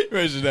 dude.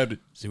 Imagine that.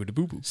 Sit with the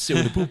poo poo. Sit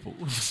with the poo-poo.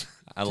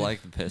 I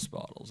like the piss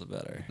bottles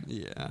better.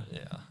 Yeah.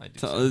 Yeah, I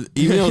do.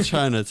 Email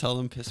China, tell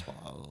them piss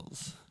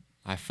bottles.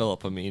 I fill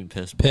up a mean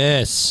piss bottle.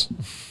 Piss.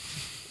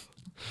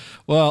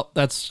 Well,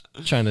 that's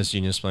China's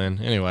genius plan.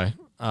 Anyway,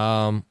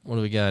 what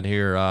do we got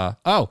here?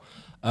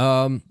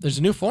 There's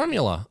a new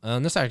formula.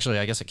 And this actually,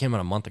 I guess it came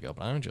out a month ago,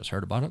 but I just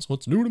heard about it, so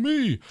it's new to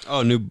me.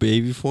 Oh, new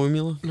baby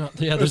formula? No,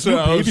 yeah, there's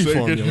no baby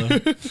formula.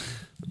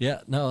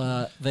 Yeah,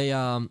 no,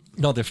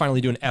 they're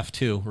finally doing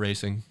F2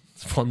 racing.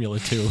 It's Formula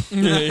 2.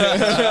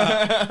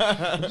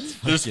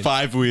 There's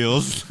 5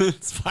 wheels.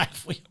 It's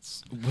 5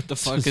 wheels. What the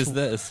fuck is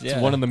this? It's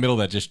one in the middle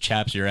that just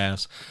chaps your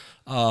ass.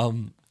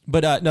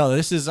 But no,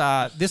 this is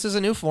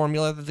a new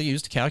formula that they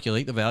use to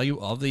calculate the value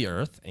of the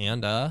Earth,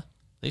 and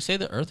they say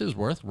the Earth is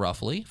worth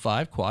roughly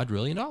 $5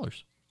 quadrillion.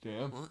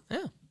 Damn.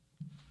 Yeah.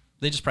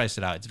 They just priced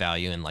it out, its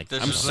value, and like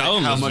There's I'm just,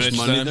 selling how this much bitch,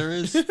 money then. there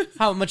is.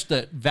 how much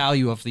the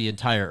value of the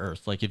entire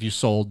Earth. Like if you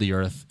sold the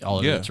Earth, all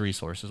of Yeah. its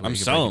resources. what I'm you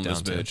could break selling it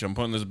this down to. bitch. I'm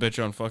putting this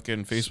bitch on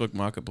fucking Facebook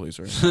Marketplace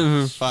right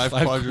now. 5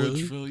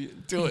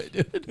 quadrillion. Do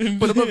it. Dude.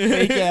 Put up a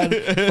fake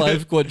ad.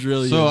 5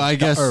 quadrillion. So I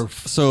guess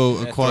Earth.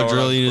 so. Yeah, A throw it on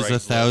quadrillion is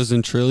Craigslist.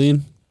 1,000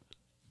 trillion.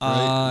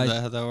 Right? Is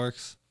that how that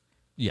works?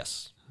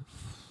 Yes.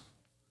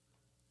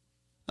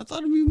 I thought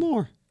it'd be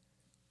more.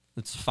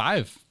 It's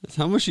 5,000 That's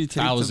how much you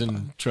take.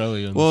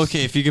 trillion. Well,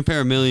 okay, if you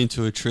compare a million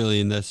to a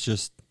trillion, that's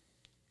just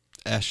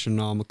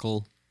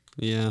astronomical.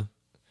 Yeah.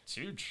 It's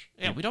huge.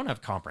 Yeah, we don't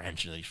have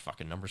comprehension of these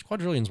fucking numbers.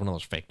 Quadrillion's one of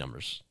those fake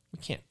numbers. We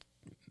can't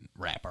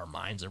wrap our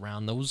minds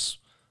around those.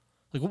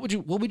 Like, what would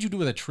you do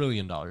with $1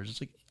 trillion?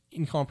 It's like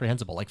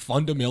incomprehensible. Like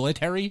fund a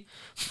military.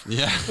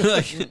 Yeah.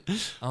 Like,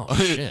 Oh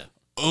shit.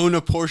 own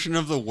a portion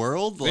of the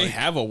world? They Like,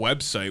 have a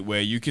website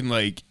where you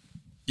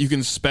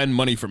can spend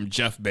money from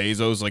Jeff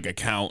Bezos' like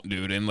account,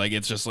 dude, and like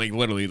it's just like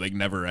literally like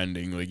never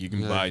ending. Like you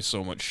can buy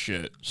so much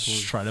shit.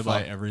 Just try to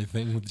buy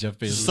everything with Jeff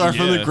Bezos. start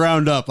from the Yeah.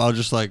 ground up. I'll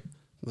just like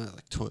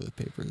toilet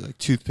paper, like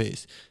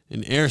toothpaste,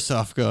 an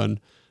airsoft gun,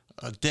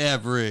 a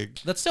dab rig.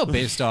 That's still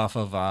based off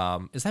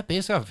of. Is that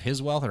based off of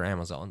his wealth or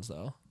Amazon's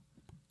though?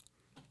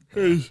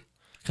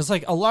 Because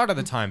like a lot of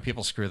the time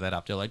people screw that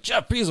up. They're like,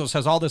 Jeff Bezos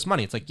has all this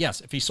money. It's like,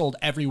 yes, if he sold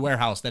every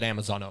warehouse that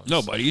Amazon owns.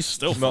 No, but he's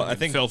still No, I fucking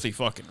think- filthy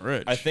fucking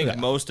rich. I think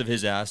most of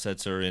his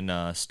assets are in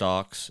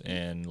stocks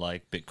and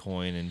like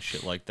Bitcoin and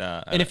shit like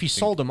that. And if he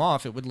sold them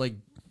off, it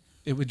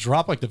would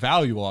drop like the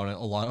value on it, a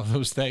lot of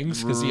those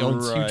things, because he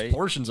owns Right. huge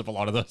portions of a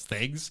lot of those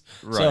things.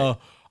 Right. So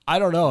I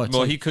don't know. It's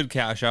well, like- he could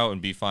cash out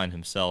and be fine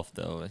himself,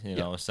 though. You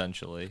know,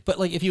 essentially. but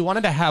like if you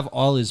wanted to have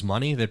all his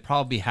money, they'd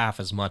probably be half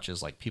as much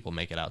as like people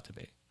make it out to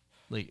be.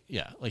 Like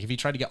like if he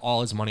tried to get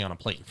all his money on a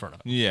plate in front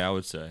of him, Yeah, I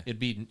would say.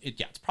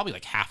 it's probably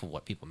like half of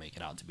what people make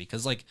it out to be,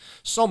 because like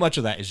so much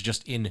of that is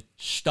just in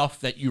stuff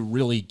that you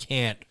really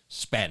can't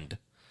spend.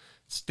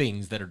 It's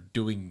things that are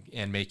doing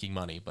and making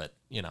money, but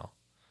I don't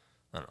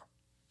know.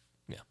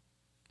 Yeah,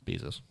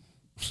 Bezos.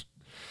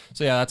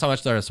 So yeah, that's how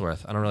much the Earth's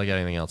worth. I don't really get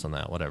anything else on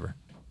that. Whatever.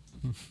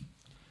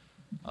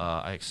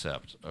 I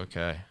accept.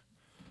 Okay.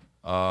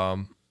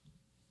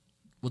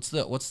 What's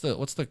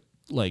the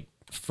like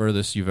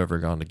furthest you've ever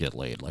gone to get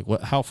laid? Like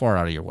how far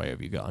out of your way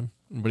have you gone?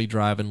 Anybody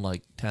driving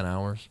like 10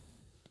 hours?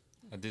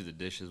 I do the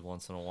dishes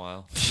once in a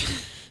while.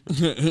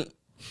 I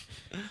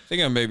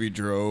think I maybe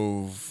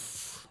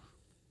drove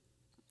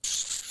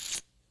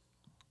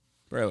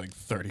probably like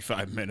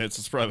 35 minutes.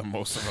 It's probably the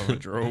most I've ever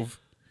drove.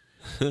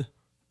 I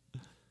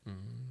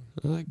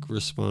like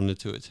responded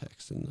to a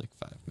text in like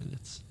 5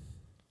 minutes.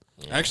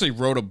 I actually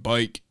rode a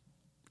bike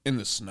in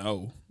the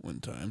snow one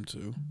time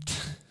too.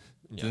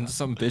 Didn't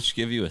some bitch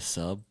give you a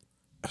sub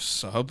A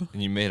sub?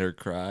 and you made her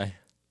cry?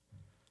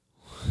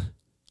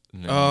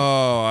 And then,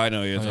 Oh, I know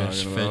what you're Oh, yeah,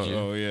 she talking fed about. you.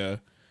 Oh yeah.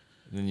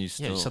 then you Yeah,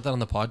 still. you said that on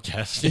the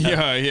podcast.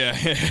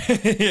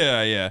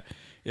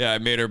 Yeah, I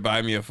made her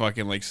buy me a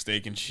fucking like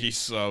steak and cheese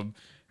sub.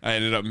 I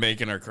ended up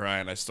making her cry,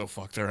 and I still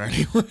fucked her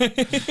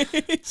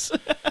anyways.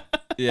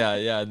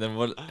 Yeah. And then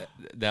what?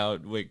 Now,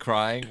 wait,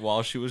 crying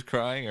while she was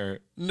crying, or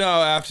No,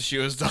 after she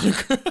was done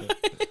crying,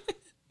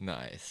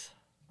 nice?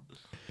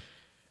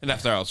 and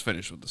after I was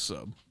finished with the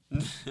sub.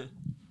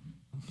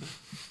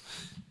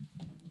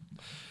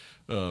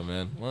 Oh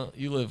man. Well,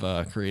 you live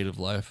a creative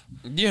life.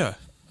 Yeah.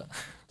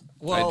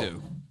 Well, I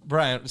do.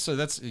 Brian. So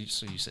you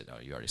said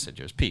you already said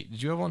yours. Pete,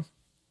 did you have one?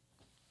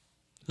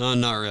 No,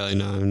 not really.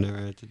 No, I've never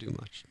had to do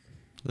much.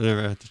 I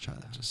never had to try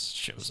that. Just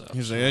shows up.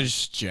 He's like, I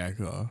just jack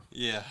off.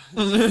 Yeah.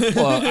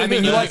 Well, I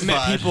mean, you That's met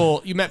fine.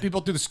 people. You met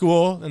people through the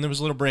school, and there was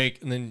a little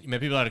break, and then you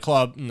met people at a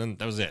club, and then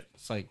that was it.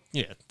 It's like,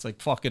 it's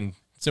like fucking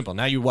simple.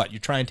 Now you what? You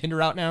trying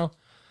Tinder out now?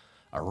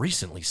 A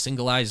recently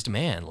singleized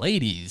man,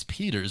 ladies.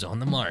 Peter's on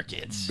the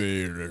market.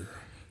 Beer.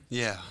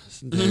 Yeah.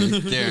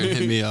 Darren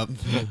hit me up.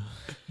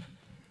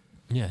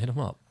 Yeah, hit him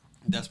up.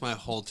 That's my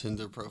whole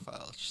Tinder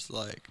profile. It's just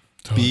like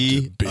Talk to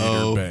Peter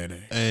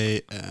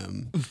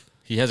BOAM.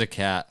 He has a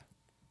cat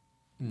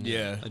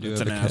Yeah, I do it's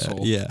have an a cat.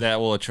 asshole. Yeah, that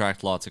will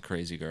attract lots of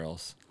crazy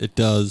girls. it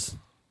does.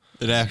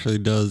 It actually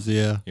does.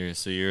 Yeah.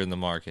 You're in the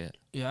market.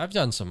 Yeah, I've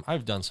done some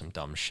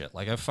dumb shit.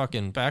 Like I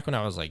fucking back when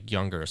I was like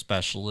younger,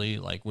 especially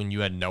like when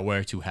you had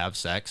nowhere to have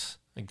sex.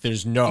 Like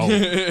there's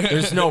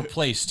no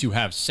place to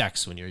have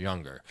sex when you're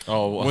younger.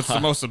 Oh, What's the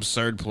most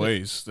absurd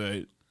place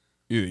that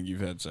you think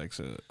you've had sex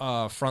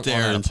at? Front lawn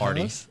at a Darren's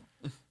party. house?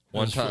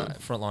 one time?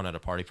 Front lawn at a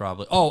party,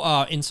 probably.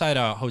 Oh, inside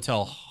a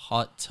hotel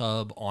hot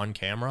tub on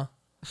camera.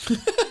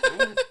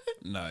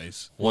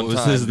 Nice. What One was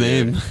time, his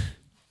dude. name?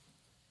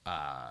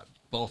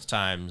 Both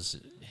times,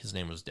 his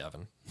name was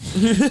Devin.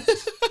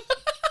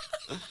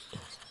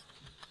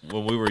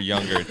 When we were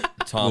younger,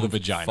 Tom With a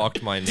vagina.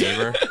 fucked my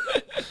neighbor.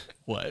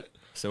 What?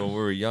 So when we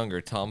were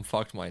younger, Tom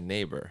fucked my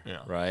neighbor,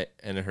 Yeah. right?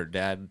 And then her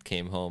dad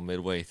came home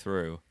midway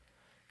through.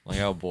 I'm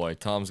like, oh boy,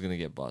 Tom's gonna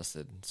get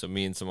busted. So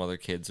me and some other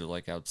kids are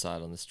like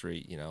outside on the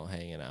street,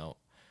 hanging out.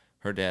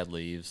 Her dad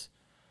leaves.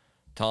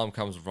 Tom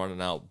comes running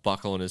out,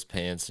 buckling his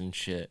pants and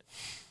shit.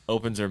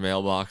 Opens her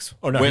mailbox.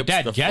 Oh no, her whips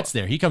dad the gets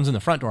there. He comes in the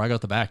front door. I go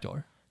out the back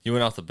door. He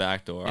went out the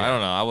back door. I don't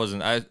know. I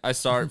wasn't. I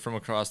saw it from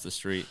across the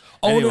street.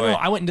 Oh Anyway, no,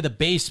 I went into the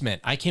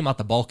basement. I came out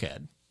the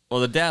bulkhead.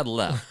 Well, the dad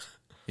left.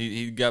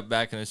 He got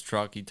back in his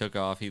truck. He took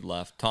off. He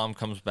left. Tom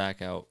comes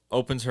back out,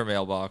 opens her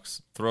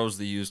mailbox, throws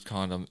the used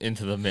condom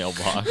into the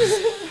mailbox.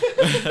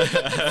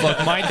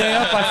 Fuck my day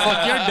up. I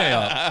fuck your day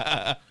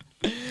up.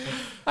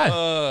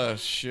 Oh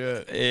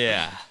shit.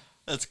 Yeah.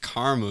 That's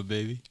karma,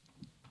 baby.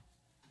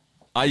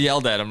 I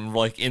yelled at him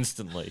like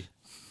instantly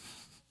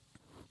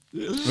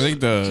I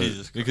think the Jesus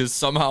Christ. because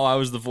somehow I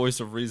was the voice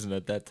of reason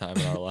at that time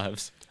in our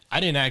lives. I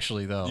didn't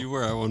actually though. You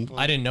were at one point.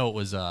 I didn't know it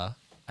was. I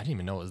didn't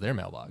even know it was their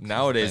mailbox.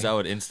 Nowadays, That's the I thing.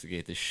 would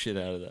instigate the shit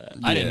out of that.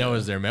 I didn't know it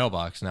was their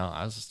mailbox. No,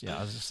 I was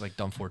just like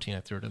dumb 14. I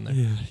threw it in there.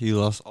 Yeah, he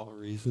lost all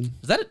reason.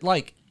 Is that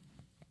like?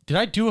 Did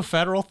I do a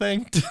federal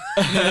thing?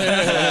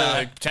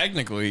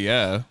 technically,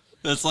 yeah.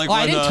 That's like Well,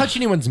 I when, didn't touch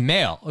anyone's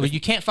mail. Like, you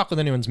can't fuck with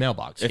anyone's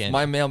mailbox. If can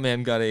my you?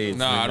 mailman got AIDS,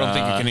 No, I don't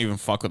think you can even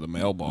fuck with a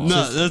mailbox.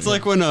 No, that's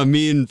like when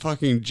me and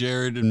fucking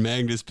Jared and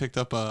Magnus picked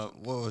up what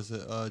was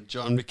it,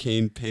 John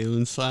McCain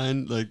Palin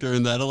sign, like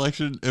during that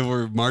election, and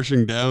we're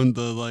marching down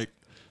the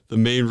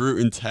main route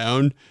in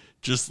town,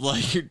 just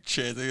like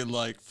chanting and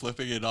like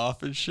flipping it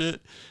off and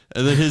shit.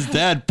 And then his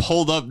dad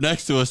pulled up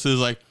next to us and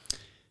was like,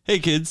 "Hey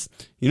kids,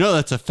 you know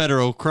that's a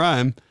federal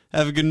crime.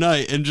 Have a good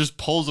night," and just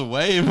pulls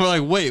away. And we're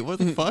like, "Wait, what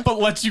the fuck?" But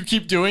lets you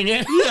keep doing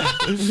it.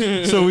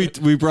 So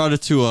we brought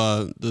it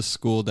to the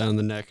school down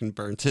the neck and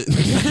burnt it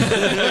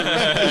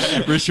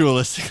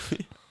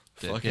ritualistically.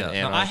 fucking Yeah. No,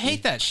 I anarchy.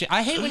 hate that shit.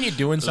 I hate when you're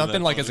doing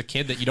something like as a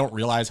kid that you don't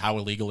realize how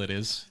illegal it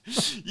is.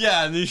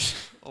 Yeah, and these,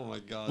 oh my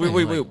god. Wait,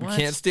 Like, we what?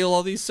 can't steal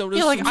all these sodas.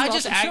 Yeah, like from I Stop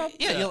just and act. Shop?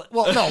 Yeah, you're-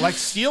 well, no, like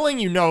stealing.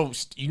 You know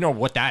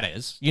what that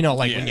is. You know,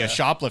 like when you're Yeah.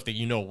 shoplifting,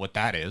 you know what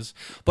that is.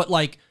 But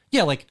like,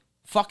 yeah, like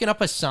fucking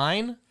up a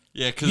sign.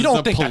 Yeah, because You it's don't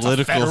a think that's a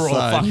political federal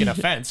sign. fucking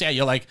offense. Yeah,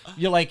 you're like,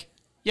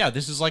 yeah,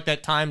 this is like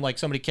that time like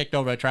somebody kicked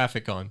over a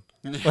traffic cone.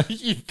 Like,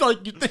 you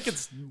think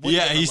it's way Yeah,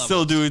 different he's level.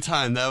 still doing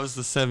time. That was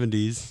the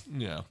 70s.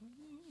 Yeah.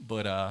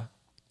 But I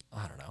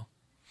don't know.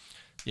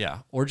 Yeah.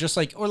 Or just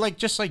like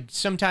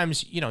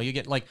sometimes, you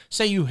get like,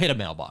 say you hit a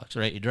mailbox,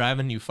 right? You're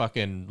driving, you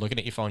fucking looking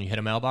at your phone, you hit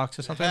a mailbox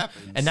or something.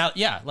 happens. And now,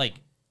 yeah, like,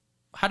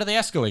 how do they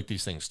escalate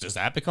these things? Does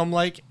that become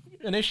like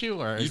an issue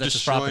or is You that just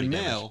destroyed property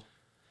damage? mail.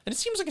 And it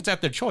seems like it's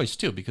at their choice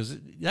too, because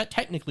that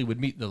technically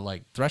would meet the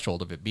like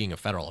threshold of it being a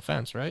federal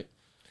offense, right?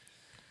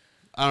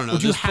 I don't know.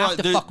 Would you have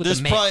to fuck with the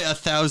there's mail? probably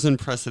 1,000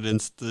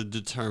 precedents to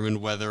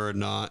determine whether or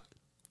not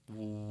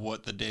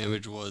what the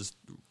damage was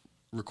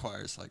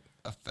requires like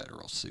a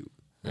federal suit.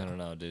 I don't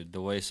know, dude.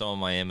 The way some of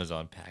my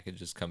Amazon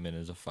packages come in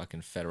is a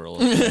fucking federal.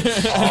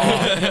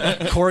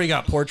 Corey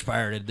got porch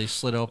pirated. They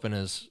slid open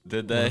his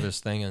Did one of they? his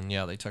thing, and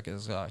yeah, they took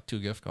his 2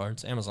 gift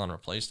cards. Amazon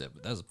replaced it,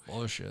 but that's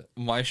bullshit.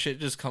 My shit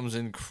just comes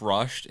in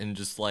crushed and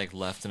just like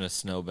left in a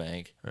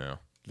snowbank. Yeah.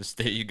 Just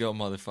there you go,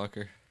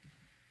 motherfucker.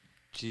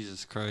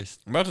 Jesus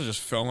Christ. I'm about to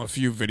just film a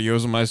few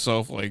videos of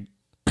myself like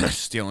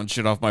stealing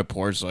shit off my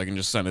porch so I can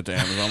just send it to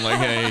Amazon. I'm like,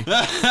 hey,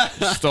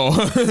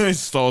 I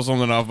stole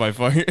something off my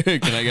fucking.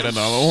 Can I get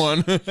another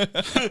one?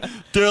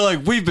 They're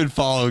like, we've been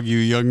following you,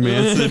 young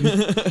Manson.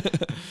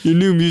 Your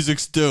new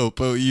music's dope,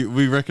 but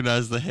we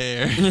recognize the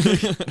hair.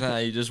 Nah,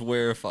 you just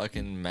wear a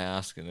fucking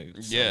mask and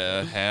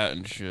Yeah, hat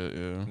and shit.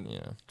 Yeah.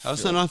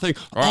 How's that not a thing?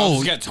 Or I'll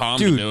just get Tom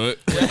to do it.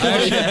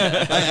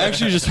 I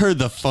actually just heard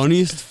the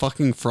funniest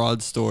fucking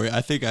fraud story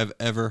I think I've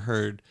ever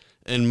heard.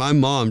 And my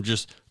mom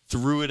just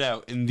threw it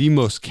out in the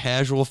most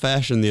casual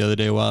fashion the other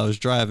day while I was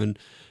driving.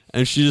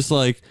 And she just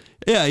like,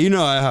 yeah, you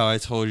know how I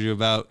told you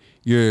about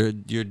your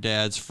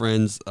dad's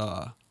friend's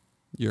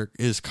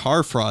his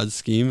car fraud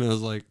scheme. And I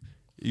was like,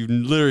 you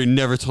literally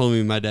never told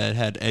me my dad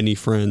had any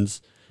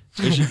friends.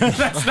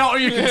 That's not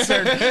what you're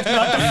concerned. It's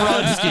not the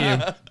fraud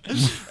scheme.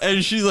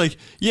 And she's like,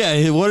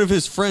 yeah, one of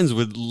his friends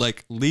would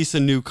like lease a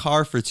new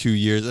car for 2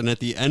 years, and at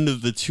the end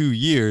of the 2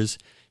 years,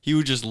 he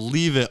would just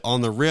leave it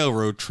on the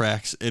railroad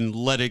tracks and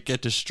let it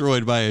get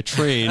destroyed by a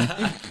train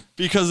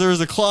because there was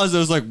a clause that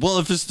was like, well,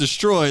 if it's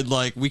destroyed,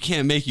 like we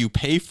can't make you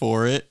pay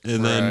for it,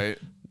 and then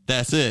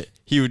that's it.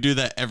 He would do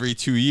that every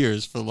 2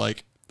 years for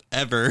like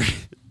ever,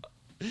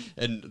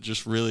 and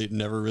just really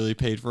never really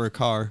paid for a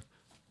car.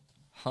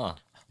 Huh.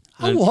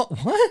 What?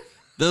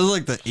 That was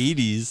like the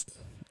 80s,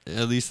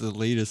 at least the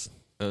latest.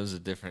 That was a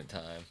different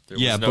time. There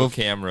was no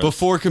cameras.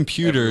 Before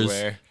computers,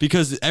 everywhere.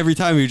 because every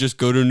time you just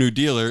go to a new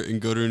dealer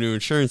and go to a new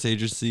insurance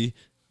agency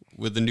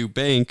with a new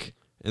bank,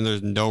 and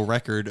there's no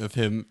record of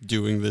him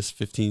doing this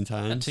 15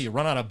 times. Until you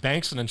run out of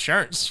banks and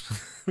insurance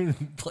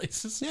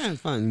places. Yeah,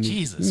 it's fine.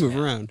 Jesus, you move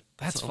man. around.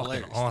 That's It's fucking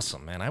hilarious.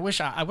 awesome, man. I wish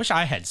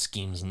I had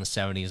schemes in the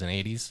 70s and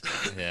 80s.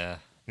 Yeah.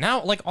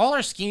 Now, like all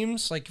our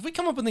schemes, like if we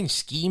come up with any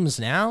schemes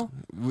now,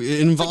 It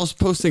involves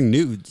posting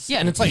nudes. yeah,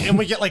 and it's like, and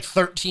we get like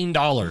 $13.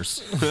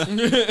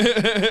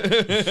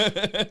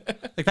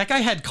 Like that guy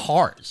had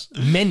cars,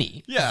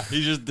 many. Yeah,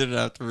 he just didn't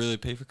have to really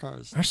pay for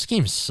cars. Our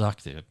schemes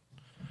suck, dude.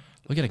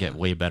 We gotta get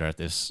way better at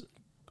this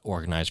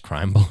organized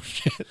crime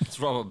bullshit. Let's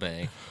rob a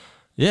bank.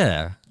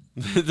 Yeah,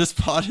 This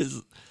pod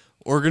is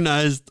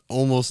organized,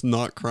 almost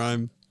not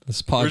crime.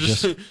 this pod We're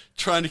just just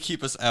trying to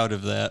keep us out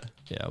of that.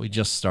 yeah, we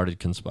just started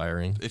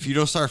conspiring. If you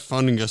don't start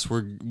funding us,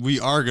 we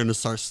are going to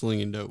start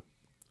slinging dope.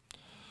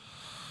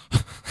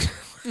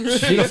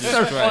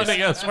 Start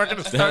funding us. We're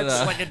gonna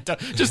start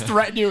just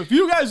threaten you. If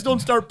you guys don't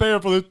start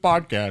paying for this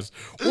podcast,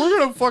 we're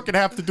gonna fucking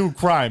have to do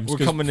crimes. We're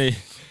coming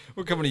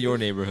to your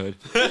neighborhood.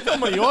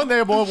 Come on, your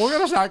neighborhood. We're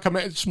gonna start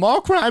committing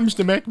small crimes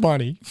to make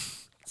money.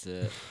 That's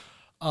it.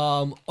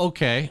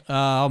 Okay.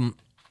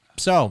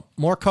 So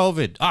more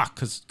COVID.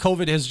 Because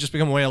COVID has just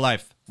become a way of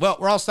life. Well,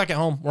 we're all stuck at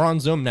home. We're on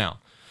Zoom now.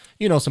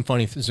 You know, some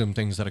funny Zoom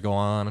things that go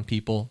on, and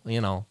people, you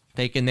know,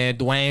 taking their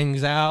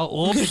dwangs out.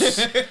 Oops.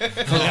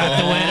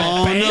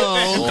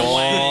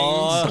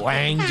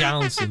 Dwang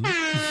Johnson.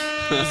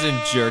 I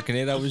wasn't jerking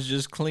it. I was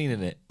just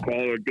cleaning it.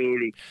 Call of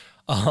Duty.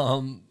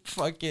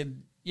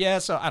 Fucking yeah.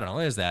 So I don't know.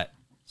 There's that.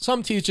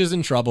 Some teacher's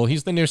in trouble.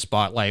 He's the new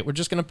spotlight. We're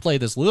just gonna play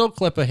this little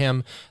clip of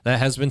him that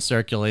has been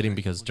circulating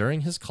because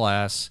during his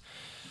class,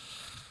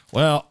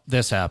 well,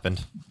 this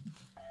happened.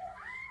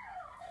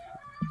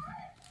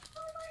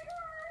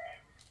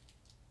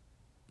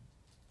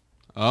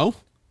 Oh?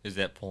 Is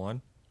that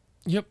porn?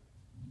 Yep.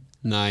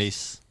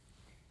 Nice.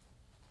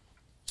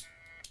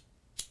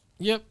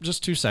 Yep.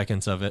 Just 2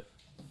 seconds of it.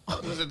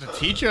 Was it the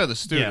teacher or the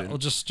student? Yeah. Well,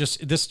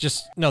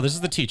 this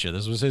is the teacher.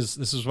 This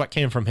is what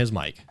came from his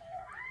mic.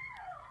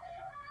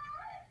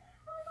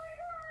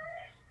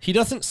 He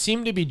doesn't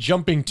seem to be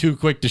jumping too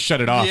quick to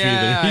shut it off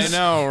Yeah, either. I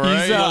know,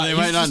 right? They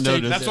might not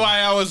notice. That's why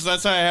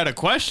I had a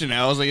question.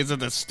 I was like, is it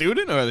the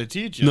student or the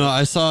teacher? No,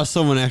 I saw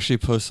someone actually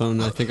post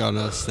something, I think, on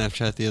a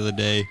Snapchat the other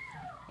day.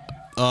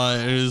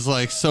 It was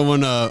like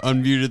someone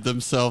unmuted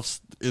themselves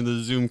in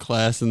the Zoom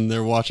class and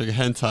they're watching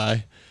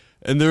hentai.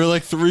 And there were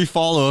like 3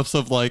 follow-ups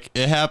of like,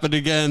 it happened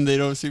again. They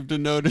don't seem to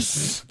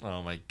notice.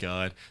 Oh my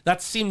god.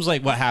 That seems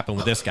like what happened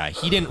with this guy.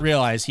 He didn't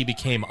realize he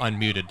became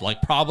unmuted.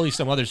 Like probably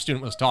some other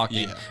student was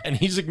talking and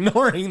he's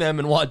ignoring them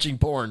and watching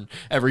porn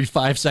every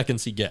 5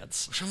 seconds he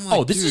gets.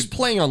 like, this is dude.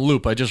 playing on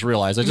loop. I just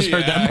realized. I just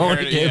heard that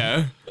moment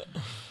again.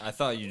 Yeah. I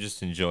thought you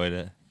just enjoyed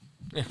it.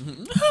 Oh yeah.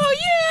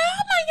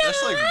 Oh my god.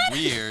 That's like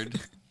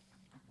weird.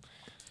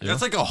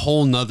 That's like a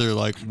whole nother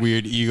like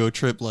weird ego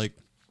trip. Like,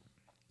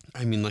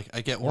 I mean, like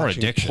I get Or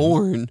watching addiction.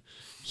 porn.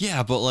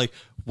 Yeah, but like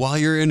while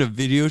you're in a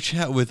video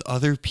chat with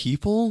other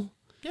people,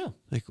 Yeah.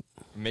 like,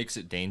 Makes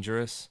it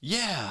dangerous.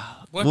 yeah.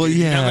 What, well, dude,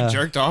 you yeah. never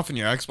jerked off in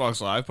your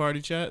Xbox Live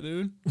party chat,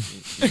 dude?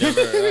 You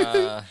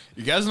never,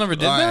 You guys never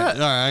did All right,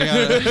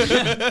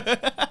 that?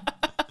 I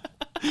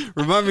gotta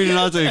remind me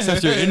not to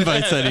accept your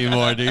invites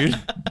anymore, dude.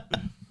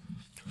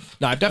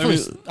 No, I've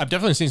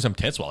definitely seen some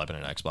tits while I've been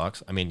in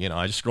Xbox. I mean, you know,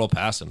 I just scroll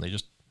past them. They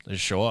just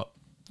show up.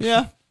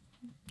 Yeah.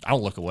 I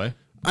don't look away.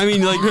 I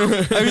mean, like,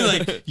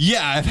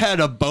 yeah, I've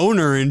had a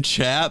boner in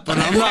chat, but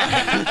I'm not.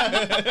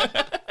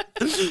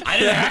 I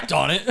didn't act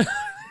on it.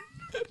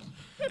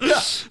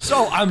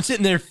 So I'm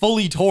sitting there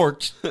fully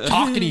torqued,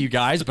 talking to you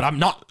guys, but I'm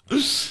not.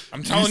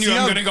 I'm telling you, see I'm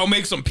how- going to go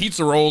make some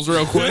pizza rolls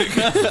real quick.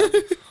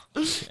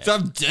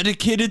 I'm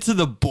dedicated to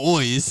the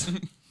boys.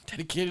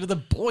 Dedicated to the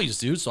boys,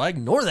 dude. So I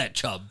ignore that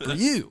chub for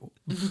you.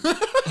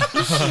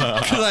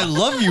 Because I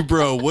love you,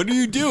 bro. What are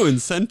you doing?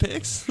 Send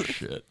pics?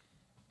 Shit.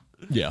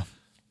 Yeah.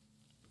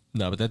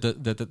 No, but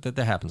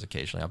that happens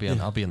occasionally.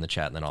 I'll be in the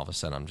chat, and then all of a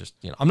sudden I'm just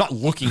I'm not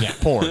looking at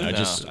porn.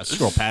 I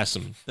scroll past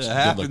some. It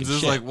happens.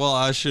 It's like, well,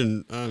 I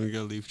shouldn't. I'm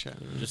gonna leave chat.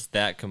 Just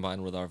that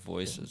combined with our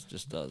voices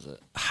just does it.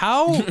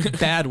 How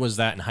bad was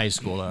that in high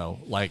school though?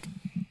 Like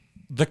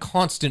the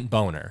constant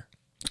boner.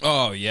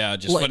 Oh yeah,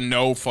 just Like- for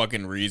no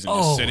fucking reason,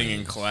 Oh, just sitting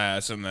in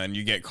class, and then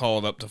you get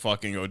called up to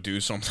fucking go do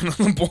something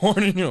on the board,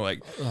 and you're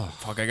like,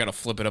 "Fuck, I gotta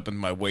flip it up in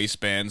my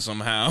waistband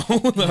somehow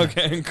without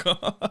getting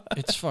caught."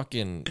 It's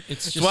fucking.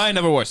 It's That's just. why I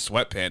never wore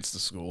sweatpants to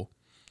school.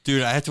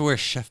 Dude, I had to wear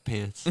chef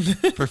pants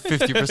for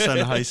 50%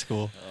 of high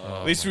school.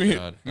 At least my we,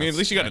 God. I mean, at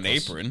least you got an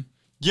That's apron.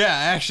 Yeah,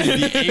 actually,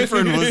 the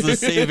apron was the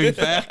saving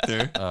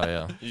factor. Oh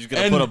yeah. You just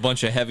gotta put a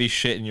bunch of heavy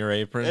shit in your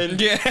apron.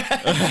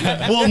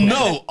 Yeah, Well,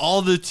 no,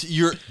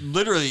 you're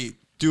literally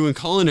doing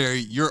culinary.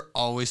 You're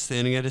always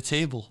standing at a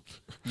table.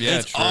 yeah,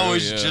 It's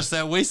always just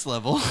at waist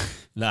level.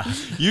 Nah.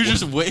 You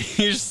just wait.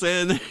 You're just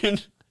standing there.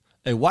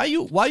 Hey, why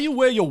you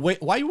wear your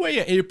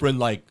apron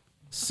like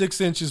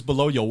 6 inches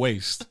below your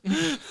waist?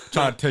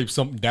 Trying to tape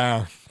something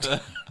down.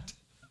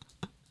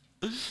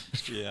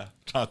 Yeah.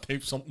 Trying to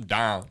tape something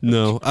down.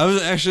 No, I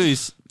was actually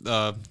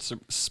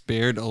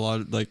spared a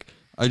lot.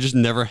 I just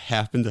never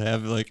happened to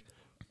have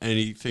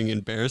anything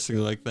embarrassing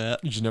like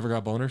that. You just never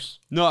got boners?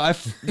 No, no.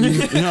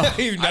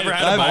 You've never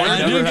had a boner? I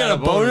didn't get a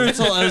boner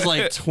until I was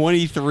like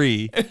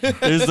 23.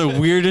 It was the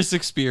weirdest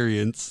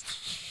experience.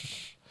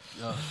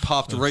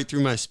 Popped right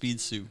through my speed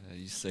suit.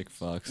 You sick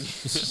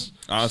fucks.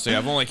 Honestly,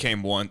 I've only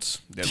came once.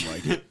 Didn't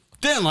like it.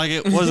 Didn't like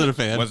it. Wasn't a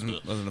fan.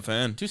 Wasn't a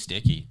fan. Too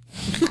sticky.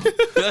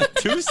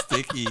 Too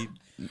sticky.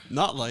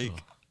 Not like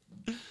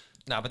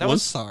Nah, but that one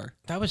was star.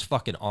 that was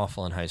fucking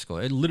awful in high school.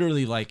 It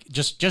literally like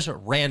just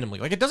randomly.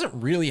 Like it doesn't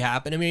really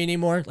happen to me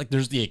anymore. Like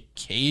there's the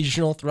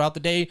occasional throughout the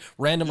day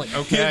random like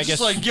okay, I It's guess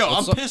just like, yo, I'm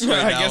what's up? pissed right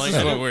I now. guess Like,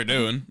 that's what we're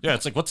doing. Yeah,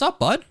 it's like what's up,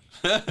 bud?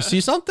 You see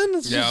something?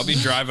 It's Yeah, I'll be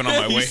driving on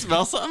my you way.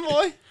 smell something,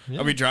 boy?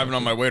 I'll be driving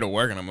on my way to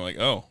work, and I'm like,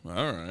 oh,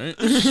 all right.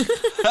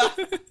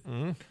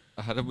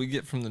 How did we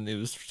get from the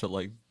news to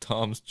like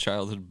Tom's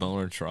childhood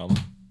boner trauma?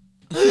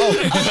 because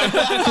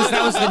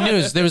that was the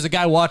news. There was a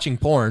guy watching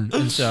porn,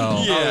 and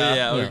so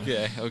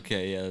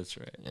Okay, yeah, that's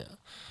right.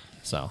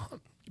 so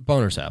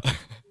boners happen.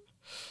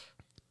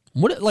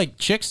 What like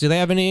chicks? Do they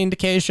have any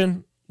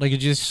indication? Like,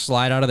 could you just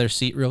slide out of their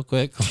seat real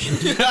quick?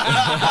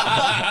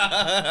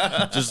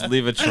 Just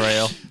leave a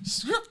trail.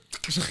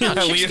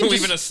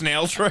 Leaving a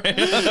snail trail.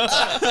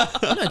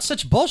 No, it's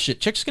such bullshit.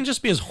 Chicks can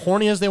just be as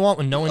horny as they want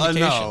with no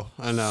indication.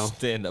 I know.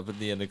 Stand up at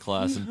the end of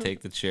class and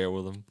take the chair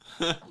with them.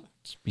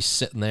 Just be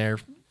sitting there,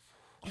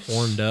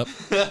 horned up.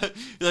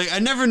 Like I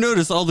never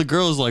noticed all the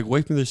girls like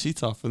wiping their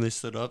seats off when they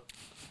stood up.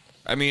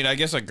 I mean, I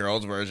guess a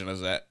girl's version of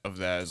that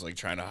is like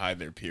trying to hide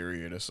their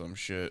period or some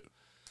shit.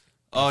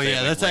 Oh They, yeah,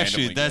 like, that's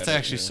actually randomly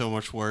get it, yeah. so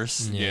much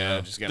worse. Yeah,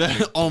 just get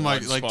Oh my,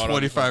 blood like spot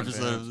on the 25%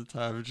 fucking of the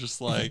time, it's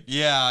just like,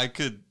 yeah, I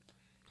could.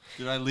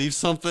 Did I leave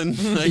something?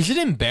 Like, Is it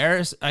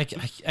embarrassed? I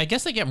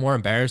guess I get more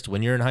embarrassed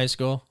when you're in high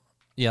school.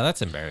 Yeah,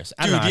 that's embarrassing.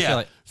 I dude, don't know. I yeah, feel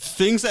like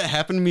things that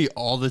happen to me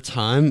all the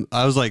time.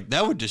 I was like,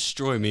 that would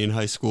destroy me in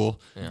high school.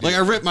 Like, I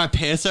ripped my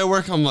pants at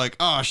work. I'm like,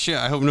 oh shit,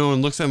 I hope no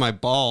one looks at my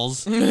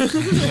balls.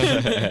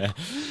 That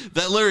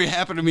literally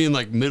happened to me in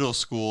like middle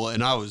school,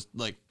 and I was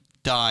like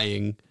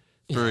dying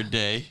for a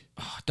day.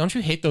 don't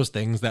you hate those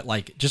things that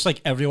like just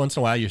like every once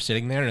in a while you're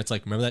sitting there and it's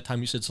like, remember that time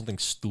you said something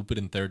stupid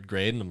in 3rd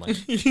grade? And I'm like,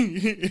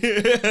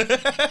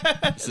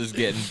 This is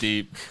getting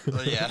deep.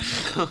 Yeah.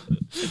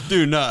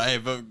 Dude, no, hey,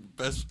 but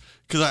best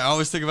because I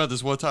always think about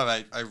this one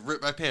time I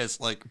ripped my pants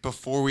like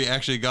before we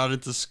actually got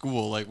into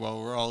school, like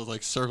while we're all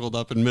like circled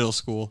up in middle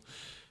school.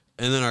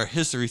 And then our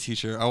history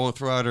teacher, I won't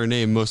throw out her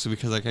name mostly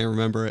because I can't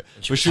remember it.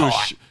 But she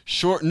was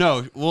short.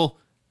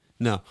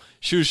 No,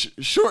 she was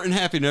short and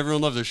happy and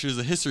everyone loved her. She was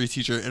a history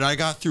teacher. And I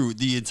got through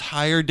the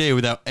entire day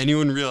without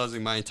anyone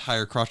realizing my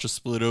entire crotch was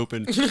split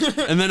open.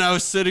 And then I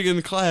was sitting in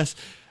the class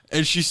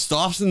and she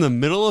stops in the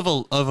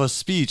middle of a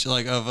speech,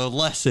 like of a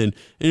lesson,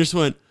 and just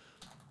went,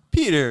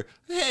 Peter,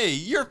 hey,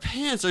 your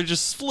pants are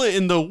just split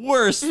in the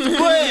worst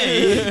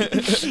way.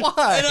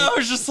 Why? And I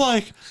was just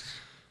like,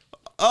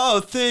 oh,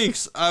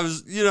 thanks. I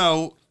was,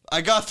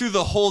 I got through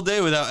the whole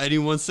day without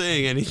anyone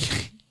saying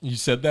anything. you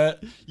said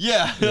that?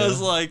 Yeah, I was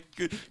like,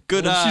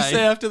 good What'd eye. she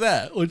say after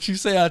that? What'd she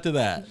say after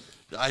that?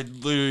 I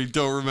literally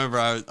don't remember.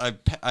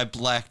 I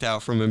blacked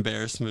out from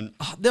embarrassment.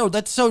 Oh, no,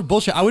 that's so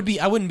bullshit. I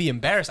wouldn't be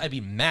embarrassed. I'd be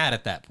mad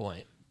at that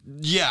point.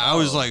 Yeah, I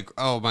was like,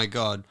 oh my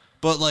God.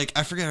 But like,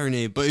 I forget her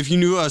name. But if you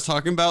knew what I was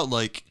talking about,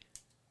 like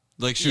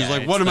she was Yeah,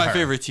 like one of it's my her.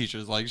 favorite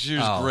teachers. Like she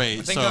was Oh. great.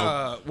 I think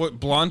so what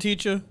blonde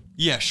teacher?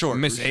 yeah, sure.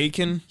 Miss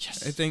Aiken.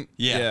 Yes, I think.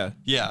 Yeah.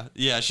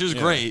 She was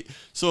great.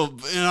 So,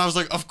 and I was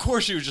like, of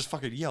course she would just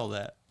fucking yell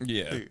that.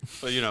 Yeah.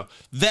 But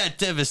that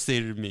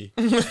devastated me.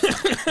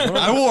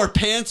 I wore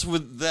pants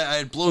with that I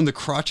had blown the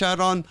crotch out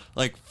on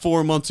like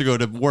 4 months ago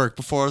to work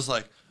before I was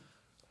like,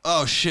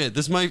 oh shit,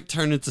 this might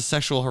turn into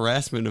sexual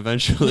harassment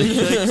eventually.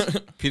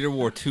 Peter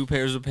wore 2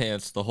 pairs of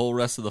pants the whole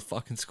rest of the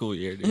fucking school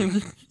year,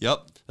 dude.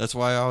 Yep, that's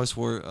why I always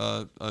wore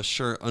a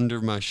shirt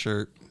under my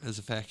shirt as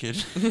a fat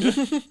kid.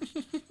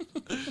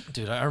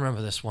 Dude, I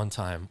remember this one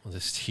time with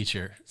this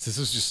teacher. This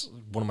was just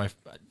one of my,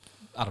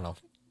 I don't know.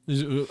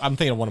 I'm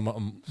thinking of one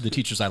of the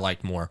teachers I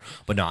liked more.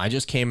 But no, I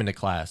just came into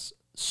class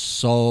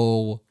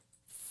so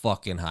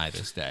fucking high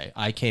this day.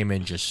 I came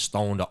in just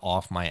stoned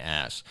off my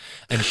ass.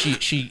 And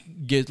she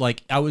get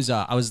like, I was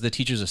the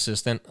teacher's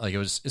assistant. Like, it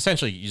was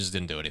essentially, you just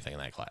didn't do anything in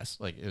that class.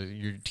 Like,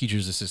 your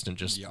teacher's assistant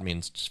just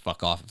means just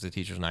fuck off if the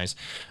teacher's nice.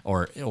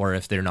 Or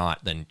if they're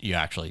not, then you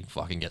actually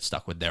fucking get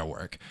stuck with their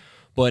work.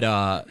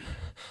 But,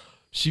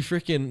 she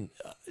freaking,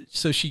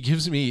 so she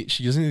gives me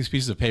these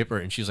pieces of paper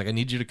and she's like, I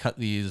need you to cut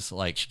these.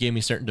 Like, she gave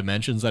me certain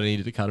dimensions that I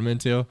needed to cut them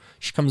into.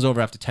 She comes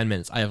over after 10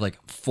 minutes. I have like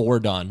 4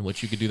 done,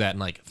 which you could do that in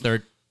like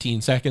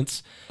 13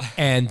 seconds.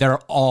 And they're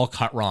all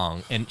cut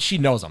wrong. And she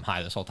knows I'm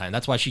high this whole time.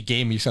 That's why she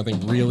gave me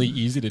something really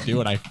easy to do.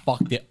 And I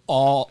fucked it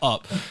all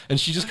up. And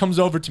she just comes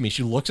over to me.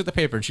 She looks at the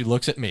paper and she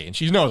looks at me and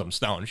she knows I'm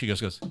stoned. She goes,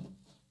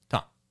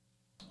 Tom,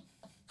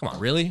 come on,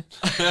 really?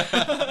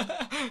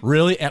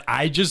 Really? And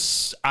I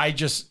just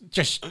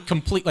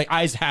complete, like,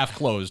 eyes half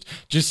closed,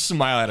 just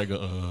smile at her,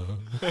 go,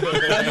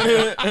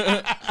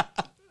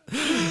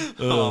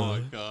 Oh my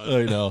god.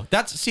 I know.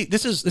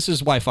 This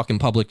is why fucking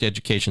public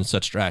education is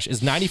such trash.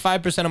 Is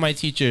 95% of my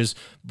teachers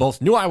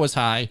both knew I was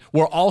high,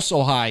 were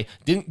also high,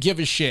 didn't give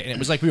a shit, and it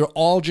was like we were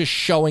all just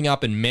showing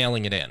up and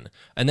mailing it in.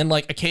 And then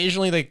like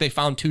occasionally they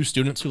found 2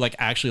 students who like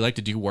actually like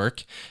to do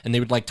work, and they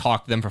would like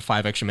talk to them for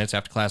 5 extra minutes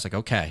after class, like,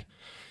 okay,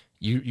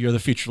 you're the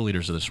future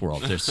leaders of this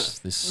world. There's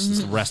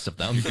the rest of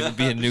them. You're going to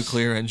be a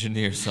nuclear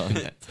engineer, son.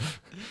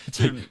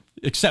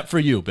 Except for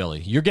you,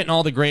 Billy. You're getting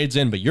all the grades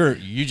in, but you're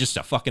just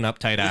a fucking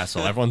uptight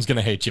asshole. Everyone's going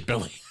to hate you,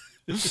 Billy.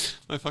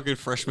 My fucking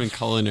freshman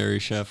culinary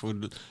chef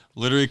would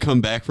literally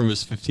come back from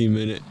his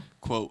 15-minute,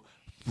 quote,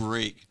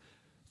 break,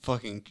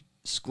 fucking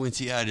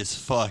squinty-eyed as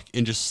fuck,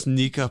 and just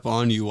sneak up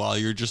on you while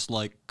you're just,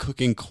 like,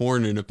 cooking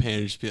corn in a pan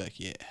and just be like,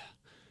 yeah,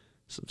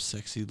 some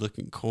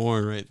sexy-looking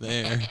corn right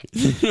there.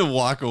 And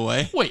walk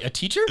away. Wait, a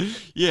teacher?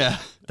 Yeah.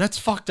 That's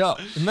fucked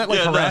up. Isn't that like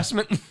Yeah, no.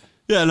 harassment?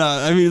 Yeah, no,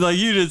 I mean, like,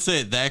 you didn't say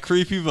it that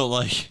creepy, but,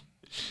 like,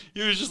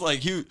 he was just, like,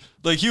 he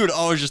would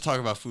always just talk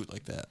about food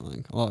like that.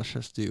 Like, a lot of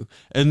chefs do.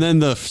 And then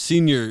the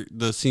senior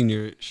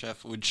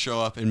chef would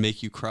show up and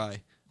make you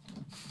cry.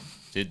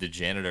 Dude, the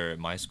janitor at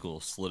my school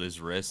slit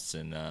his wrists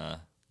and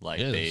like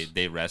Yes.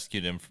 they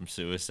rescued him from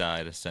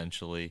suicide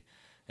essentially,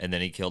 and then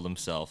he killed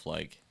himself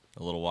like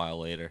a little while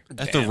later.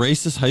 At the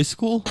racist high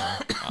school?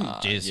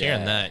 Jeez, yeah.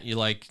 hearing that, you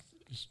like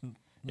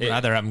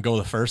rather have him go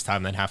the first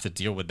time than have to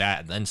deal with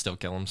that and then still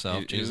kill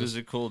himself. He was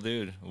a cool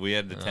dude. We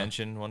had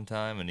detention one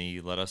time, and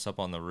he let us up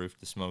on the roof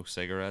to smoke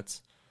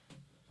cigarettes.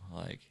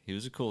 Like, he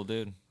was a cool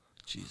dude.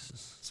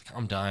 Jesus. It's like,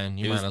 I'm dying.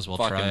 You He might was as well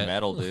fucking try it.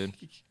 metal, dude.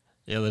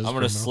 Yeah, that is I'm gonna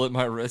pretty metal. slit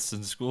my wrists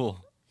in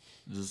school.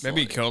 Just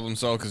Maybe he like- killed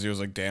himself because he was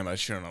like, damn, I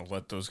shouldn't have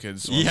let those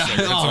kids smoke Yeah.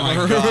 cigarettes Oh on my the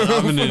roof. god,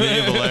 I'm an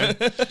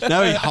enabler.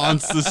 Now he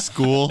haunts the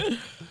school.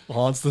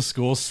 Haunts the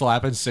school,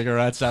 slapping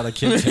cigarettes out of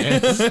kids'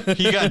 hands.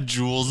 He got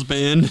Jules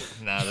banned.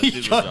 Nah, that he dude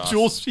was got awesome.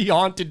 Jules. He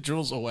haunted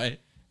Jules away.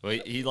 Well,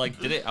 he like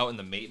did it out in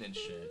the maintenance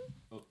shed.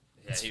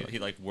 Yeah, he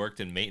like worked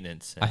in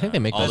maintenance. I think they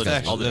make all those the,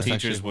 guys- all the that's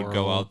teachers actually would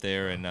go horrible. out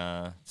there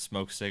and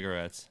smoke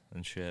cigarettes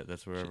and shit.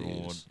 That's where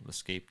everyone would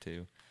escape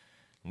to.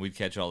 And we'd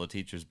catch all the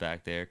teachers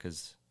back there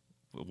because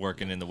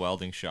working in the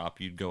welding shop,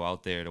 you'd go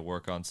out there to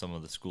work on some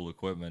of the school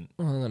equipment.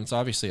 Well, then it's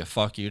obviously a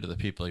fuck you to the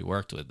people he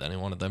worked with. Then he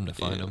wanted them to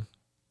find him.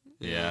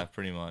 Yeah,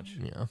 pretty much.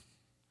 Yeah.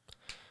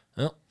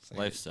 Well,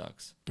 Life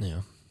sucks.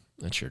 yeah,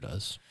 it sure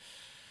does.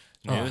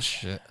 News? Oh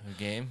shit. The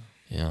game.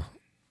 Yeah.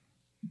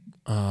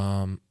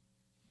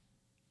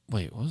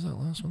 Wait, what was that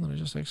last one that I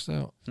just X'd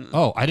out?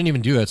 Oh, I didn't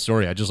even do that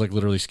story. I just like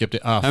literally skipped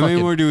it. How many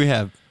more do we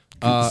have?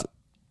 Uh,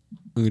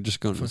 We're just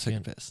going to take a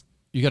fucking- piss.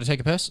 You got to take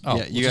a piss? Oh,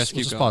 Yeah, you we'll guys just, keep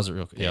we'll just going. pause it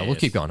real quick. Yeah, we'll Yes.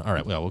 keep going. All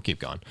right, well, we'll keep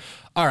going.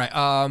 All right.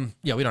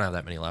 Yeah, we don't have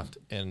that many left.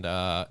 And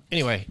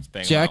anyway,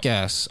 bang 'em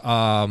Jackass.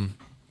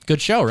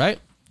 Good show, right?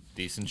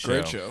 Decent show.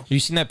 Great show. Have you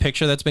seen that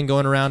picture that's been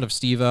going around of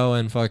Steve-O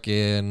and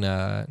fucking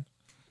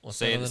what's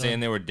that other Saying name?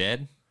 they were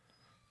dead.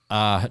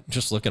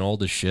 Just looking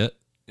old as shit.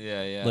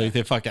 Yeah, yeah. Like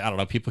they fucking, I don't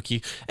know. People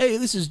keep, hey,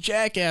 this is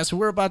Jackass.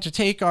 We're about to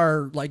take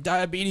our like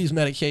diabetes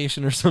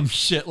medication or some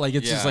shit. Like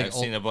it's yeah, just like I've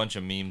seen a bunch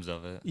of memes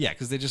of it. yeah,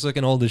 because they're just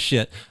looking old as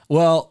shit.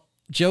 Well,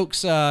 Joke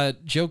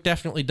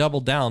definitely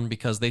doubled down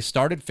because they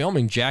started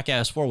filming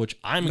Jackass 4, which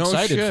I'm No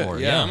excited shit. for.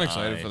 Yeah, I'm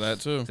excited for that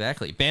too.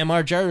 Exactly. Bam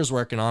Margera's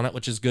working on it,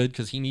 which is good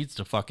because he needs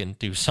to fucking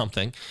do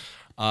something.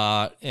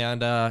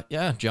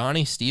 Yeah,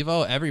 Johnny,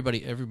 Steve-O,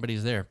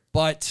 everybody's there.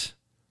 But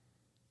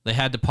they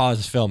had to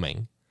pause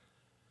filming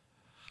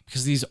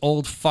because these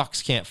old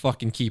fucks can't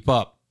fucking keep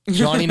up.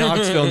 Johnny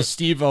Knoxville and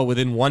Steve-O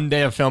within 1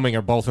 day of filming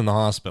are both in the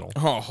hospital.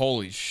 Oh,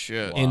 holy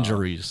shit.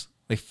 Injuries.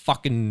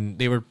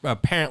 They were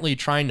apparently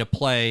trying to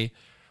play.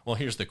 Well,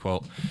 here's the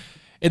quote.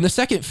 In the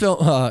second film,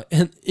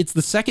 and it's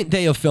the second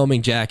day of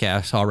filming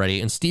Jackass already,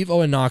 and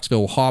Steve-O in Knoxville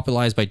will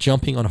hospitalized by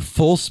jumping on a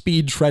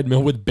full-speed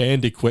treadmill with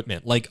band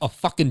equipment, like a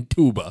fucking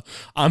tuba.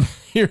 I'm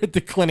here at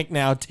the clinic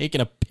now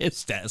taking a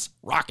piss test.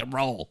 Rock and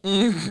roll.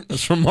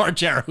 That's from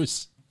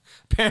Margeros.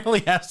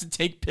 Apparently has to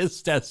take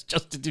piss tests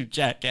just to do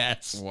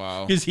Jackass.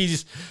 Wow. Because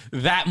he's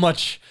that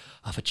much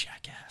of a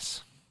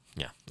jackass.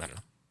 Yeah, I don't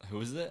know. Who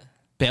is it?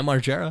 Bam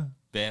Margera.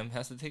 Bam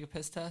has to take a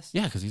piss test?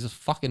 Yeah, because he's a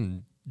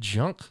fucking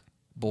junk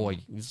boy.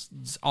 He's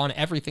on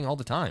everything all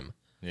the time.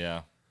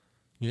 Yeah.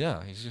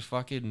 Yeah, he's just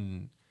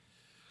fucking.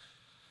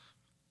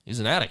 He's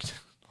an addict.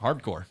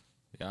 Hardcore.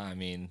 Yeah, I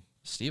mean,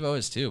 Steve-O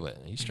is too, but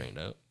he's trained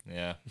out.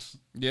 yeah.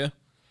 Yeah.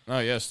 Oh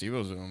yeah,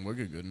 Steve-O's doing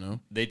wicked good now.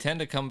 They tend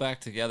to come back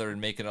together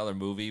and make another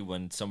movie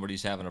when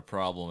somebody's having a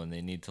problem and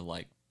they need to,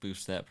 like,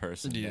 boost that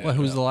person. Yeah. What?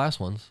 Who's the last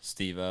ones?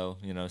 Steve-O.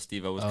 You know,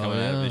 Steve-O was Oh, coming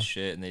out of yeah. his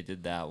shit and they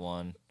did that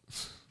one.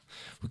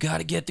 We got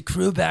to get the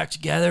crew back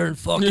together and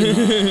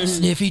fucking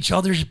sniff each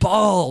other's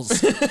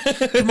balls.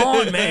 Come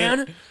on,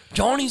 man.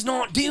 Johnny's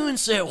not doing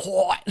so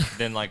hot.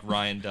 Then, like,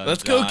 Ryan Dunn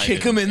Let's go died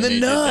kick and- him in and the they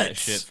did that nuts.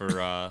 shit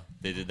for,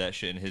 they did that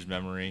shit in his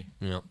memory.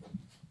 Yep.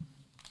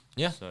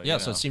 Yeah, So, yeah. you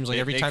So know, it seems like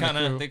they- every they time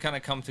kinda, the crew, they kind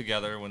of come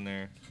together when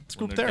they're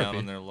group down therapy.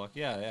 on their luck.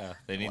 Yeah, yeah.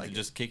 They need to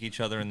just kick each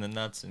other in the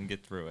nuts and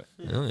get through it.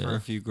 Oh, For yeah. a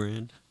few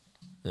grand.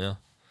 Yeah.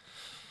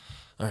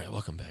 All right,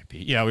 welcome back,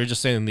 Pete. Yeah, we were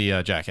just saying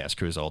the Jackass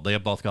crew's old. They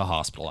both got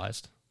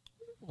hospitalized.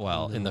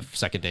 Well, in the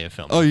second day of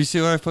filming. Oh, you see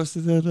what I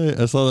posted the other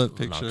day? I saw that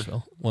picture.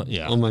 Knoxville. Well,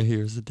 yeah. All my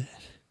heroes are dead.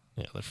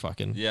 Yeah, they're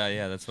fucking. Yeah,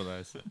 yeah. That's what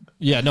I said.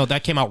 Yeah, no,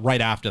 that came out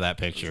right after that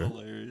picture.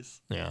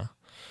 Hilarious. Yeah.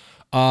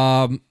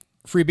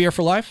 Free beer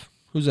for life?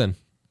 Who's in?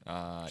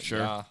 Sure.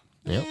 Yeah,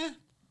 Yep.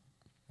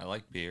 I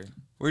like beer.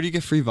 Where do you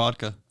get free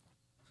vodka?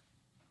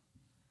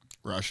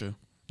 Russia.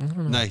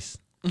 Nice.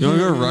 You want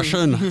to go to Russia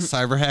and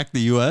cyber hack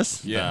the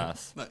U.S.? Yeah.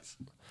 Yes. Nice.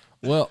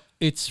 Well,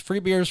 it's free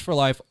beers for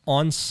life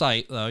on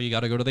site though. You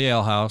got to go to the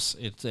ale house.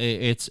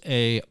 It's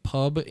a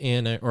pub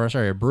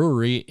a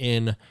brewery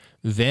in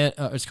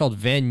it's called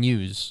Van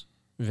Nuys.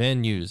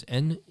 Van Nuys.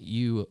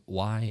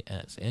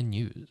 N-U-Y-S.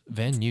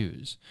 Van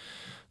Nuys.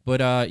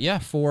 But yeah,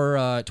 for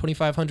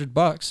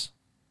 $2,500,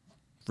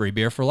 free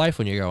beer for life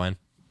when you go in.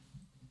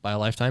 Buy a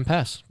lifetime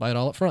pass. Buy it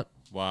all up front.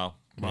 Wow.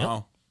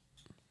 Wow.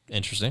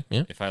 Interesting.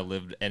 Yeah. If I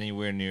lived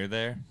anywhere near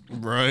there,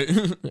 Right.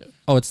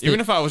 Oh, it's Even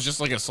if I was just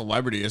like a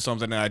celebrity or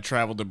something and I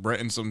traveled to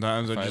Britain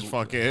sometimes, I'd just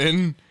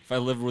fucking. if I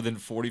lived within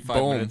 45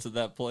 Boom. minutes of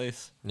that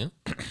place, yeah.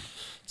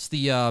 It's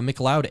the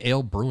McLeod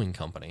Ale Brewing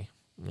Company.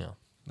 Yeah.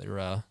 They're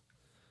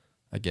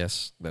I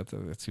guess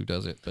that's who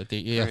does it. But they,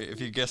 yeah. Right, if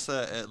you guess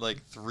that at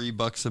like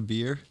 $3 a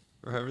beer,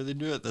 or however they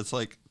do it, that's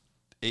like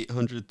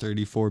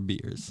 834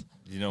 beers.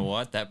 you know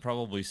what? That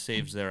probably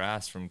saves their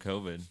ass from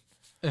COVID.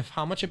 If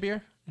how much a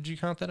beer did you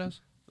count that as?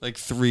 Like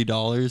 $3.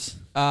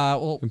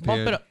 Well, bump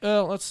Compared. it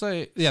up. Let's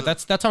say, yeah,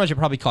 that's how much it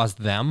probably cost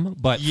them.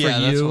 But Yeah, for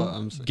that's you, what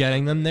I'm saying.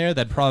 getting them there,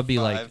 that'd probably be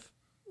like, 5,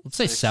 let's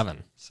say 6,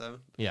 7. 7.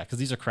 Yeah, because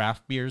these are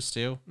craft beers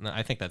too. No,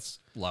 I think that's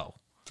low.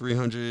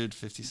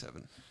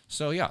 357.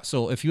 So yeah,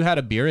 so if you had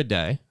a beer a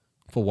day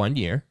for 1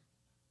 year,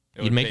 It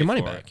you'd would make pay your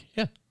money for back. it.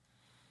 Yeah.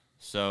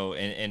 So,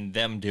 and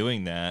them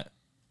doing that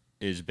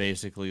is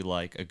basically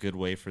like a good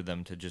way for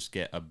them to just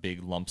get a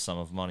big lump sum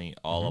of money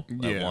all up at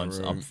Yeah, once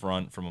right. up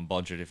front from a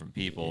bunch of different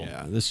people.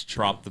 Yeah, this is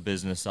true. Prop the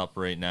business up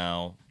right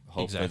now.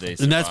 Hope Exactly. that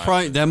they And that's survive.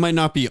 probably, that might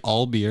not be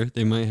all beer.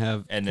 They might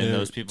have. And then their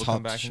those people come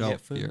top back and shelf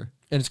get food.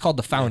 And it's called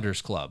the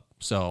Founders Club.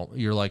 So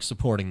you're like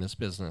supporting this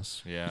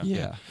business. Yeah.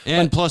 Yeah.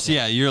 And plus,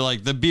 yeah, you're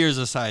like, the beer's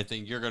a side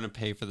thing. You're going to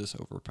pay for this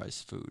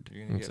overpriced food.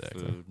 You're gonna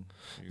Exactly. get food.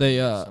 You're They,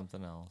 gonna get uh,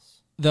 something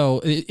else.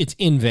 Though it's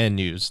in Van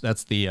Nuys.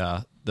 That's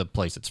the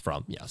place it's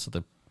from. Yeah, so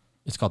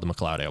it's called the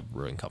McLeod Ale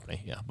Brewing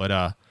Company. Yeah,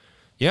 but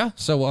yeah.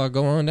 So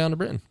go on down to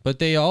Britain. But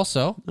they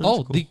also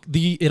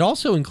it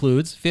also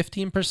includes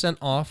 15%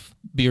 off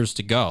beers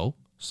to go.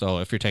 So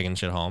if you're taking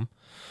shit home,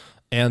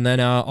 and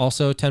then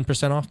also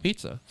 10% off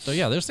pizza. So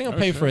yeah, this thing will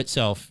pay for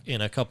itself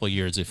in a couple of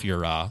years if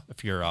you're a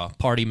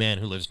party man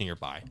who lives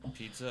nearby.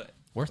 Pizza.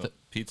 Worth it.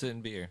 Pizza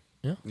and beer.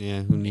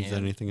 Yeah, who needs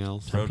And anything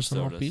else? road 10% off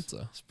sodas.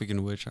 pizza. Speaking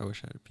of which, I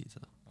wish I had a pizza.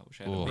 I wish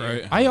I had a Cool. beer.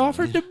 Right. I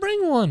offered to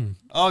bring one.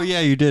 Oh, yeah,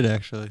 you did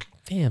actually.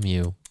 Damn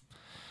you.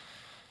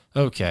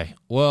 Okay.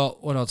 Well,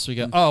 what else we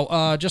got?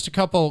 Oh, just a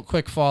couple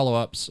quick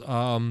follow-ups.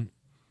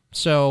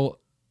 So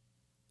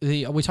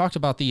we talked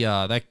about the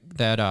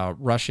that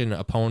Russian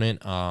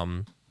opponent.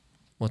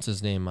 What's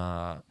his name?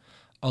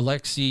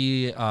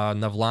 Alexei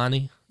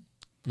Navalny.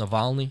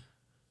 Navalny.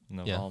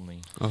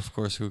 Of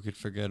course, who could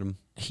forget him?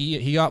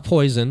 He got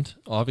poisoned,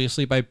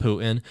 obviously, by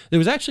Putin. There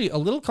was actually a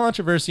little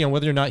controversy on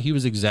whether or not he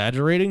was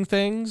exaggerating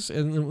things,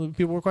 and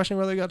people were questioning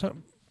whether he got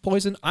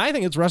poisoned. I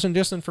think it's Russian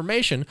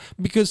disinformation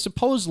because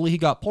supposedly he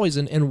got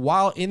poisoned, and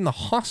while in the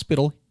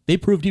hospital, they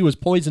proved he was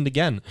poisoned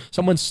again.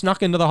 Someone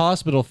snuck into the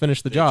hospital,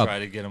 finished the job, Try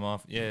to get him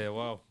off. Yeah,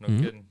 wow. No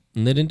kidding.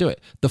 and they didn't do it.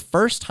 The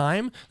first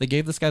time they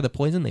gave this guy the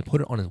poison, they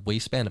put it on his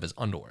waistband of his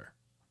underwear.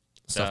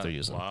 Stuff they're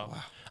using. Wow.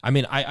 I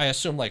mean, I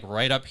assume like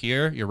right up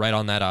here, you're right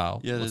on that. Yeah,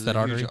 what's there's that a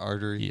artery? huge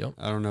artery. Yep.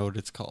 I don't know what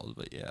it's called,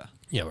 but yeah.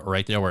 Yeah, but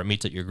right there where it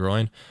meets at your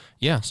groin.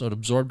 Yeah, so it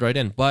absorbed right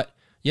in. But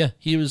yeah,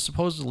 he was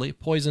supposedly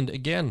poisoned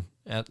again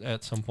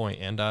at some point,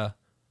 and Now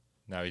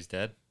he's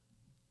dead.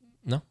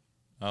 no,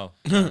 Oh,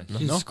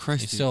 Jesus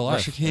Christ, he's dude. still alive.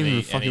 Russia can't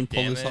even fucking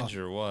pull this damage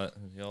off. or what?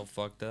 Y'all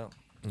fucked up.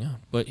 yeah,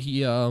 but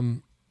he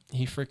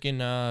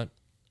freaking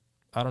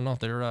I don't know.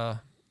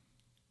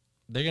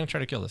 They're gonna try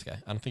to kill this guy.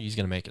 I don't think he's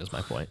gonna make it. Is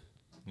my point.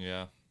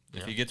 Yeah.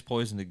 If he gets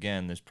poisoned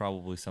again, there's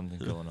probably something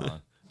going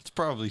on. It's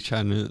probably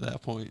China at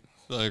that point.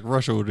 Like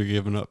Russia would have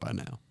given up by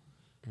now.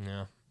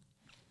 Yeah,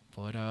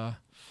 but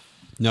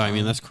No, I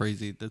mean that's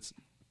crazy. It's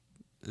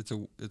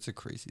a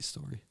crazy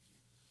story.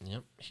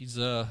 yep, he's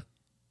fucked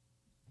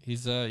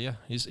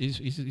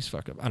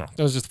up. I don't know.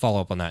 That was just a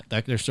follow up on that.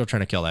 They're still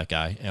trying to kill that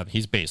guy. And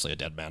he's basically a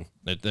dead man.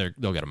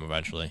 They'll get him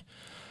eventually.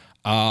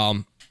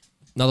 Another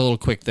little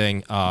quick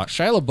thing.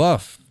 Shia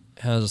LaBeouf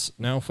has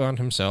now found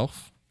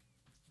himself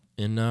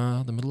in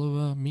the middle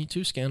of a Me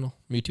Too scandal,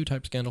 Me Too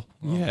type scandal.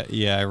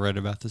 Yeah, I read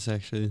about this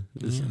actually.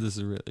 This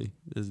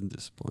is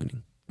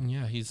disappointing.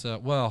 Yeah, he's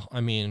well,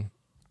 I mean,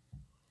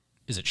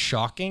 is it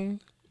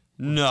shocking?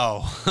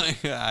 No,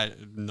 I'm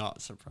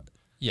not surprised.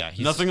 Yeah,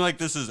 he's Nothing like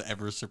this is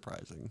ever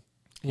surprising.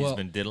 He's Well-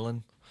 been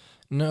diddling.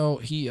 No,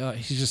 he's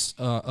just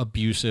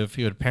abusive.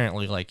 He would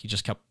apparently he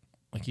just kept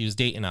he was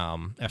dating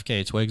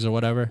FKA Twigs or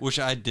whatever. Which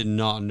I did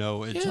not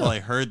know until Yeah. I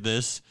heard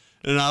this,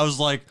 and I was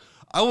like,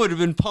 I would have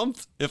been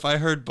pumped if I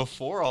heard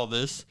before all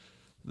this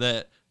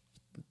that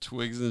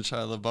Twigs and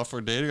Shia LaBeouf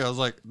were dating. I was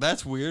like,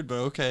 that's weird, but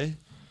okay.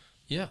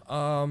 Yeah,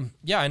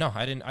 yeah, I know.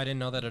 I didn't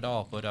know that at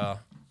all, but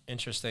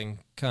interesting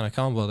kind of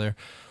combo there.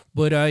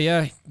 But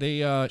yeah,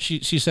 they she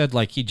said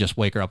like he'd just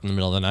wake her up in the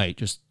middle of the night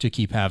just to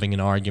keep having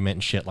an argument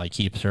and shit, like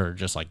keeps her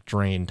just like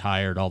drained,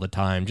 tired all the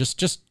time,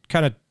 just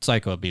kind of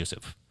psycho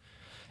abusive.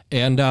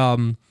 And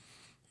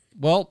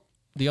well,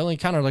 the only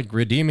kind of like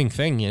redeeming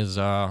thing is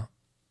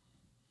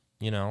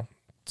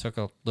took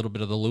a little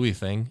bit of the Louis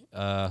thing,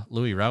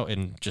 Louis route,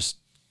 and just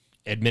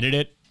admitted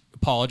it,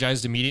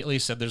 apologized immediately,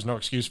 said there's no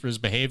excuse for his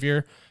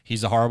behavior.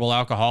 He's a horrible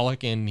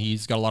alcoholic and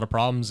he's got a lot of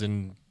problems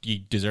and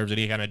he deserves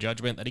any kind of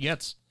judgment that he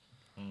gets.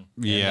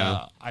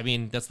 Yeah. And, I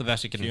mean, that's the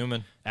best you can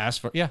Human.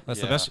 ask for. Yeah, that's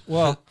the Yeah. best.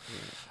 Well,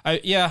 I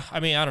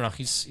mean, I don't know.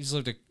 He's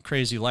lived a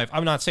crazy life.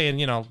 I'm not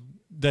saying,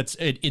 that's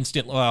an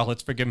instant, well,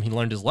 let's forgive him. He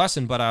learned his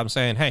lesson, but I'm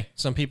saying, hey,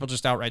 some people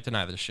just outright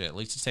deny this shit. At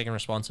least he's taking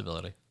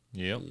responsibility.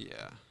 Yep.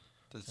 Yeah.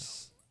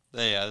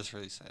 That's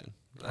really sad.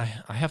 I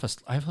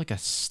have like a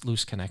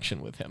loose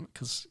connection with him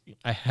because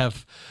I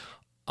have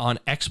on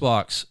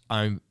Xbox.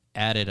 I'm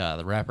added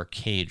the rapper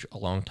Cage a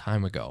long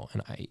time ago,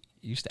 and I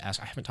used to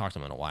ask. I haven't talked to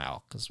him in a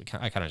while because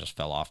I kind of just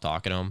fell off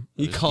talking to him.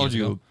 He Years called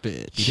you ago. a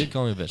bitch. He did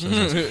call me a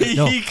bitch.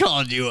 No, He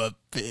called you a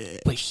bitch.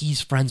 but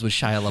he's friends with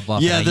Shia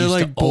LaBeouf. Yeah, and I they're used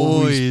like to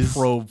always boys.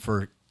 probe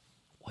for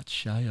what's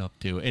Shia up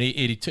to, and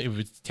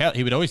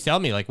he would always tell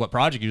me like what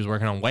project he was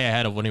working on way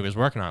ahead of when he was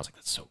working on. I was like,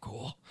 that's so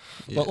cool.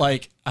 But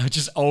like, I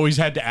just always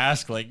had to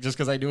ask, like, just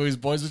because I knew he was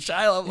boys with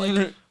Shia, I'm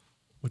like,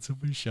 what's up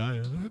with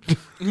Shia?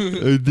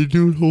 They're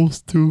doing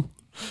host too.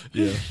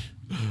 Yeah.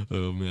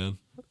 Oh man.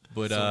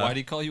 But So why did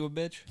he call you a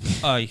bitch?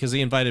 because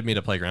he invited me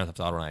to play Grand Theft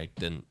Auto and I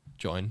didn't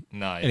join.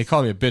 Nice. And he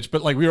called me a bitch,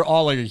 but like we were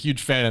all like a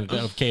huge fan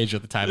of Cage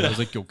at the time. And I was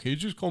like, yo, Cage,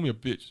 just call me a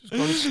bitch. Just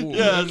call me cool.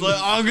 Yeah, it's like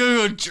I'm gonna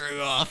go jerk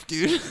off,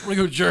 dude. I'm gonna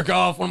go jerk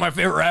off. One of my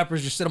favorite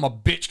rappers just said I'm a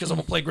bitch because I'm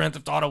gonna play Grand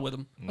Theft Auto with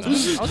him.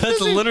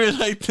 That's literally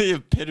like the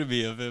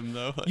epitome of him,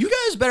 though. You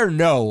guys better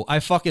know I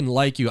fucking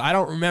like you. I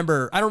don't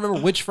remember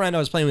which friend I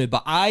was playing with,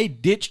 but I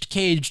ditched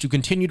Cage to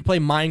continue to play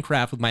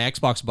Minecraft with my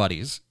Xbox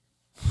buddies.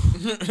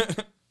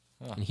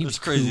 And he was That's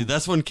crazy. cool.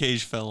 That's when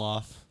Cage fell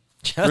off.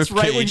 That's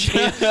Rip right Cage.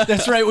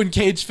 that's right when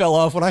Cage fell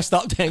off when I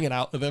stopped hanging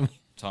out with him.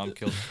 Tom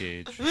killed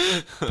Cage.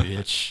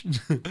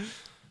 Bitch.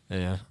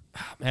 Yeah.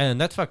 Man,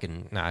 that's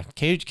fucking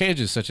Cage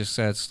is such a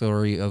sad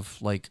story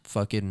of like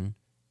fucking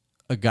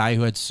a guy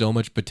who had so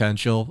much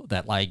potential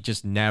that like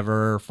just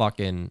never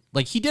fucking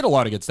like he did a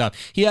lot of good stuff.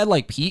 He had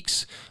like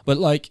peaks, but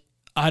like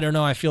I don't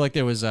know, I feel like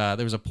there was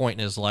a point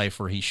in his life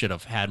where he should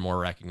have had more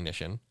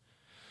recognition.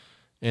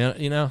 Yeah,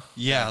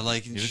 Yeah,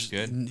 like was just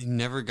good. He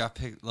never got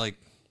picked. Like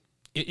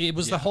It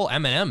was the whole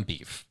Eminem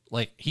beef.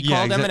 Like he Yeah,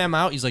 called exact- Eminem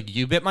out. He's like,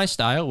 "You bit my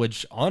style,"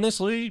 which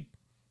honestly,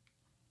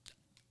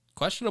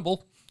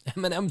 questionable.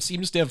 Eminem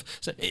seems to have.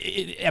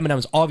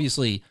 Eminem's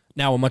obviously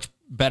now a much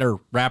better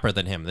rapper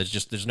than him.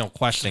 There's no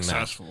questioning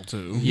that. Successful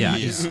too. Yeah,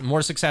 he's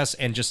more success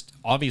and just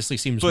obviously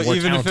seems but more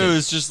even talented. if it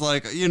was just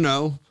like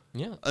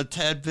yeah. a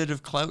tad bit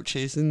of clout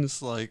chasing,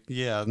 it's like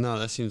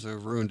that seems to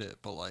have ruined it.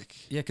 But like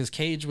Yeah, because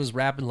Cage was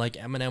rapping like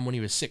Eminem when he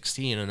was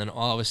 16, and then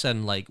all of a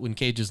sudden, like when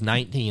Cage is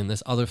 19,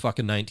 this other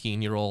fucking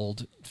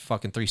 19-year-old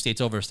fucking 3 states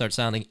over starts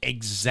sounding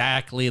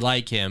exactly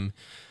like him.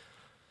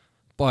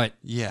 But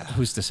yeah,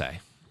 who's to say?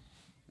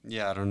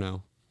 I don't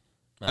know.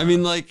 I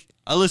mean, like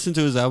I listened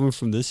to his album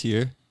from this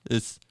year.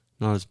 It's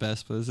not his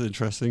best, but it's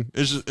interesting.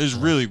 It's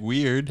really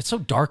weird. It's so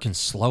dark and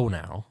slow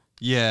now.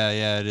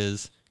 Yeah, it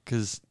is.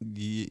 Because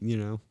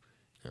well,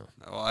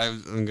 I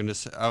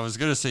was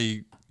gonna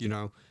say,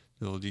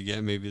 The older you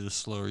get, maybe the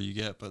slower you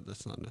get, but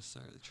that's not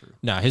necessarily true.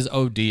 No, his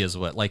OD is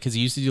what, like, because he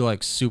used to do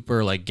like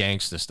super like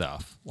gangsta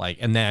stuff, like,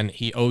 and then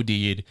he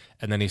OD'd,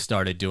 and then he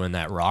started doing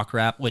that rock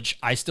rap, which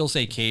I still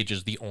say Cage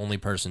is the only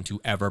person to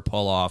ever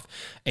pull off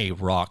a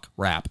rock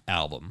rap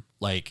album.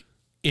 Like,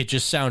 it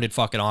just sounded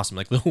fucking awesome.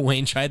 Like Lil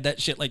Wayne tried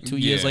that shit like 2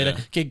 years later.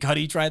 Kid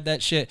Cudi tried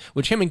that shit,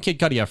 which him and Kid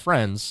Cudi are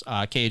friends,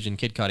 Cage and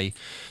Kid Cudi.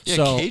 Yeah,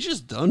 so, Cage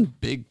has done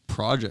big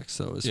projects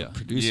though as a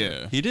producer.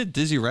 Yeah. He did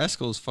Dizzy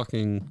Rascal's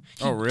fucking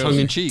really? tongue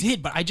in cheek.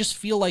 did, but I just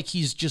feel like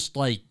he's just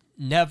like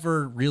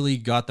never really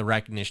got the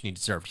recognition he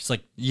deserved. He's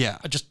like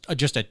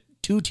just a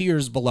 2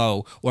 tiers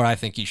below where I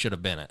think he should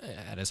have been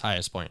at his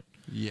highest point.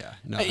 Yeah,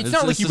 no, It's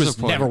not like he was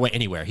never went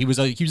anywhere. He was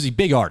a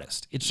big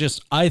artist. It's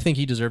just I think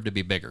he deserved to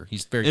be bigger.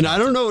 He's very and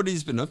talented. I don't know what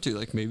he's been up to.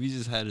 Like maybe he's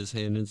just had his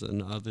hands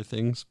in other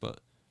things,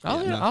 but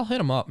I'll hit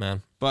him up,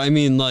 man. But I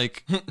mean,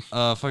 like See fucking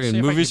if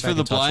I movies can for get back the in touch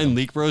with blind, him.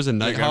 Leak Bros, and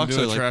Nighthawks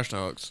are like Trash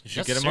Talks. You should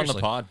Yes, get him on the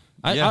seriously. pod.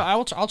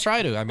 I'll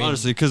try to. I mean,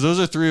 honestly, because those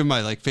are 3 of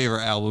my like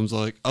favorite albums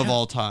like of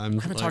all time.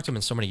 I haven't Like, talked to him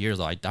in so many years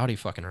though. I doubt he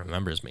fucking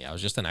remembers me. I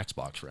was just an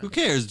Xbox friend. who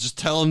cares? Just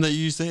tell him that you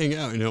used to hang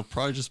out, and he'll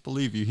probably just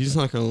believe you. He's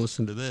not going to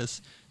listen to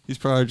this. He's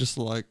probably just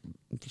like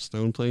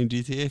Stone playing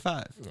GTA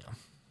 5. Yeah.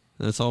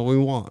 That's all we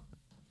want.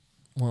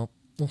 Well,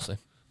 we'll see.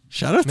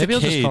 Shout out Maybe to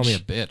he'll Cage. just call me a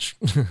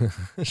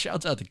bitch.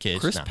 Shouts out to Cage.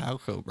 Chris Nah,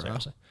 Palco, bro.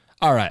 seriously.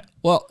 All right.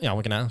 Well, yeah,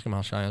 we can ask him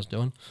how Shia's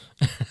doing.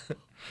 Oh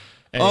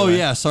Anyway,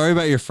 yeah, sorry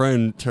about your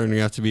friend turning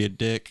out to be a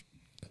dick.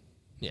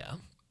 Yeah.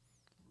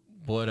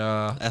 But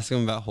Ask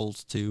him about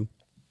Holtz too.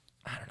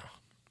 I don't know.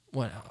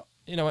 What?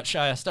 You know what,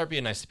 Shia? Start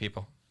being nice to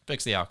people.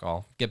 Fix the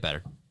alcohol. Get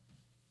better.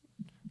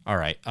 All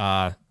right.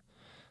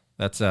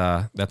 That's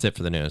it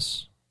for the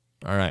news.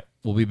 All right.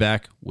 We'll be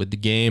back with the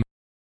game.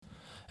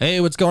 Hey,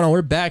 what's going on?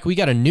 We're back. We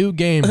got a new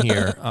game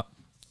here.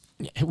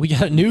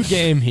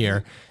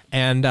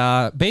 And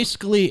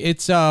basically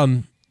it's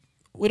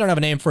we don't have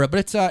a name for it,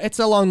 but it's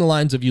along the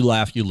lines of you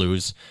laugh, you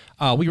lose.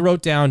 We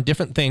wrote down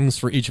different things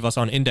for each of us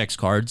on index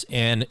cards,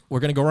 and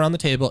we're going to go around the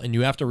table, and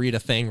you have to read a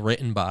thing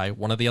written by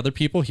one of the other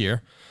people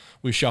here.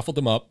 We shuffled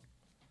them up,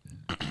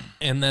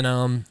 and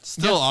then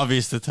Still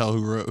obvious to tell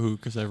who wrote who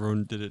because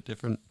everyone did it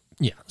different.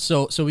 yeah.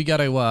 So we got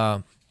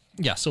to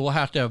so we'll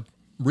have to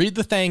read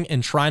the thing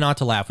and try not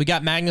to laugh. We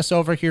got Magnus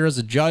over here as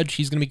a judge.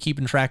 He's going to be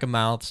keeping track of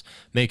mouths,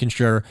 making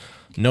sure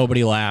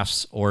nobody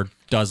laughs or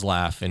does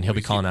laugh, and he'll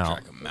be calling out.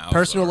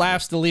 Person who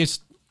laughs the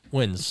least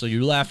wins. So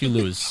you laugh, you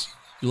lose.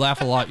 You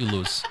laugh a lot, you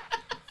lose.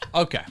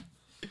 Okay.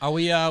 Are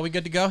we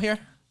good to go here?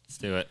 Let's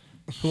do it.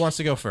 Who wants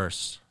to go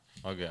first?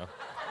 I'll go.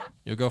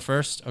 You'll go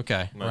first?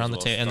 Okay. Might Around as the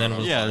well table, and then start we'll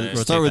with Yeah, mine. rotate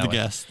start with that the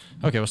way. guest.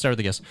 Okay, we'll start with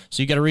the guess.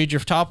 So you got to read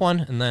your top one,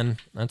 and then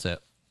that's it.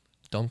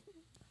 Don't.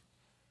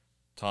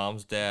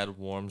 Tom's dad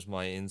warms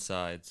my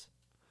insides.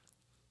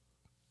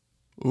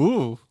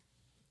 Ooh.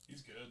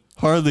 He's good.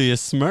 Hardly a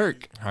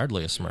smirk.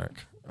 Hardly a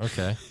smirk.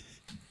 Okay.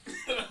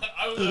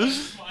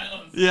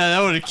 Yeah, that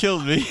would have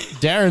killed me.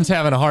 Darren's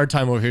having a hard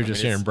time over here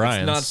just hearing It's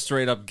Brian's. not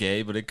straight up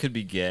gay, but it could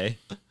be gay.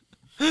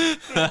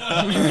 It's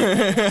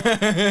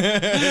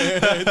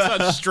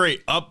not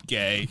straight up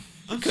gay.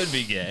 Could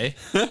be gay.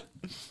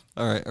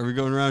 All right, are we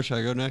going around? Should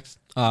I go next?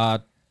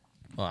 Well,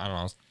 I don't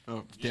know.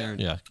 Oh, Darren.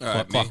 Yeah, All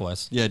right, me.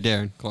 clockwise. Yeah,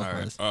 Darren.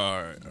 Clockwise.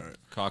 All right.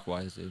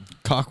 Cockwise, dude.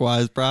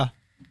 Cockwise, brah.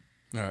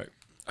 All right.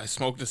 I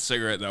smoked a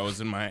cigarette that was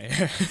in my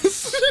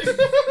ass.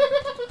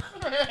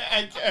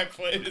 I can't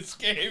play this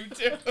game,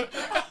 too.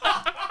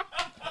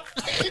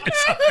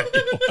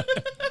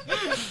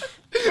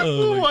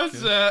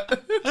 What's that?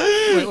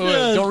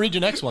 Wait, don't read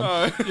your next one.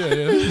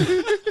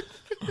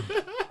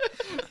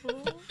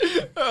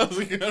 That was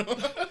a good one.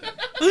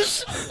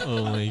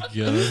 Oh my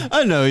god.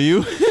 I know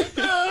you.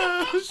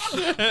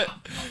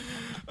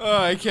 Oh,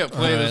 I can't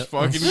play this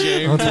fucking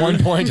game. That's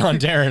 1 point on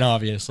Darren,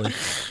 obviously.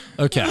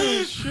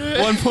 Okay.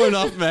 1 point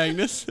off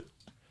Magnus.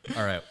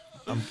 All right.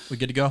 We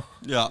good to go?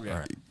 Yeah. All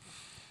right.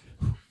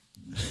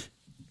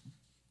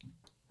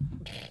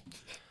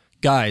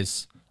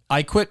 Guys,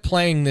 I quit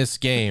playing this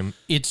game.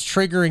 It's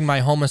triggering my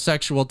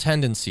homosexual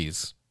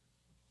tendencies.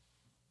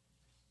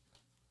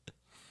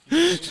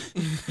 He's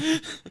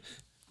a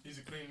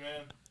clean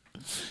man.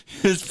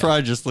 His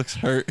pride just looks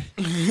hurt.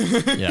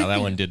 Yeah, that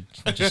one did.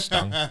 It just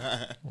stung.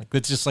 Like,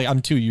 it's just like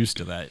I'm too used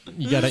to that.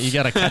 You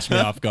gotta catch me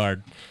off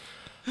guard.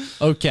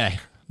 Okay,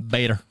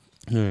 Bader.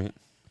 All right.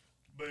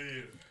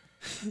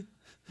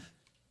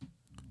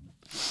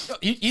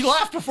 He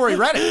laughed before he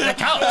read it. That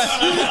counts. I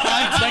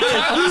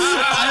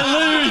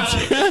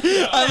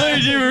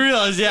literally didn't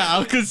realize. Yeah,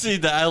 I'll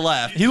concede that I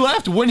laughed. He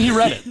laughed when he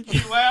read it.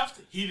 He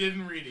laughed. He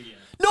didn't read it yet.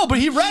 No, but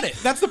he read it.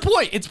 That's the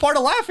point. It's part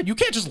of laughing. You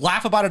can't just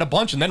laugh about it a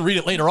bunch and then read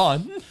it later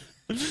on.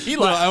 He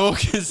No, laughed. I will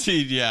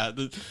concede. Yeah,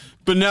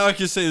 but now I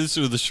can say this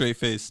with a straight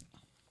face.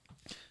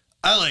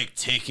 I like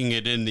taking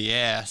it in the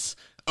ass.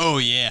 Oh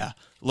yeah,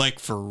 like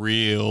for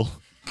real.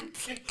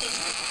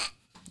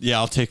 Yeah,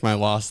 I'll take my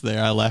loss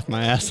there. I laughed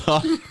my ass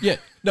off. Yeah.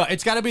 No,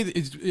 it's got to be.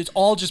 It's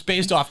all just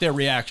based off their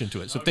reaction to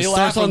it. So if they It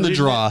laugh starts on the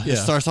reading draw. it, It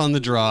starts on the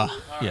draw.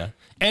 yeah.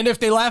 And if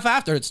they laugh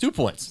after, it's 2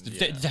 points.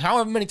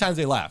 However many times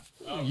they laugh.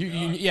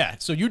 Yeah,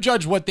 so you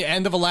judge what the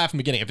end of a laugh and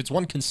beginning. If it's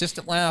one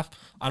consistent laugh,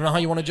 I don't know how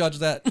you want to judge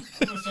that. I'm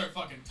gonna start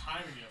fucking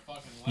timing your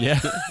fucking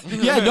laugh.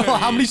 Yeah. Yeah, no,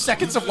 how many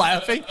seconds of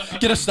laughing?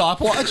 Get a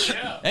stopwatch?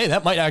 Hey,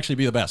 that might actually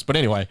be the best. But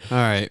anyway. All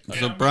right.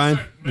 So, Brian,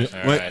 All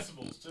right.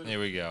 Here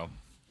we go.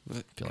 I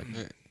feel like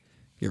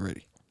get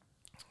ready.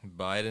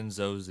 Biden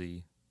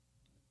Zozy.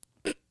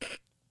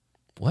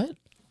 what?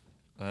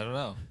 I don't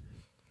know.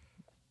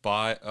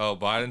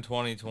 Biden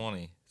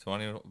 2020.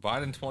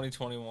 Biden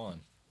 2021.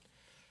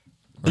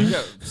 You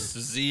got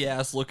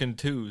Z-ass looking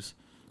twos.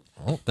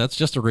 Well, that's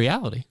just a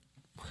reality.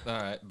 All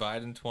right.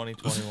 Biden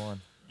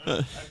 2021.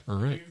 All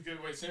right. He's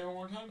good. Wait, say it one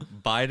more time.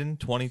 Biden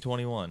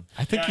 2021.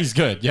 I think he's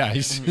good. Yeah,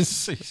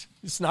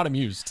 he's not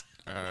amused.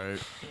 All right.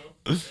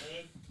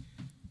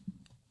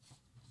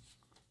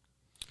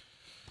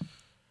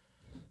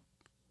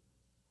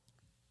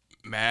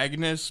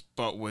 Magnus,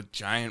 but with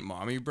giant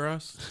mommy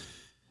breasts.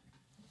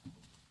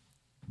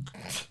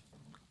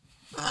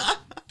 I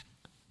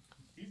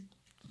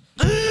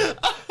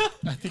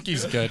think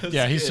he's good.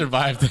 Yeah, he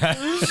survived that.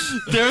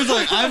 There's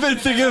like I've been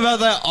thinking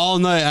about that all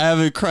night. I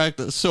haven't cracked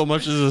it so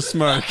much as a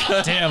smirk.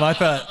 Damn, I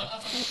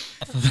thought.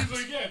 He's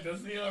like, yeah,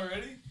 doesn't he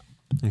already?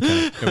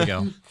 Okay, here we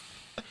go.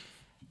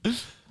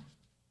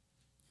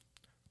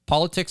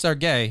 Politics are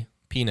gay.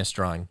 Penis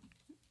drawing.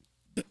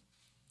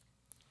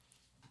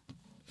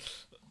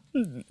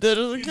 That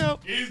doesn't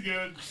count. He's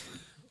good.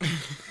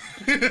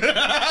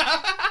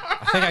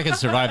 I think I can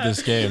survive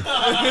this game.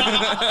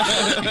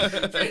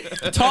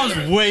 Tom's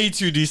way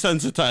too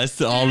desensitized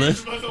to all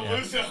this. About to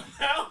lose him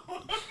now.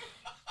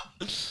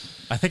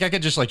 I think I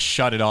could just like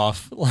shut it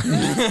off.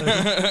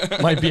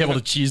 Might be able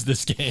to cheese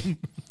this game.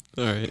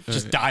 All right.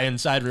 Just die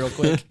inside real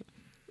quick.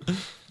 All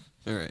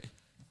right.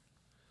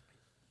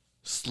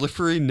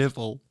 Slippery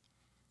nipple.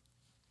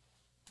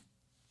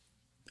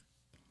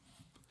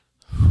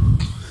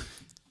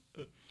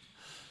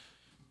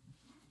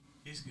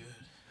 He's good.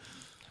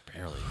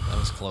 Barely. That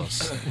was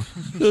close.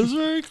 That was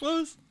very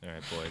close. All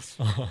right, boys.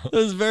 That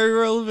was very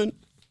relevant.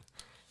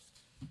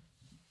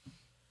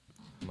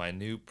 My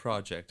new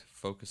project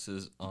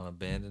focuses on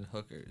abandoned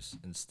hookers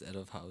instead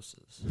of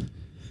houses.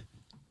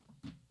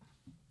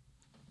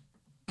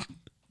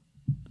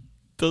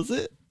 Does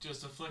it?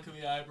 Just a flick of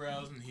the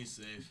eyebrows and he's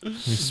safe.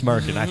 He's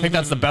smirking. I think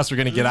that's the best we're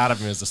gonna get out of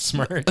him is a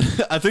smirk.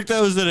 I think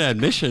that was an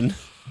admission.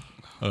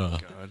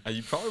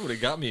 You probably would have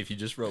got me if you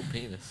just wrote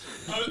penis.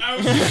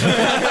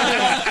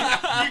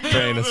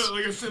 Penis.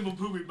 Like a simple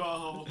poopy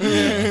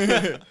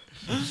butthole.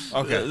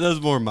 Okay, that's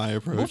more my We'll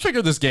approach.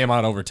 figure this game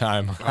out over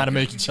time. How to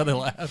make each other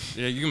laugh.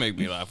 Yeah, you can make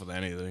me laugh with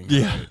anything.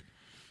 Yeah.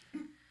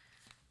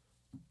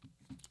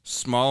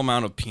 Small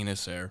amount of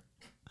penis hair.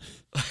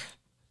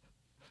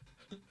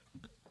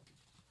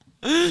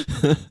 This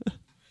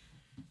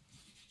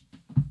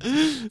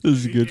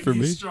is good for me.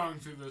 He's strong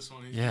through this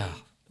one. Yeah.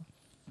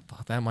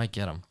 Thought that might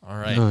get him. All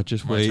right. No,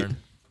 just my wait. turn.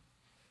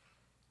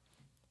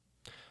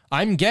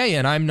 I'm gay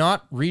and I'm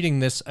not reading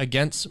this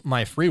against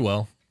my free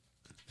will.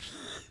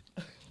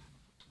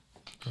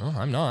 Oh,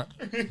 I'm not.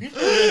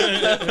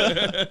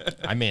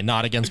 I mean,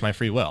 not against my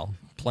free will.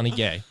 Plenty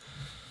gay.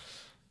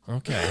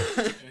 Okay.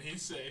 And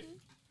he's safe.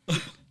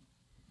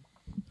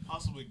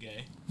 Possibly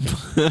gay.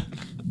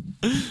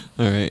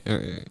 All right.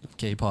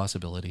 Gay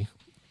possibility.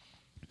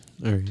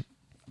 All right.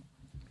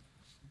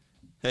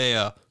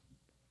 Hey,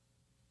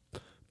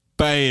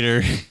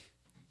 Bader.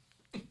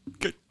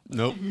 Good.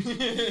 Nope.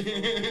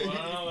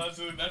 Well,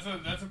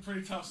 that's a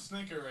pretty tough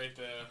snicker right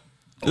there.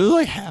 It was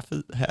like half.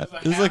 It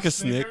was like a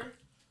snick.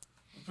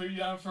 Put you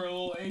down for a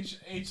little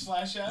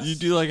H/S. You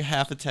do like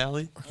half a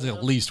tally. That's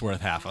at least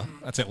worth half a.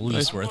 That's at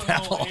least worth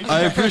half a.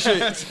 I appreciate.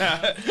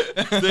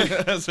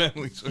 That's at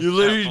least You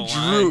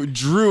literally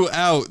drew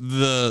out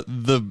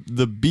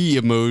the B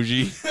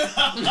emoji.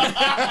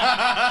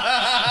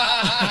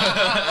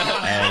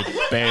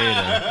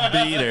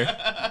 Beater.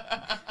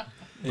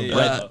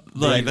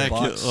 Like that.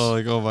 box.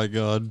 Oh my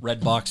god.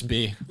 Red box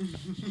B.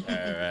 All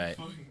right.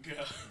 Fucking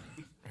God.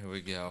 Here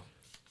we go.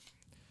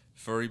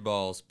 Furry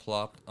balls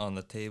plopped on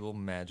the table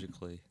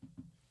magically.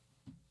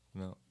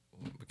 No,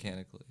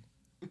 mechanically.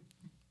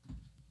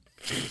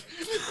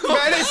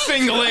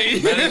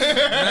 Menacingly.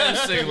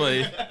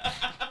 Menacingly.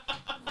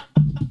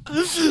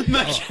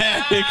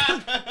 Mechanic.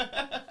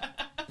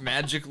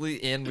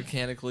 Magically and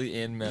mechanically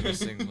and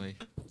menacingly.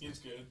 He's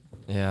good.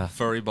 Yeah.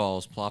 Furry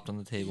balls plopped on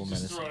the table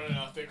Just menacingly. throwing it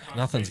out there.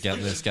 Nothing's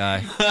getting this guy.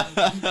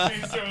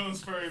 He's throwing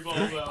those furry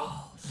balls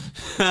out.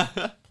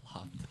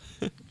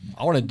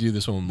 I want to do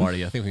this one with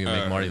Marty. I think we can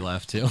make Marty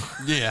laugh too.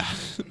 Yeah.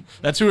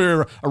 That's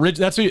who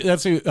that's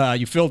who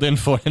you filled in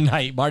for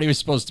tonight. Marty was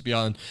supposed to be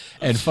on,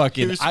 and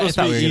fucking was I supposed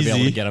thought to we were be gonna be able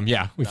to easy. get him.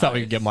 Yeah, we thought we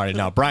could get Marty.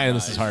 Now, Brian,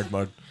 this is hard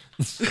mode.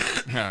 All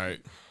right.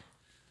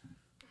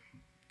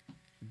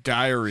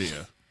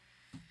 Diarrhea.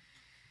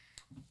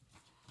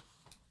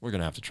 We're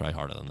gonna have to try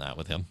harder than that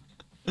with him.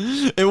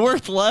 It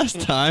worked last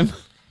time.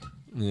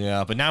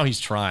 Yeah, but now he's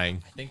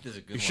trying. I think there's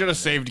a good You one. should have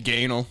saved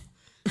Gainel.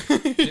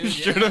 Dude,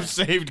 Should have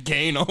saved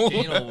Gainel.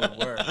 Anal would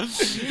work.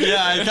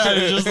 Yeah, I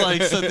kind of just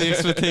like set the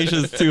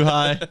expectations too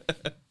high.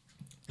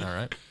 All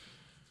right.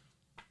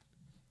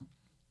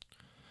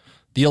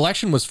 The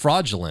election was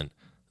fraudulent.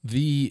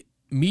 The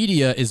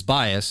media is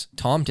biased.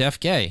 Tom Def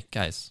gay.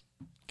 Guys,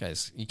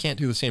 you can't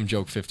do the same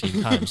joke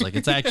 15 times. Like,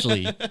 it's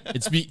actually,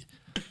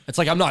 it's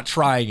like I'm not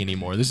trying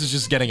anymore. This is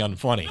just getting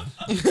unfunny.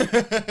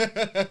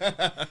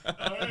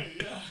 All right,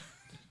 yeah.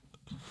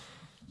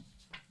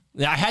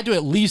 Yeah, I had to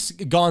at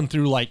least gone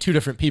through like 2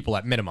 different people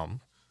at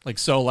minimum. Like,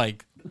 so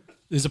like,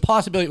 there's a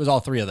possibility it was all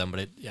 3 of them,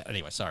 but yeah,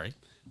 anyway, sorry.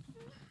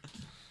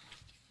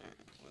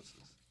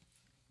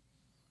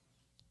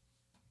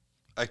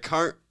 I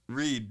can't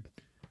read.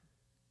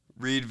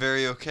 Read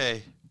very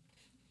okay.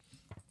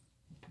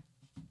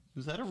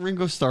 Was that a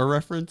Ringo Starr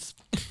reference?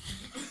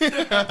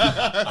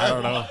 I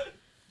don't know.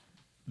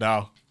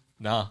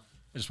 No.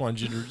 I just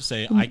wanted you to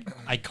say,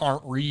 I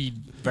can't read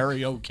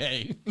very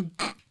okay.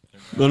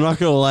 I'm not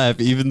going to laugh,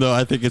 even though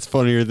I think it's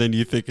funnier than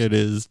you think it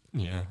is.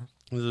 Yeah.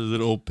 This is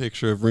an old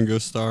picture of Ringo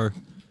Starr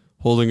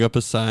holding up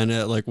a sign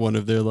at like one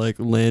of their like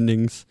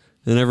landings.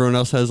 And everyone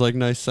else has like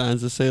nice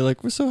signs that say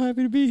like, we're so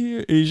happy to be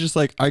here. And he's just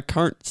like, I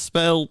can't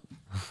spell.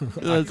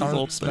 I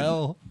can't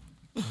spell.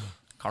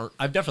 Cart.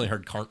 I've definitely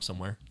heard cart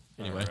somewhere.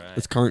 Anyway. Right.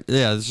 It's can't.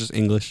 Yeah, it's just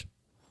English.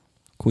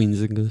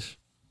 Queen's English.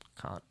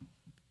 Cart.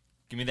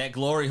 Give me that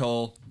glory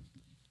hole.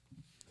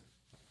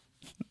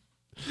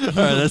 All right,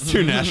 that's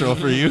too natural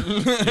for you.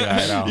 Yeah,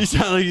 I know. You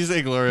sound like you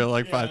say Gloria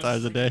like 5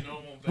 times a day.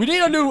 We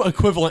need a new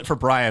equivalent for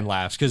Brian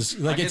laughs because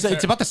like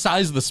it's about the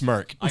size of the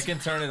smirk. I can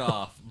turn it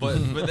off, but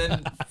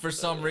then for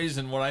some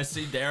reason when I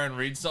see Darren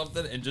read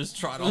something and just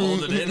try to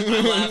hold it in,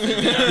 I laugh at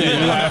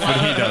Darren. You laugh when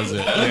he does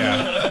it.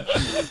 Yeah.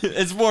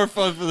 It's more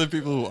fun for the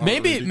people who aren't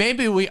reading.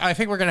 Maybe I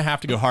think we're gonna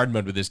have to go hard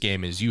mode with this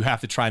game. Is you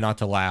have to try not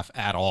to laugh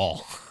at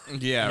all.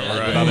 Yeah, With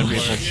right. other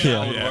people.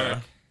 Yeah.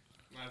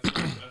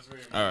 That's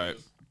very All right.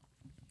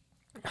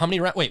 How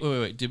many rounds?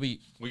 Wait. Did we?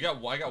 I got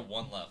 1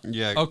 left.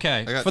 Yeah.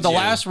 Okay. I got For the 2.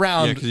 last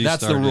round, Yeah, 'cause you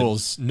that's the started.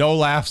 rules. No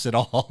laughs at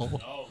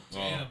all. Oh,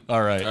 damn.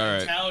 All right. All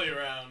right. Tally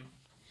round.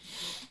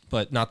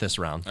 But not this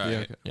round. All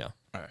right. Yeah.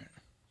 All right.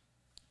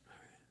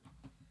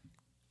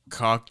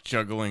 Cock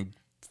juggling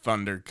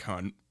thunder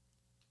cunt.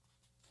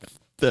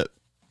 That.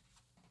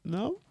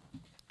 No?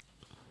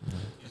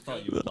 I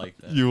thought you would like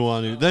that. You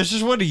want to. That's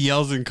just what he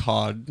yells in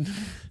COD.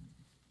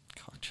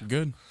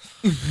 Good.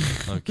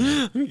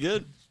 Okay. I'm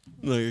good.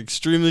 Like,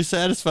 extremely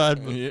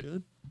satisfied, but Yeah.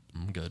 good.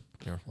 I'm good.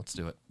 Here, let's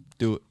do it.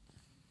 Do it.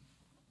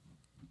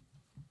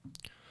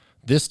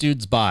 This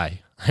dude's bi.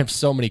 I have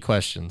so many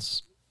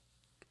questions.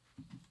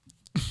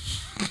 You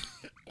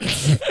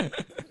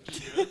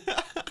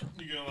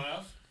gonna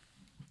laugh?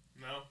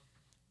 No?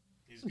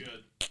 He's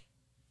good.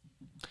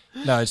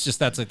 No, it's just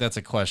that's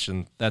a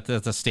question. That's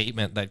a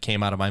statement that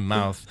came out of my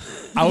mouth,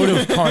 out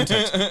of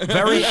context,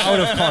 very out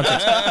of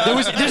context. There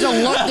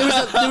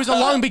was a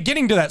long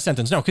beginning to that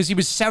sentence. No, because he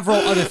was several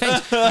other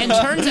things, and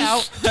turns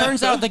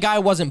out the guy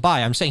wasn't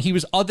bi. I'm saying he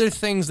was other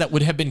things that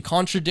would have been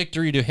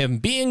contradictory to him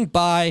being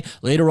bi.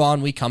 Later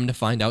on, we come to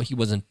find out he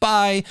wasn't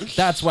bi.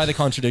 That's why the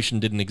contradiction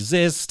didn't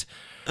exist.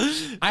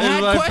 I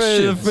had my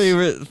questions.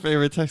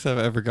 favorite text I've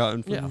ever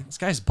gotten from Yeah, you. this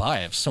guy's bi. I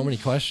have so many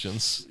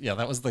questions. Yeah,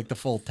 that was like the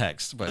full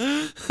text, but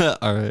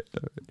All right.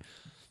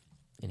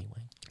 anyway.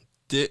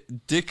 Dick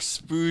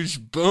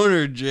Spooge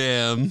Boner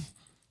Jam.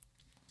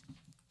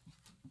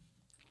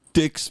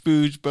 Dick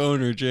Spooge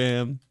Boner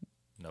Jam.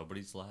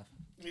 Nobody's laughing.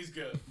 He's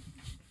good.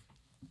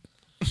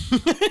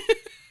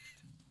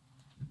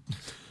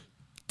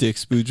 Dick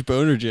Spooge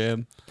Boner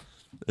Jam.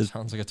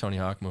 Sounds like a Tony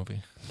Hawk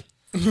movie.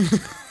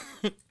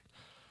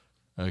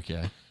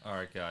 Okay. All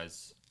right,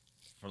 guys.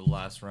 For the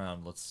last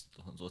round, let's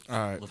All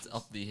right. let's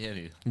up the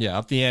ante. Yeah,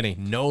 up the ante.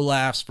 No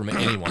laughs from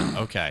anyone.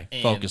 Okay.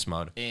 And- Focus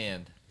mode.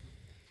 And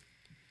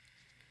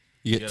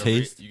You get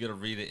taste. You gotta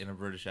read it in a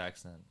British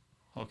accent.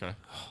 Okay.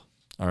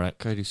 All right.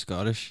 Can I do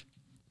Scottish?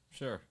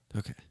 Sure.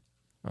 Okay.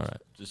 All right.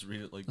 Just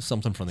read it like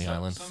Something from the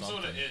island. Some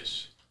sort of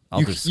ish.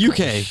 I'll do UK.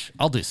 Scottish.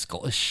 I'll do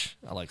Scottish.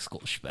 I like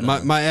Scottish better.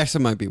 My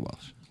accent might be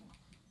Welsh.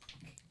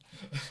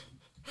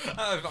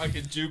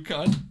 fucking Jew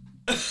cunt.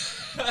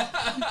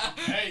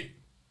 Hey.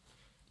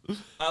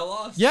 I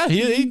lost. yeah,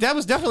 that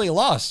was definitely a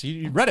loss.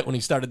 He read it when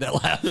he started that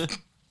laugh.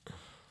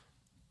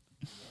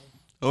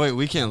 Oh wait,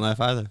 we can't laugh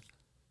either.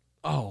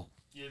 Oh,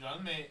 You're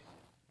done, mate.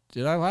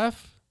 did I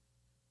laugh?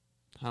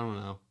 I don't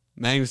know.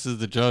 Magnus is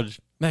the judge.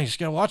 Man, you just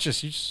gotta watch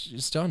this.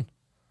 It's done.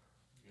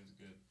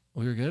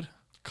 Oh, you're good?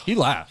 He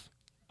laughed.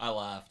 I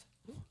laughed.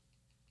 It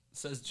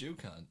says Jew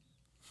cunt.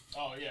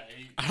 Oh, yeah.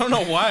 I don't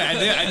know why.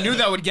 I knew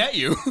that would get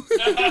you. For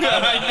some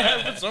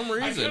I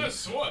could reason. have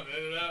sworn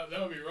that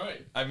would be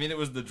right. I mean, it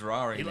was the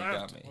drawing that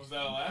got me. Was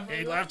that a laugh?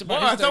 He laughed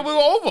Well, I thought we were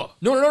over.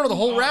 No, the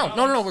whole round.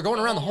 No, we're going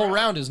around. The whole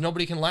round is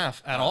nobody can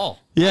laugh at all.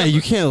 Yeah, you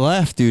can't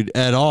laugh, dude,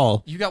 at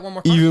all. You got one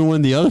more card? Even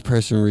when the other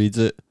person reads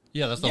it.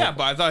 Yeah, that's the Yeah, whole,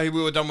 but I thought we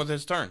were done with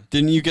his turn.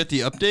 Didn't you get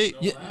the update?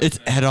 Yeah. It's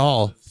at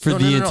all for No,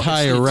 the no, no,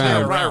 entire it's the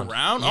entire round.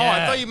 round. Oh, I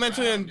Yeah. thought you meant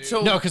to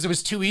until. No, because it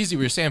was too easy.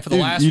 We were saying for the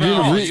Dude, last you didn't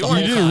round. read- you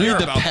weren't didn't clear read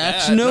the about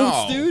patch that.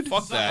 notes, No, dude?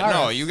 Fuck that. All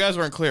No, right. you guys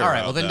weren't clear. All right,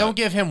 about well then that. don't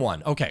give him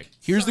one. Okay,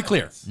 here's the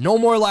clear. No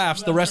more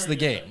laughs the rest of the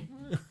game.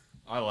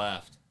 I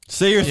laughed.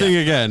 Say your thing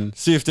again.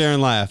 See if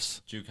Darren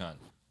laughs. Jew cunt.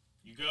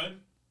 You good?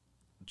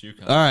 Juke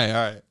All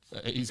right.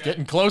 He's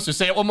getting closer.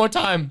 Say it one more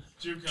time.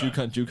 Juke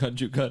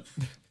hunt.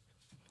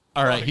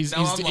 All right, he's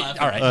now all I'm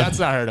laughing. right. That's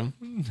not hurt him.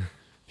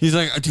 He's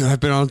like, dude, I've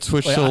been on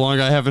Twitch Wait, so long,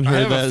 I haven't I heard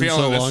have that a in so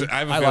feeling long. this. I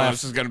have a I feeling laughed.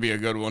 this is gonna be a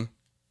good one.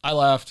 I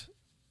laughed.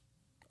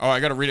 Oh, I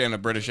got to read it in a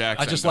British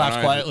accent. I just don't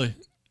laughed quietly.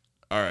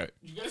 All right.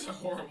 You guys are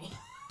horrible.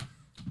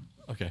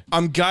 Okay.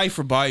 I'm Guy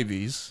for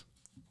Bivies.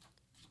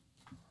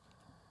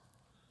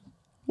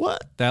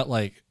 What? That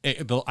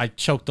I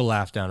choked the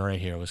laugh down right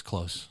here. It was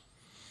close.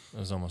 It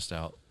was almost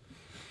out.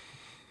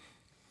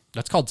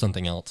 That's called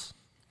something else.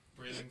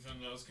 Breathing through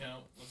the nose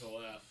count with a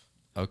laugh.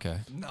 Okay.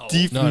 No.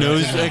 Deep No, no,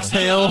 nose no, no.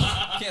 exhale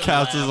Can't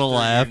counts as a through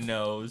laugh. Your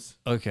nose.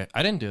 Okay.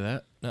 I didn't do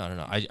that.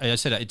 No. I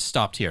said it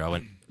stopped here. I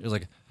went. It was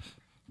like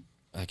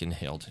I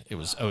inhaled. It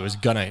was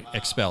gonna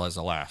expel as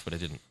a laugh, but it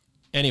didn't.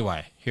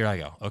 Anyway, here I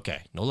go.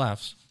 Okay. No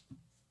laughs.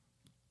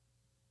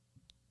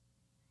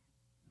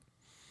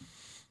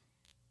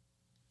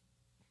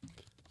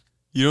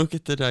 You don't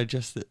get to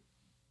digest it.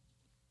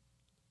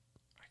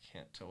 I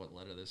can't tell what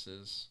letter this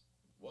is.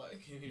 What?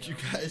 Can You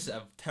guys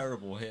have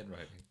terrible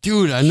handwriting.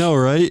 Dude, I know,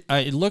 right?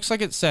 It looks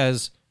like it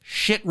says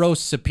shit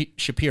roast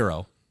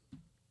Shapiro.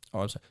 Oh,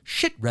 I'm sorry.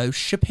 Shit roast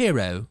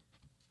Shapiro.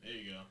 There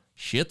you go.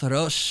 Shit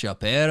roast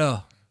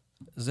Shapiro.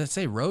 Does that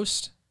say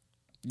roast?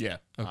 Yeah.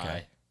 Okay.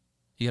 Aye.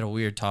 You got a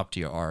weird top to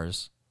your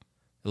R's.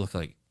 It looked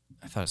like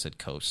I thought it said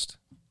coast.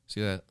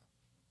 See that?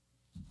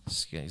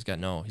 He's got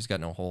no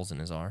holes in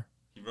his R.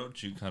 He wrote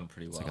Juke hunt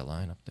pretty It's well. like a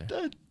line up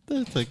there.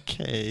 That's a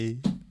K.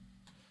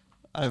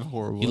 I have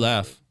horrible. He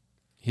laughed.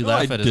 He No,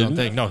 laughed I at his own didn't.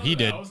 thing. No, he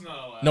did. That was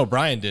not a laugh. No,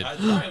 Brian did.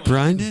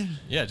 Brian did?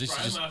 Yeah, Brian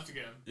just laughed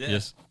again. Yeah.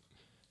 yes.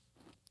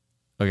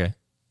 Okay,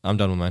 I'm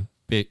done with mine.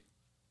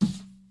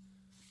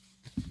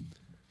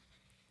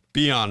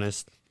 Be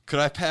honest. Could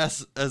I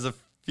pass as a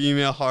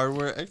female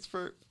hardware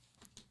expert?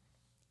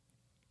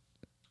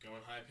 Going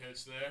high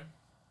pitch there.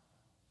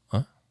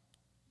 Huh?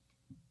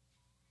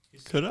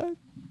 Could I?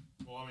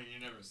 Well, I mean,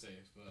 you're never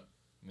safe, but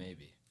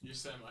Maybe. you're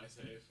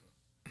semi-safe.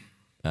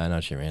 I know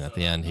what you mean. At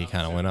the end, he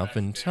kind of went up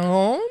in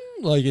tone,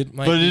 like it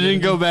might. But be it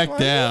didn't go getting back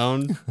funny.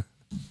 down.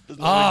 There's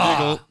no Ah,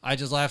 giggle. I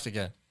just laughed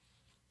again.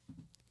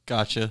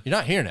 Gotcha. You're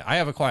not hearing it. I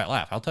have a quiet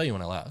laugh. I'll tell you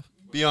when I laugh.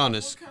 Be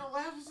honest. What kind of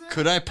laugh is that?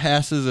 Could I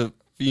pass as a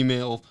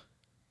female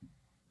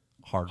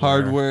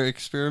hardware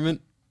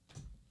experiment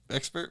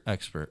expert?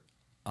 expert.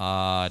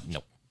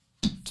 Nope.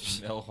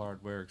 No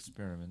hardware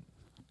experiment.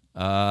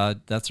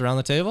 That's around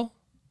the table.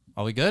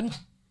 Are we good?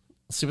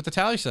 Let's see what the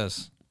tally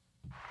says.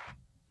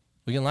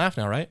 We can laugh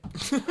now, right?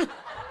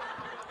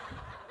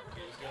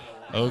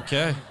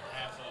 Okay.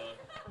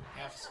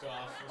 Half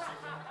scoff or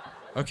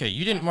something. Okay,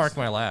 you didn't mark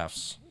my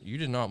laughs. You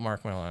did not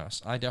mark my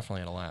laughs. I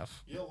definitely had a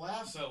laugh. Your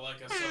laughs are like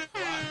a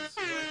surprise.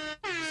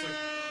 You're just like,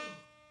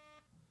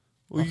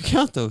 Well, you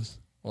count those.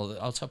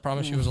 Well,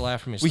 promise you it was a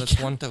laugh for me. So We that's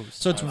count one. those.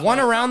 So it's one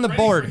around the ready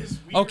for board. his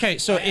weird Okay,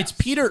 so it's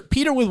laughs.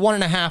 Peter with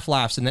 1.5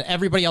 laughs, and then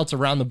everybody else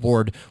around the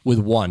board with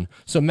one.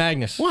 So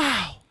Magnus.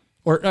 Wow.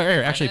 Or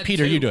actually, had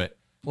Peter, two. you do it.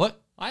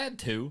 What? I had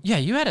 2. Yeah,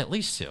 you had at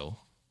least 2.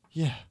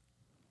 Yeah.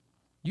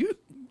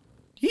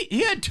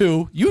 He had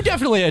 2. You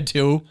definitely had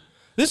 2.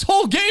 This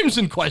whole game's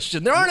in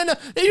question. There aren't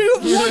enough. You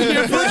have one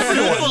here for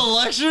everyone. This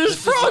election is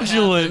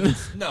fraudulent.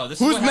 No, this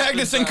Who's is what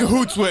Magnus in happens,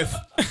 cahoots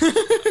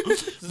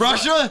with?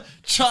 Russia?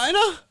 China?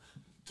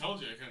 told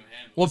you I couldn't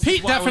handle Well,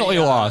 Pete why we, definitely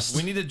lost.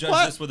 We need to judge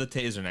What? this with a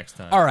taser next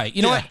time. All right,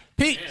 you know what,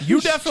 Pete?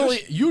 You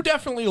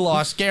definitely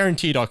lost,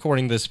 guaranteed,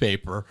 according to this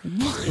paper,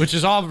 which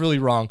is all really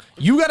wrong.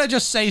 You gotta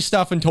just say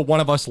stuff until one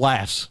of us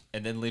laughs.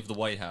 And then leave the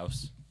White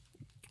House.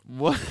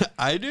 What?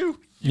 I do?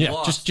 Yeah,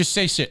 lost. just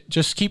say shit.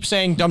 Just keep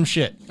saying dumb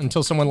shit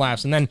until someone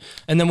laughs, and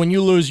then when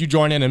you lose, you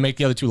join in and make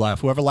the other two laugh.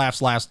 Whoever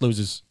laughs last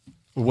loses,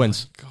 or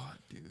wins. God,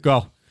 dude. Go.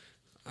 All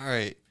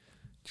right.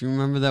 Do you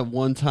remember that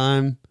one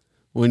time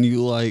when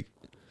you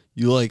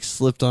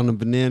slipped on a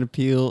banana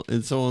peel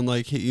and someone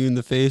hit you in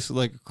the face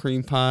with a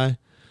cream pie?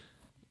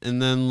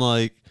 And then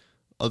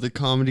other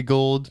comedy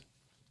gold.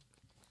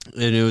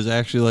 And it was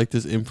actually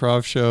this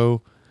improv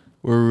show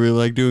where we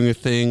were doing a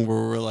thing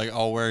where we were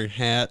all wearing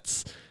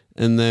hats.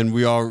 And then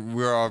we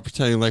were all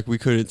pretending we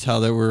couldn't tell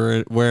that we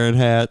were wearing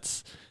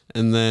hats.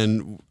 And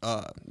then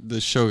the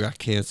show got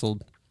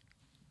canceled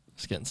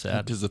It's getting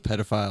sad. because of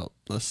pedophile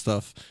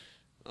stuff.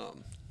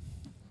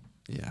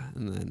 Yeah,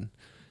 and then,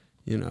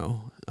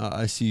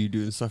 I see you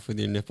doing stuff with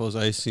your nipples.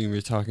 I assume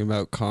you're talking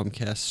about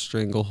Comcast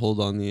stranglehold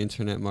on the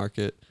internet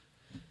market.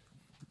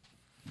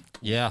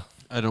 Yeah.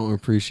 I don't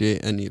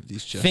appreciate any of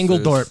these gestures.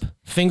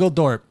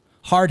 Fingeldorp.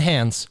 Hard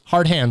hands.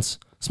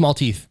 Small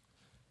teeth.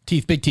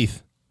 Big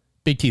teeth.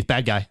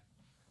 Bad guy.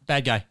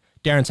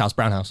 Darren's house,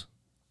 brown house.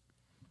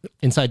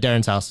 Inside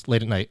Darren's house,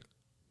 late at night.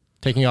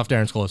 Taking off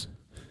Darren's clothes.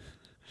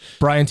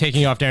 Brian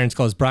taking off Darren's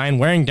clothes. Brian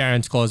wearing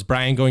Darren's clothes.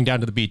 Brian going down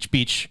to the beach.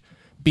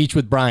 Beach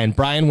with Brian.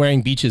 Brian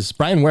wearing beaches.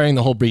 Brian wearing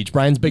the whole beach.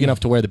 Brian's big enough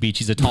to wear the beach.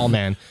 He's a tall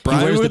man. He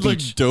Brian wears would the look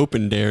beach. dope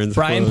in Darren's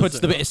Brian clothes.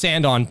 puts the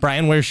sand on.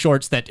 Brian wears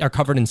shorts that are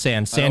covered in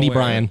sand. Sandy wear-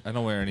 Brian. I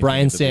don't wear anything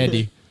Brian at the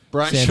Sandy.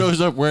 Brian Sand. shows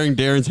up wearing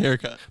Darren's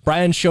haircut.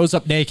 Brian shows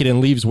up naked and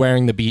leaves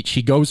wearing the beach.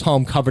 He goes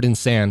home covered in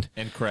sand.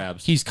 And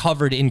crabs. He's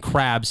covered in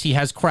crabs. He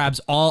has crabs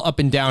all up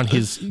and down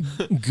his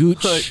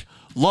gooch. Like,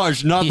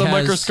 large, not He the has-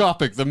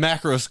 microscopic, the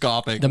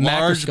macroscopic. The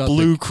large macroscopic.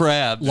 blue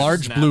crab.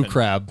 Large Snapping. blue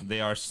crab.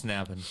 They are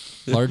snapping.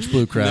 Large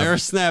blue crab. They're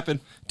snapping.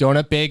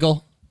 Donut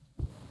bagel.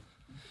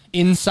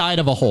 Inside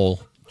of a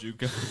hole.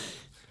 Juka.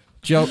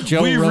 Joe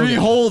We Rogan.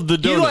 re-hold the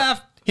He donut.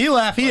 laughed. He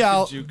laughed. He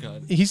out. Juke.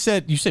 He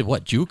said, you said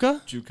what?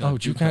 Juka? Juke. Oh,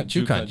 Juke. Juke.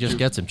 Juke. Juke. Just Juke.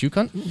 gets him. Juke.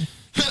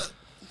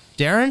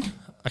 Darren,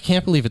 I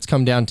can't believe it's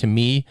come down to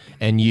me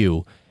and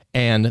you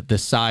and the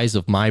size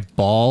of my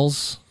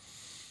balls.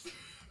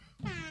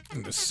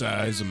 And the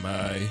size of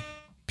my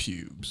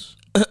pubes.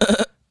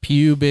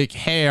 Pubic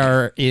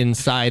hair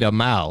inside a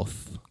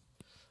mouth.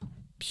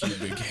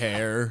 Pubic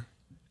hair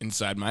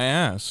inside my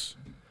ass.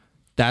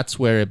 That's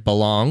where it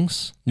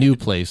belongs. New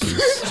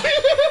places.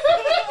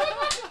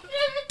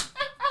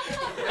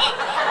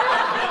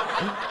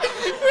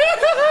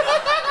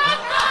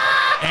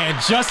 And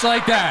just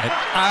like that,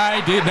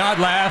 I did not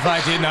laugh,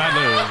 I did not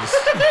lose.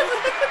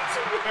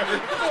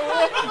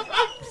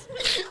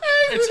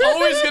 It's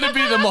always going to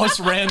be the most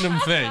random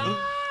thing.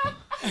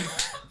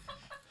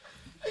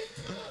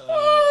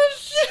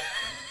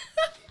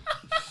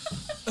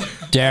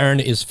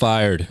 Darren is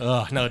fired.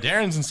 Oh, no,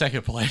 Darren's in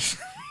second place.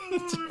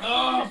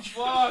 Oh,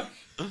 fuck.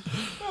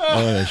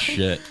 Oh,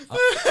 shit.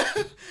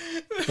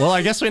 Well,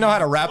 I guess we know how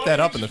to wrap that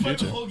up in the Play the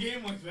future. whole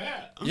game like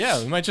that. Yeah,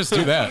 we might just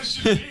do That's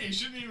that. what it should be. You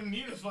shouldn't even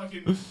need a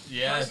fucking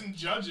Yeah. person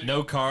judging.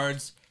 No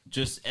cards.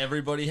 Just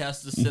everybody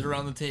has to sit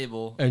around the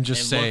table And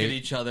just look say- at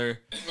each other.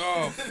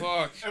 Oh,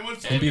 fuck.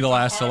 And be the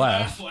last to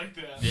laugh. Like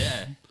that.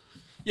 Yeah.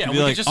 Yeah, Be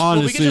like,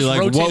 honestly,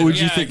 like, what would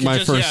you think my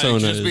persona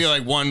just is? be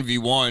like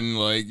 1v1,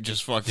 like,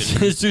 just fucking...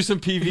 Let's do some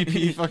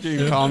PvP fucking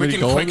we comedy can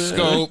gold. quick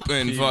scope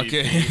and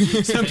fucking...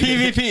 Some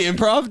PvP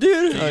improv,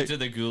 dude. Take Like, it to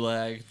the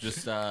gulag.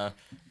 Just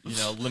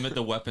limit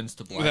the weapons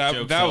to black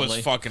jokes that was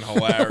only. fucking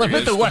hilarious.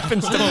 Limit the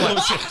weapons to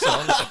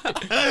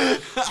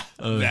the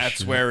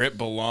That's where it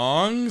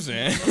belongs.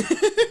 And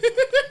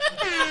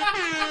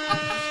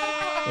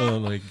Oh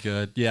my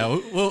god. Yeah,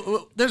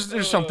 well,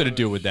 there's something to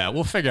do with that.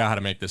 We'll figure out how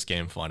to make this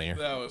game funnier.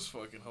 That was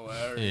fucking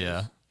hilarious.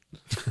 Yeah.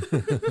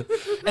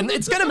 And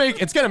it's gonna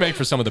make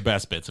for some of the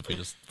best bits if we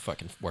just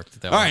fucking worked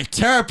it that all way. right,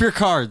 tear up your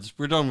cards.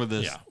 We're done with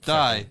this. Yeah,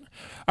 Die.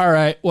 All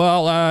right.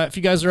 Well, if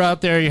you guys are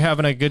out there, you're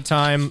having a good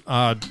time.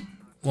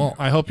 Well,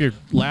 I hope you're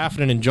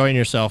laughing and enjoying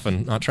yourself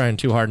and not trying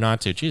too hard not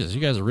to. Jesus,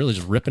 you guys are really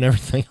just ripping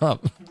everything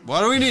up.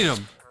 Why do we need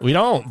them? We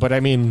don't, but I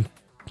mean,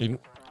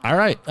 all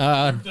right.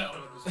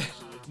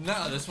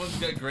 No, this one's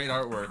got great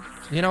artwork.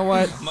 You know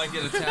what? Might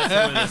get a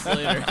tattoo of this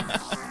later.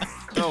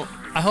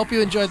 I hope you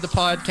enjoyed the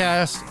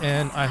podcast,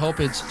 and I hope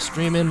it's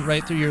streaming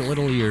right through your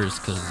little ears,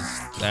 because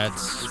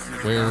that's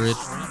where it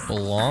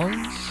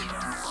belongs.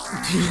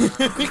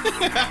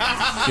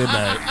 Good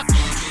night.